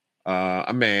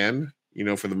 a man,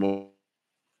 for the most.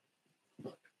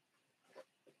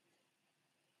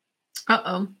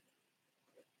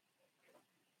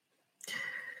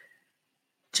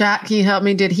 Jack, can you help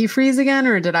me? Did he freeze again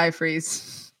or did I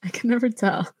freeze? I can never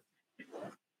tell.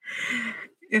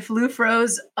 If Lou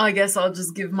froze, I guess I'll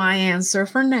just give my answer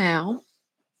for now.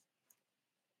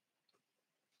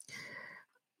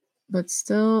 But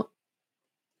still,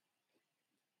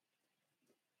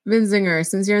 Vinzinger,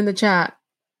 since you're in the chat.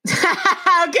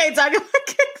 Okay, talk about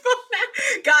kickball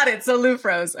now. Got it. So Lou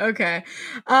froze. Okay.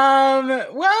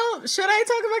 Well, should I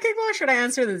talk about kickball or should I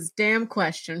answer this damn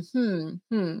question?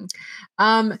 No,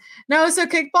 so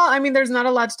kickball, I mean, there's not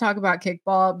a lot to talk about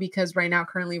kickball because right now,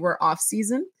 currently, we're off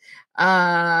season.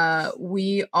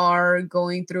 We are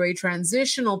going through a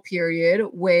transitional period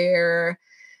where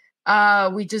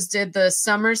we just did the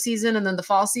summer season and then the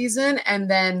fall season. And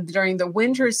then during the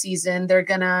winter season, they're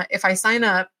gonna, if I sign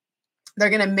up, they're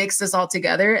going to mix this all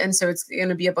together. And so it's going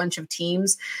to be a bunch of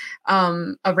teams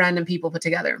of random people put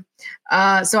together.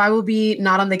 So I will be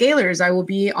not on the Gaylors. I will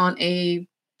be on a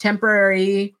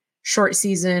temporary short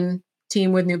season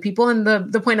team with new people. And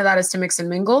the point of that is to mix and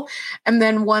mingle. And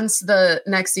then once the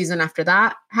next season after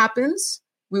that happens,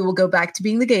 we will go back to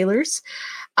being the Gaylors.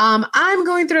 I'm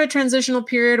going through a transitional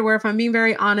period where, if I'm being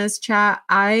very honest, chat,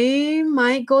 I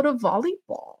might go to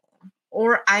volleyball.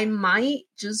 Or I might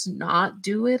just not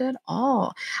do it at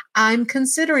all. I'm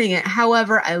considering it.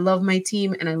 However, I love my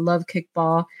team and I love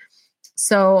kickball.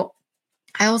 So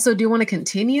I also do want to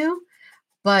continue,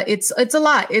 but it's a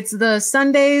lot. It's the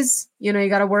Sundays, you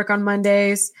got to work on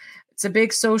Mondays. It's a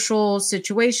big social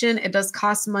situation. It does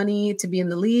cost money to be in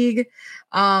the league.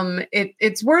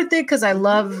 It's worth it because I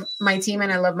love my team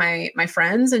and I love my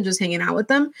friends and just hanging out with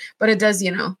them. But it does,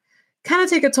 kind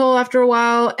of take a toll after a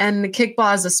while. And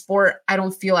kickball as a sport, I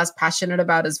don't feel as passionate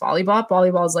about as volleyball.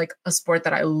 Volleyball is like a sport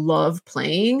that I love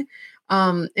playing.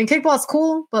 And kickball is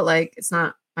cool, but like it's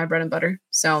not my bread and butter.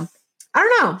 So I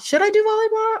don't know. Should I do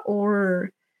volleyball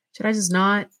or should I just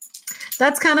not?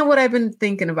 That's kind of what I've been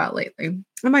thinking about lately.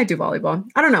 I might do volleyball.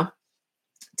 I don't know.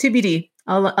 TBD.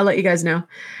 I'll let you guys know.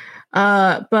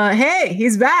 But hey,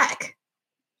 he's back.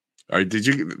 All right. Did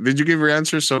you give your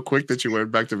answer so quick that you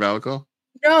went back to Valico?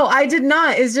 No, I did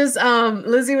not. It's just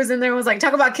Lizzie was in there and was like,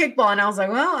 talk about kickball. And I was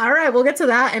like, well, all right, we'll get to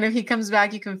that. And if he comes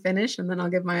back, you can finish and then I'll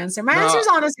give my answer. My answer is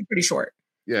honestly pretty short.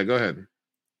 Yeah, go ahead.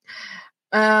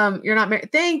 You're not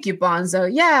married. Thank you, Bonzo.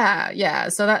 Yeah.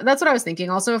 So that's what I was thinking.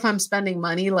 Also, if I'm spending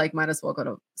money, like might as well go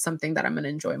to something that I'm going to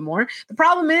enjoy more. The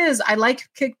problem is I like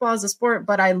kickball as a sport,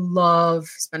 but I love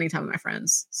spending time with my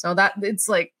friends. So that it's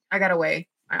like, I got to weigh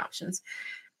my options.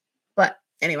 But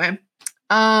anyway.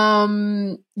 You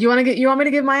want me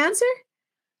to give my answer?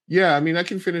 Yeah, I mean, I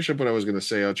can finish up what I was going to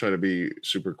say. I'll try to be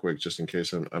super quick just in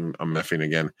case I'm meffing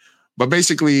again. But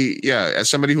basically, yeah, as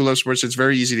somebody who loves sports, it's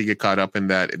very easy to get caught up in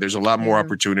that. There's a lot more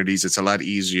opportunities. It's a lot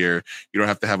easier. You don't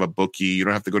have to have a bookie. You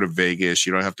don't have to go to Vegas.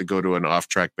 You don't have to go to an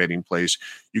off-track betting place.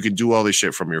 You can do all this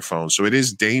shit from your phone. So it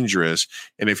is dangerous.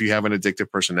 And if you have an addictive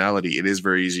personality, it is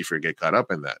very easy for you to get caught up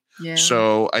in that. Yeah.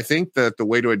 So I think that the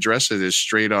way to address it is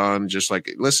straight on, just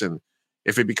like, listen,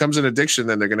 if it becomes an addiction,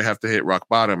 then they're going to have to hit rock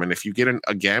bottom. And if you get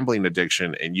a gambling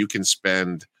addiction and you can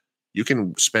spend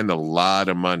a lot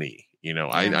of money.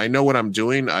 I know what I'm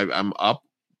doing. I'm up.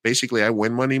 Basically, I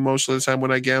win money most of the time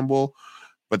when I gamble,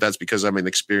 but that's because I'm an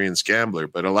experienced gambler.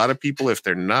 But a lot of people, if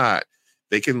they're not,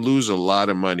 they can lose a lot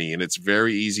of money. And it's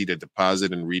very easy to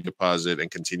deposit and redeposit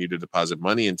and continue to deposit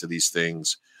money into these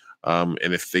things. And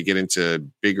if they get into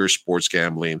bigger sports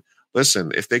gambling,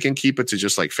 listen, if they can keep it to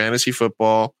just like fantasy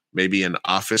football, maybe an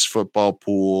office football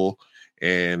pool,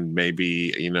 and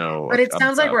maybe, But it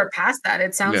sounds like we're past that.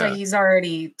 It sounds like he's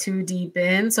already too deep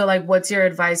in. So like, what's your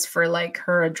advice for like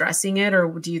her addressing it? Or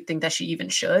do you think that she even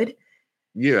should?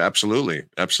 Yeah, absolutely.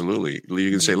 Absolutely. You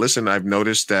can say, listen, I've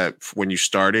noticed that when you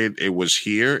started, it was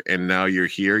here and now you're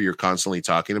here. You're constantly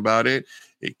talking about it.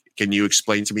 Can you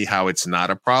explain to me how it's not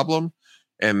a problem?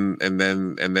 And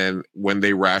then when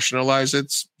they rationalize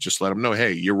it, just let them know,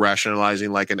 hey, you're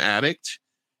rationalizing like an addict.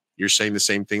 You're saying the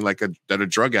same thing that a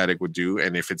drug addict would do.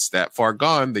 And if it's that far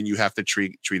gone, then you have to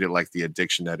treat it like the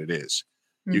addiction that it is.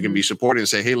 Mm-hmm. You can be supportive and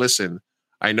say, hey, listen,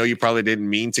 I know you probably didn't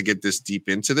mean to get this deep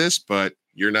into this, but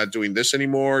you're not doing this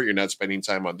anymore. You're not spending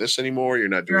time on this anymore. You're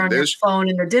not doing this. Your phone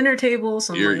in the dinner table.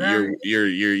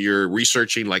 You're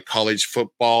researching like college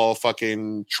football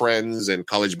fucking trends and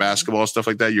college basketball, stuff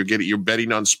like that. You're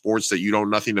betting on sports that you know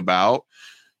nothing about.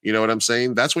 You know what I'm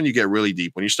saying? That's when you get really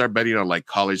deep. When you start betting on like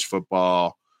college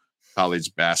football,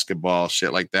 college basketball,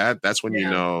 shit like that. That's when you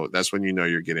know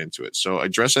you're getting into it. So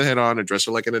address it head on, address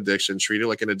it like an addiction, treat it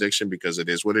like an addiction because it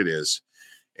is what it is.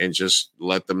 And just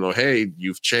let them know, hey,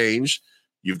 you've changed.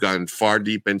 You've gotten far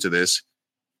deep into this.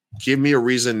 Give me a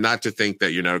reason not to think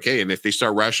that you're not okay. And if they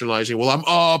start rationalizing, well, I'm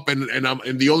up and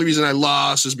the only reason I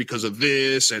lost is because of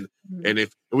this. And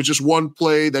if it was just one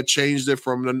play that changed it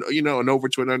from an over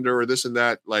to an under or this and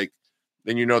that, like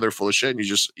then you know they're full of shit, and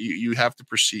you have to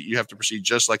proceed. You have to proceed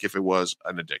just like if it was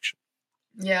an addiction.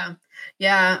 Yeah.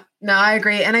 No, I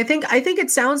agree. And I think it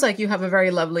sounds like you have a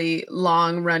very lovely,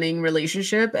 long running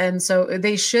relationship. And so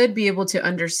they should be able to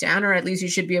understand, or at least you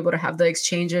should be able to have the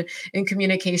exchange in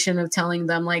communication of telling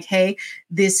them like, hey,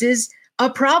 this is a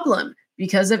problem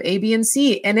because of A, B, and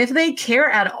C. And if they care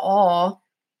at all,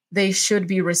 they should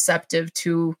be receptive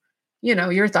to,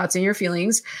 your thoughts and your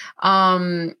feelings.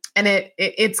 And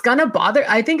it's going to bother,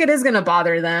 I think it is going to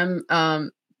bother them,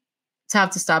 to have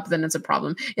to stop, then it's a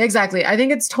problem. Yeah, exactly. I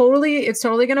think it's totally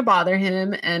going to bother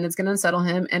him, and it's going to unsettle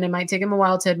him, and it might take him a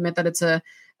while to admit that it's a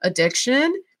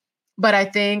addiction. But I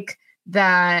think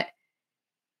that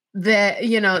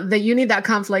you need that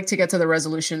conflict to get to the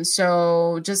resolution.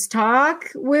 So just talk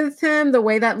with him the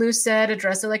way that Lou said,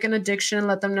 address it like an addiction.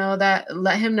 Let him know that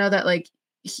like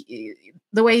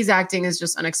the way he's acting is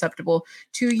just unacceptable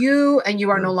to you, and you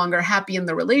are no longer happy in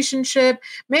the relationship.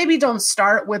 Maybe don't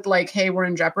start with like, hey, we're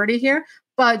in jeopardy here,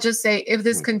 but just say, if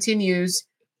this continues,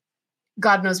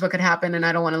 God knows what could happen, and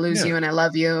I don't want to lose you, and I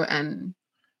love you, and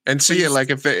see it like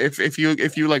if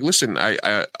you like, listen,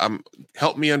 I'm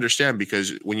help me understand,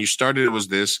 because when you started it was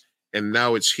this, and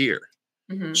now it's here.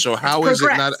 Mm-hmm. So how is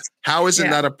it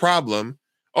not a problem?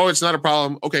 Oh, it's not a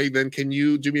problem. Okay, then can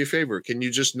you do me a favor? Can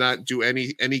you just not do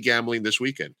any gambling this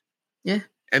weekend? Yeah.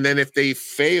 And then if they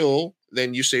fail,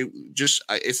 then you say,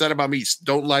 it's not about me.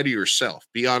 Don't lie to yourself.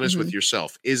 Be honest with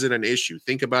yourself. Is it an issue?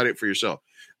 Think about it for yourself.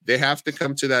 They have to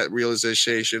come to that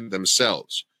realization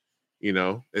themselves. You're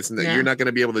not going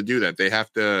to be able to do that. They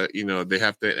have to, in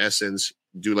essence,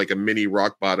 do like a mini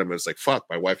rock bottom. It's like, fuck,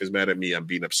 my wife is mad at me. I'm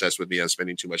being obsessed with me. I'm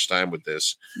spending too much time with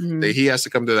this. Mm-hmm. He has to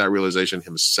come to that realization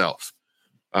himself.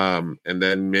 And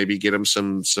then maybe get him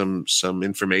some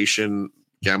information,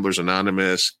 Gamblers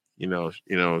Anonymous,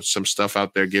 some stuff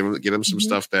out there. Get him some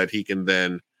stuff that he can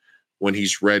then, when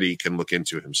he's ready, can look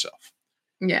into himself.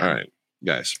 Yeah. All right,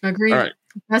 guys. Agree. All right.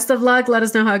 Best of luck. Let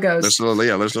us know how it goes. Let us know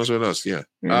what it does. Yeah.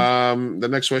 The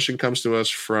next question comes to us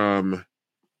from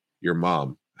your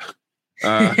mom.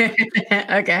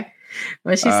 Okay.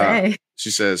 What'd she say?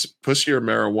 She says, pussy or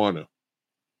marijuana?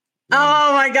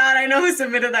 Oh my God. I know who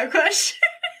submitted that question.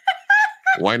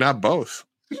 Why not both?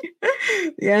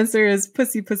 The answer is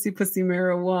pussy, pussy, pussy,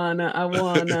 marijuana. I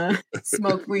wanna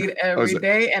smoke weed every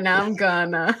day, and I'm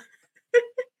gonna.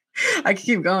 I can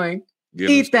keep going.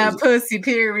 Eat that pussy,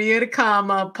 period,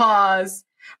 comma, pause.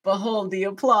 Behold the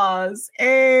applause.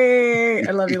 Hey,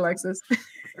 I love you, Alexis.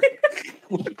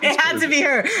 It had to be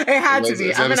her. It had to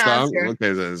be. I'm gonna ask her. Okay,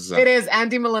 it is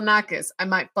Andy Milanakis. I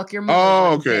might fuck your mom.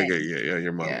 Oh, okay, yeah,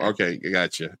 your mom. Yeah. Okay,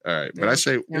 gotcha. All right, but I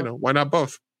say, why not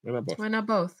both? Why not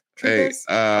both? Hey,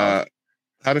 how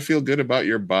to feel good about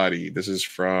your body. This is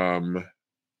from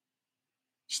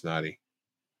Snotty.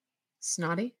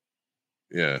 Snotty?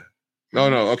 Yeah.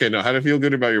 No. Okay, no. How to feel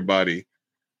good about your body.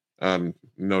 No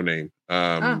name.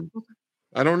 Okay.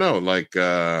 I don't know. Like,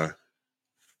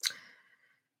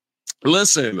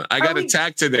 listen, I got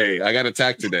attacked today.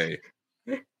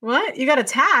 What? You got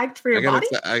attacked for your body?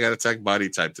 I got attacked body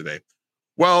type today.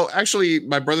 Well, actually,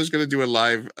 my brother's going to do a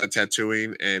live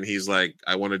tattooing, and he's like,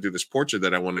 I want to do this portrait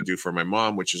that I want to do for my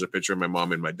mom, which is a picture of my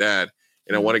mom and my dad,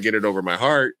 and I want to get it over my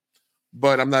heart,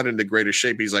 but I'm not in the greatest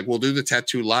shape. He's like, we'll do the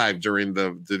tattoo live during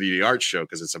the art show,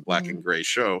 because it's a black and gray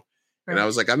show. Right. And I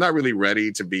was like, I'm not really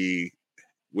ready to be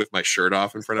with my shirt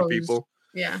off in front of people.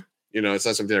 Yeah. It's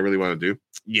not something I really want to do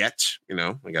yet.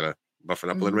 I got to buff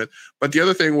it up a little bit. But the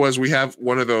other thing was, we have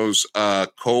one of those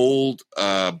cold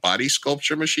body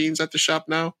sculpture machines at the shop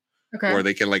now, where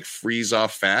they can like freeze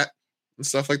off fat and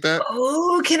stuff like that.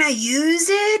 Oh, can I use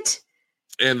it?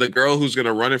 And the girl who's going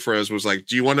to run it for us was like,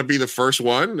 do you want to be the first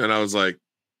one? And I was like,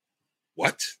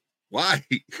 what? Why?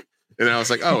 And I was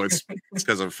like, oh, it's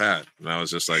because I'm fat. And I was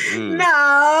just like, no,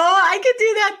 I could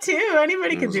do that too.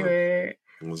 Anybody could do it.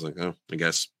 I was like, oh, I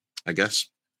guess.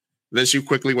 Then she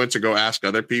quickly went to go ask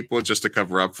other people just to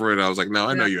cover up for it. I was like, no,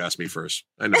 I know you asked me first.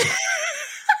 I know.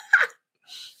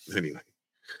 Anyway.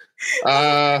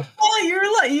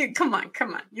 You come on.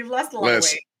 You've lost a lot of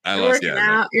weight. You're working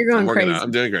out. You're going crazy.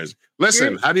 I'm doing crazy.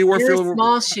 Listen, how do you feel? You're a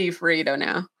small sheep burrito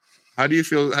now. How do you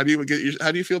feel? How do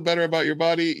you feel better about your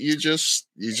body? You just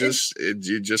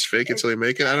fake it till you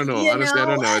make it. I don't know. Honestly, I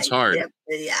don't know. It's hard.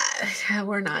 Yeah,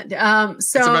 we're not.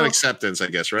 So it's about acceptance, I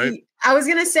guess, right? I was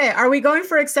gonna say, are we going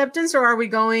for acceptance or are we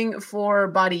going for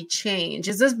body change?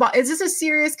 Is this a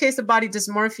serious case of body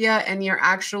dysmorphia, and you're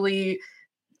actually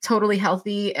totally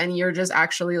healthy, and you're just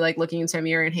actually like looking into a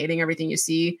mirror and hating everything you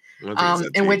see?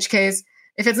 In which case,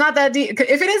 if it's not that deep,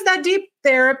 if it is that deep,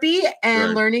 therapy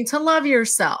and learning to love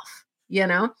yourself,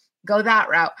 go that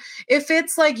route. If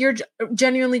it's like you're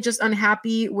genuinely just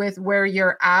unhappy with where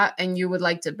you're at and you would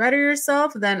like to better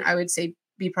yourself, then I would say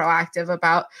be proactive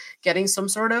about getting some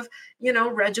sort of,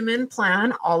 regimen,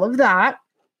 plan, all of that.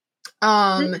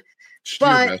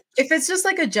 But if it's just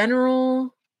like a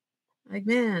general, like,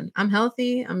 man, I'm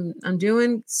healthy, I'm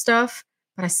doing stuff,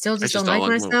 but I still just don't like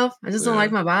myself. I just don't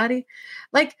like my body.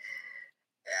 Like,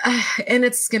 and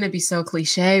it's going to be so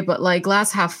cliche, but like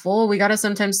glass half full, we got to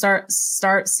sometimes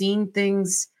start seeing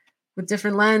things with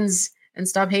different lens and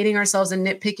stop hating ourselves and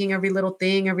nitpicking every little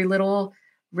thing, every little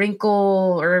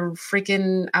wrinkle or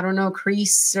freaking, I don't know,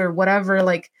 crease or whatever.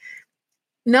 Like,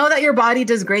 know that your body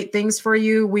does great things for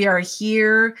you. We are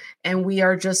here and we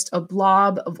are just a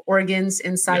blob of organs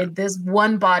inside this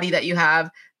one body that you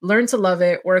have. Learn to love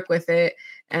it, work with it.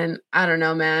 And I don't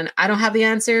know, man, I don't have the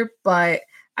answer, but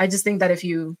I just think that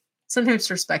sometimes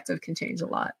perspective can change a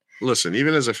lot. Listen,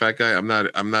 even as a fat guy, I'm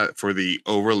not for the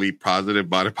overly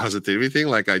positive body positivity thing.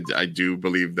 Like I do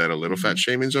believe that a little fat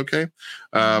shaming is okay,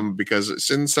 because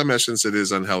in some essence it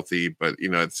is unhealthy. But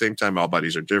at the same time, all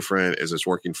bodies are different. As it's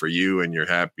working for you and you're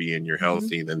happy and you're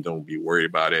healthy, then don't be worried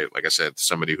about it. Like I said,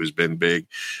 somebody who's been big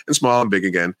and small and big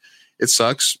again, it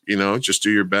sucks. Just do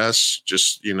your best.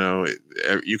 Just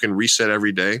you can reset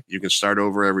every day. You can start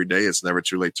over every day. It's never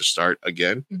too late to start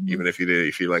again. Even if you did,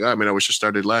 if you're like, I wish I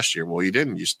started last year. Well, you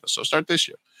didn't. So start this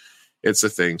year. It's the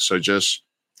thing. So just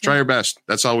try your best.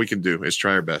 That's all we can do is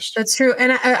try our best. That's true.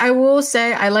 And I will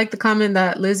say, I like the comment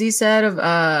that Lizzie said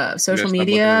of social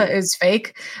media is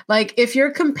fake. Like if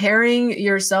you're comparing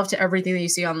yourself to everything that you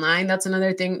see online, that's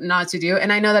another thing not to do.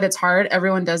 And I know that it's hard.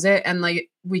 Everyone does it. And like,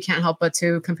 we can't help but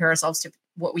to compare ourselves to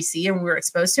what we see and we're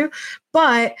exposed to.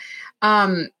 But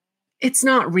it's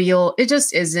not real. It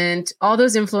just isn't. All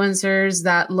those influencers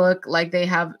that look like they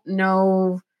have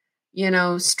no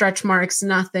stretch marks,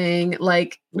 nothing,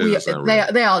 like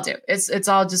they all do. It's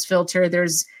all just filtered.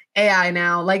 There's AI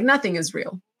now, like nothing is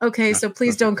real. Okay. So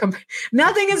please don't compare.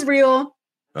 Nothing is real.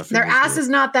 Their ass is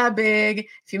not that big.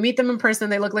 If you meet them in person,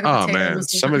 they look like a potato. Man,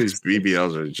 some of these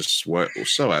BBLs are just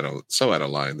so out of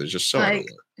line. They're just so out of line.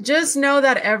 Just know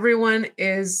that everyone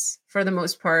is, for the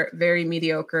most part, very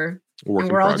mediocre.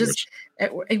 And we're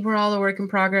all a work in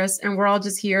progress, and we're all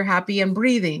just here happy and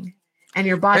breathing. And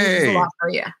your body is a lot for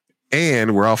you.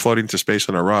 And we're all floating to space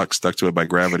on a rock, stuck to it by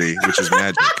gravity, which is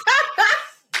magic.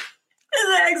 Is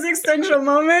that existential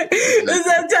moment? Is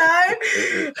that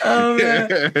time? Oh,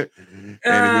 man.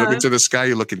 And if you look into the sky,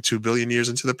 you're looking 2 billion years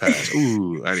into the past.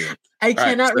 Ooh, anyway. I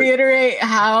cannot reiterate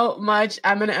how much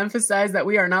I'm going to emphasize that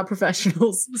we are not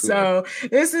professionals. So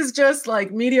this is just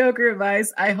like mediocre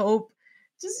advice. I hope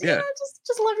just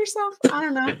love yourself. I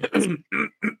don't know.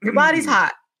 Your body's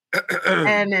hot.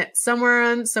 And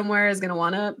somewhere is gonna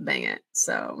want to bang it.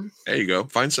 So there you go.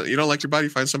 You don't like your body,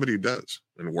 find somebody who does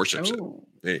and worships it.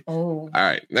 Hey. All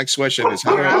right. Next question is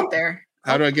how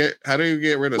do you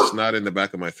get rid of snot in the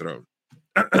back of my throat?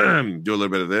 Do a little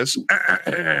bit of this.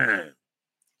 I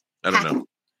don't know.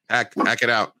 Hack it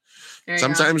out.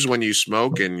 Sometimes when you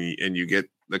smoke and you get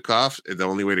the cough, the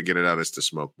only way to get it out is to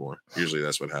smoke more. Usually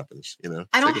that's what happens.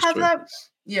 I don't have that.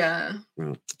 Yeah.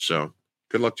 So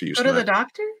good luck to you. Go to the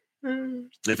doctor.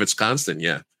 If it's constant,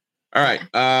 yeah. All right.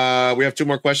 We have 2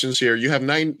 more questions here. You have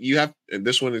 9.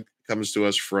 This one comes to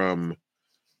us from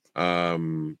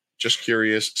just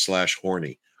curious /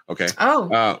 horny. Okay.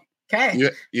 Oh. Okay.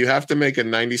 You have to make a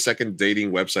 90-second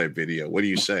dating website video. What do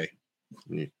you say?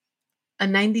 A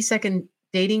 90-second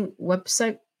dating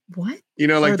website? What?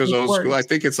 Like those old school. I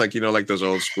think it's like like those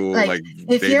old school like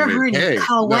if you're horny,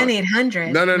 call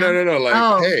 1-800. No.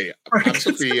 Like, hey, I'm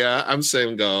Sophia. I'm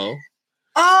single.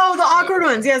 Oh, the awkward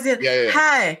ones. Yes. Yeah.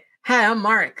 Hi, I'm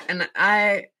Mark, and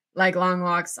I like long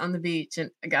walks on the beach.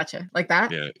 And I gotcha, like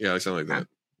that. Yeah, like something like that.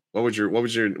 What would your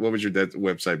dead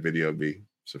website video be,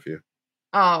 Sophia?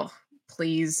 Oh,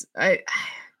 please.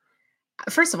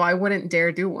 First of all, I wouldn't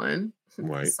dare do one.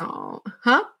 Right. So,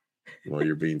 huh? Well,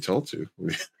 you're being told to.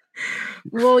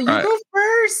 Well, you go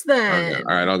first then. Okay.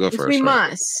 All right, I'll go first. We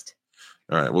must.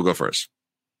 All right, we'll go first.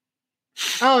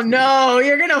 Oh no,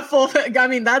 you're gonna I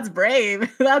mean, that's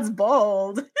brave. That's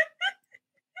bold.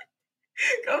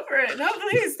 Go for it. No,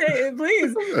 please,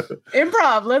 please.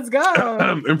 Improv. Let's go.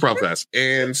 Improv class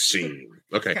and scene.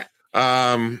 Okay.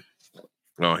 Oh,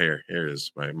 here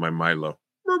is my Milo.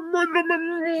 All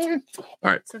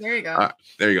right. So there you go.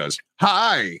 There he goes.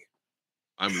 Hi,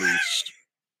 I'm Luis.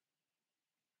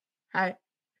 Hi.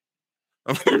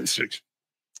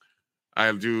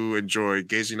 I do enjoy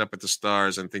gazing up at the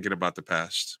stars and thinking about the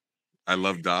past. I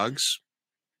love dogs,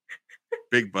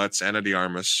 big butts, Ana de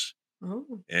Armas,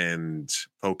 and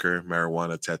poker,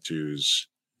 marijuana, tattoos,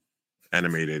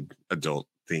 animated adult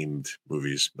themed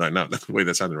movies. No, wait,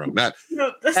 that sounded wrong. Not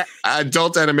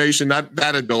adult animation, not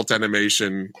that adult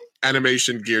animation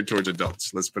geared towards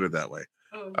adults. Let's put it that way.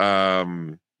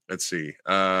 Let's see.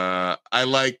 I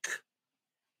like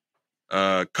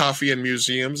coffee and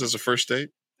museums as a first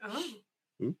date.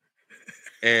 Ooh.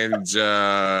 And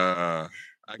I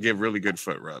give really good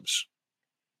foot rubs.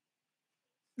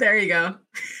 There you go.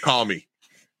 Call me.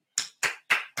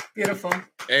 Beautiful.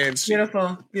 And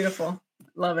beautiful.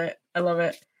 Love it. I love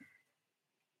it.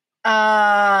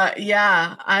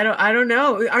 Yeah. I don't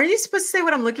know. Are you supposed to say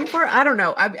what I'm looking for? I don't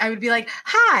know. I would be like,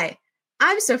 hi,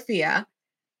 I'm Sophia.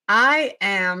 I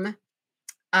am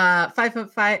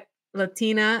 5'5"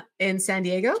 Latina in San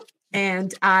Diego,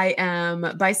 and I am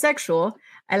bisexual.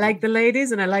 I like the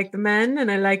ladies and I like the men and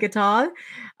I like it all.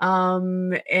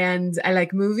 And I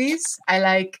like movies. I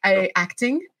like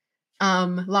acting,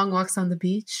 long walks on the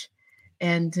beach.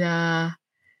 And,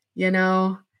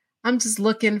 I'm just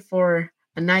looking for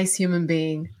a nice human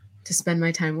being to spend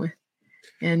my time with.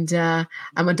 And I'm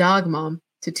a dog mom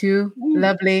to 2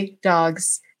 lovely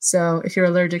dogs. So if you're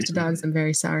allergic to dogs, I'm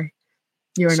very sorry.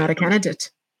 You are not a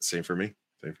candidate. Same for me.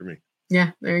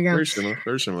 Yeah, there you go. Very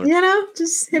similar.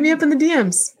 Just hit me up in the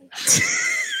DMs.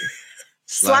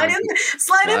 Slide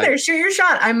in there. Shoot your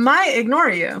shot. I might ignore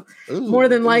you. More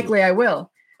than likely, I will.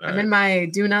 I'm in my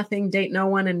do nothing, date no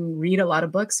one, and read a lot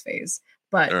of books phase.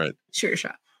 But shoot your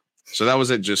shot. So that was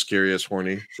it. Just curious,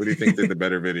 horny. Who do you think did the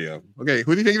better video? Okay,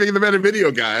 who do you think did the better video,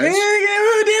 guys?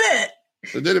 Who did it?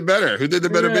 Who did it better? Who did the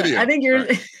better video? I think yours.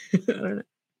 I don't know.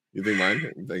 You think mine?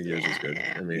 I think yours is good.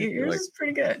 I mean, yours is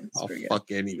pretty good. I'll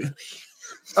fuck anything.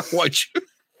 I want you.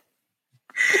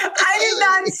 I did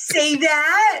not say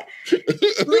that.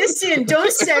 Listen, don't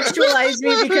sexualize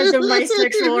me because of my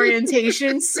sexual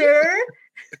orientation, sir.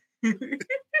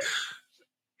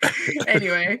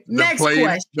 Anyway, next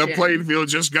question. The playing field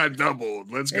just got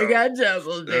doubled. Let's go. It got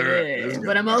doubled, baby.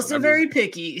 But I'm also very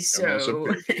picky, so.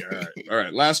 All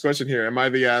right. Last question here. Am I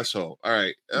the asshole? All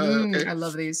right. Okay. I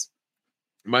love these.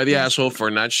 Am I the asshole for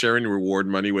not sharing reward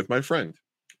money with my friend?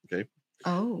 Okay.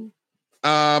 Oh.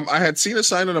 I had seen a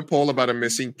sign on a pole about a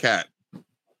missing cat.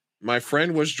 My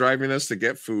friend was driving us to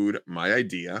get food, my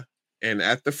idea, and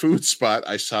at the food spot,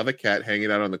 I saw the cat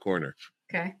hanging out on the corner.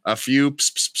 Okay. A few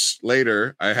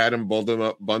later, I had him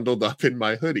bundled up in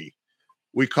my hoodie.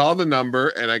 We called the number,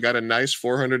 and I got a nice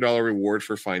 $400 reward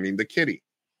for finding the kitty.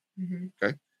 Mm-hmm.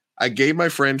 Okay. I gave my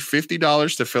friend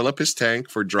 $50 to fill up his tank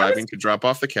for driving to drop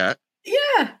off the cat.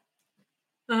 Yeah.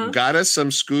 Got us some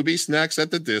Scooby snacks at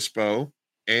the dispo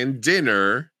and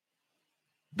dinner,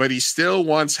 but he still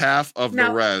wants half of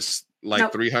the rest,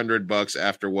 like $300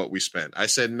 after what we spent. I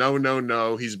said,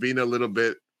 no. He's being a little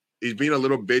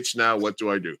bitch now. What do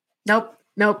I do? Nope.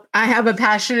 I have a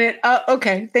passionate.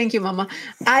 Okay. Thank you, Mama.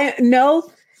 I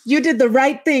know you did the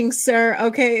right thing, sir.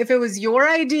 Okay. If it was your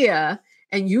idea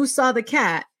and you saw the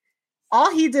cat,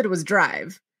 all he did was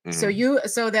drive. Mm-hmm.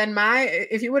 So then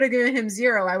if you would have given him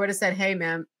 $0, I would have said, hey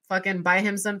man, fucking buy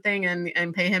him something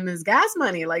and pay him his gas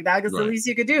money. Like that was the least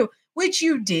you could do, which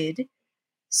you did.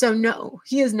 So no,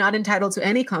 he is not entitled to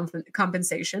any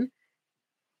compensation.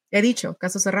 He dicho,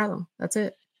 caso cerrado. That's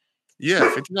it. Yeah,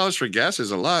 $50 for gas is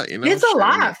a lot. It's a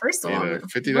lot. First of all,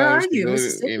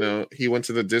 $50. He went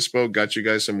to the dispo, got you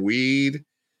guys some weed,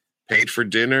 paid for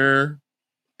dinner,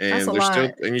 and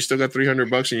you still got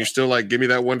 $300, and you're still like, give me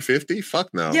that $150.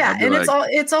 Fuck no. Yeah, and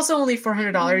it's also only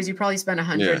 $400. You probably spent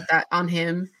 $100 on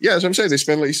him. Yeah, that's what I'm saying. They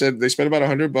spent, like you said, about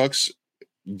 $100.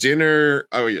 Dinner.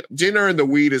 Oh yeah, dinner and the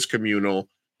weed is communal.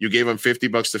 You gave him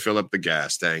 $50 to fill up the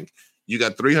gas tank. You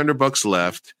got $300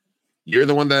 left. You're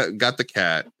the one that got the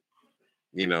cat.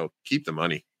 Keep the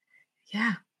money.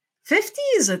 Yeah. 50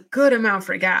 is a good amount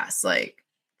for gas. Like,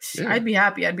 I'd be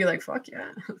happy. I'd be like, fuck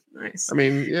yeah. Nice. I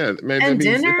mean, yeah. Maybe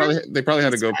dinner, they probably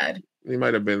had to go. Bad. They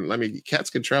might have been. I mean, cats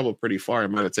can travel pretty far. It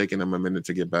might have taken them a minute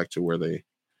to get back to where they.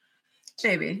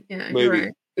 Maybe. Yeah. Maybe. You're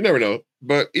right. You never know.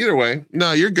 But either way,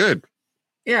 no, you're good.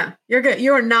 Yeah. You're good.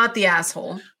 You are not the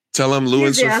asshole. Tell them Lou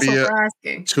and Sophia.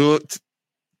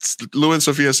 Lou and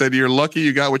Sophia said, you're lucky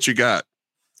you got what you got.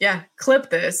 Yeah. Clip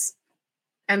this.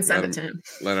 And send it to him.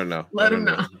 Let him know. Let him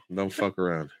know. Don't fuck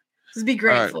around. Just be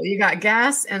grateful. Right. You got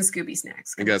gas and Scooby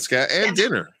snacks. You got and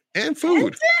dinner and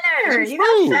food. And dinner. You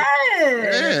got that.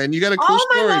 Yeah, and you got a cool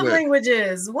story. All my love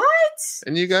languages. What?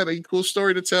 And you got a cool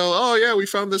story to tell. Oh yeah, we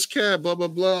found this cat. Blah blah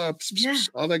blah.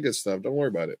 All that good stuff. Don't worry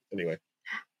about it. Anyway.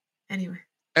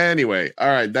 All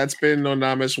right. That's been No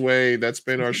Namez Way. That's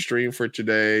been our stream for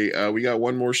today. We got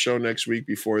one more show next week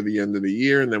before the end of the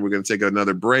year, and then we're going to take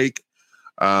another break.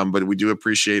 But we do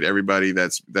appreciate everybody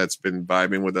that's been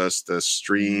vibing with us. The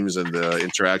streams and the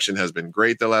interaction has been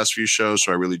great the last few shows,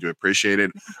 so I really do appreciate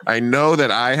it. I know that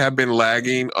I have been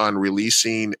lagging on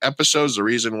releasing episodes. The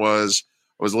reason was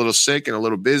I was a little sick and a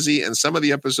little busy, and some of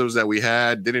the episodes that we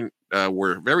had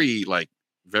were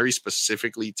very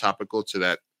specifically topical to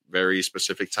that very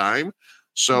specific time.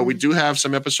 So we do have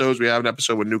some episodes. We have an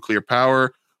episode with Nuclear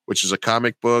Power, which is a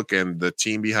comic book, and the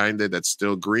team behind it that's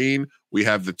still green. We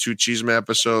have the 2 Chisme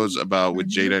episodes about with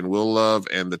Jada and Will Love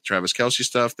and the Travis Kelce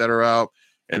stuff that are out.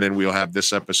 And then we'll have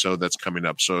this episode that's coming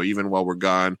up. So even while we're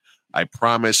gone, I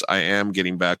promise I am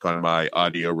getting back on my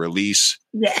audio release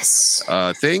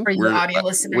thing. For your audio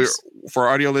listeners. For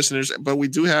audio listeners. But we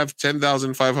do have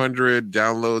 10,500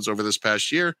 downloads over this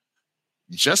past year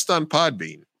just on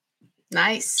Podbean.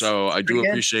 Nice. So I do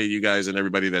appreciate you guys and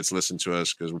everybody that's listened to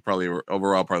us, because we're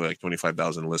overall probably like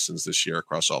 25,000 listens this year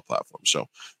across all platforms. So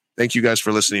thank you guys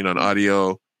for listening on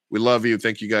audio. We love you.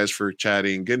 Thank you guys for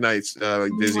chatting. Good night,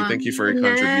 Dizzy. Thank you for your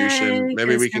contribution.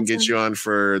 Maybe we can get you on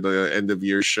for the end of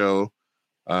year show.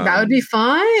 That would be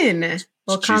fun.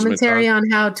 Well, commentary on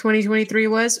how 2023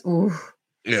 was. Ooh.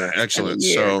 Yeah, excellent.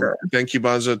 So thank you,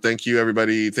 Bonzo. Thank you,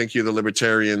 everybody. Thank you, the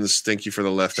libertarians. Thank you for the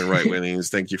left and right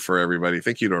wingings. Thank you for everybody.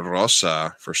 Thank you to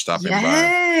Rosa for stopping by.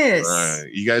 All right.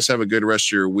 You guys have a good rest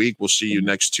of your week. We'll see you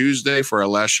next Tuesday for our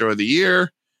last show of the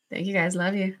year. Thank you, guys.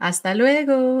 Love you. Hasta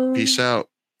luego. Peace out.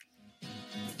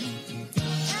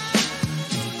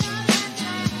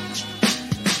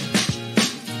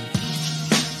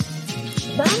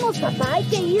 Vamos, papá, hay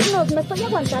que irnos. Me estoy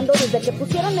aguantando desde que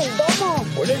pusieron el domo.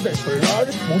 Puedes esperar.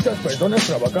 Muchas personas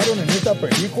trabajaron en esta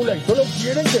película y solo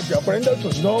quieren que te aprendas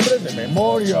sus nombres de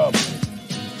memoria.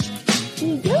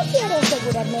 Y yo quiero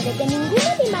asegurarme de que ningún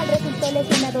animal resultó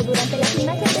lesionado durante la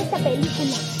filmación de esta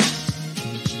película.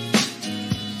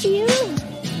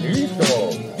 ¡Listo!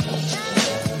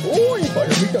 ¡Uy,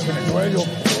 palomitas en el suelo!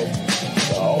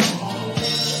 ¡Chao!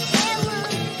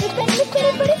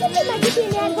 Espera, parece que Maggie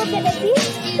tiene algo que decir.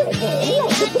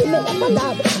 Es su primera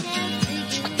palabra.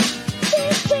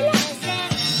 Espera.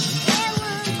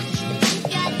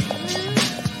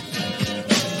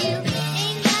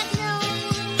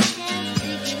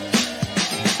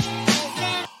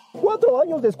 ¡4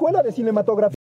 años de escuela de cinematografía!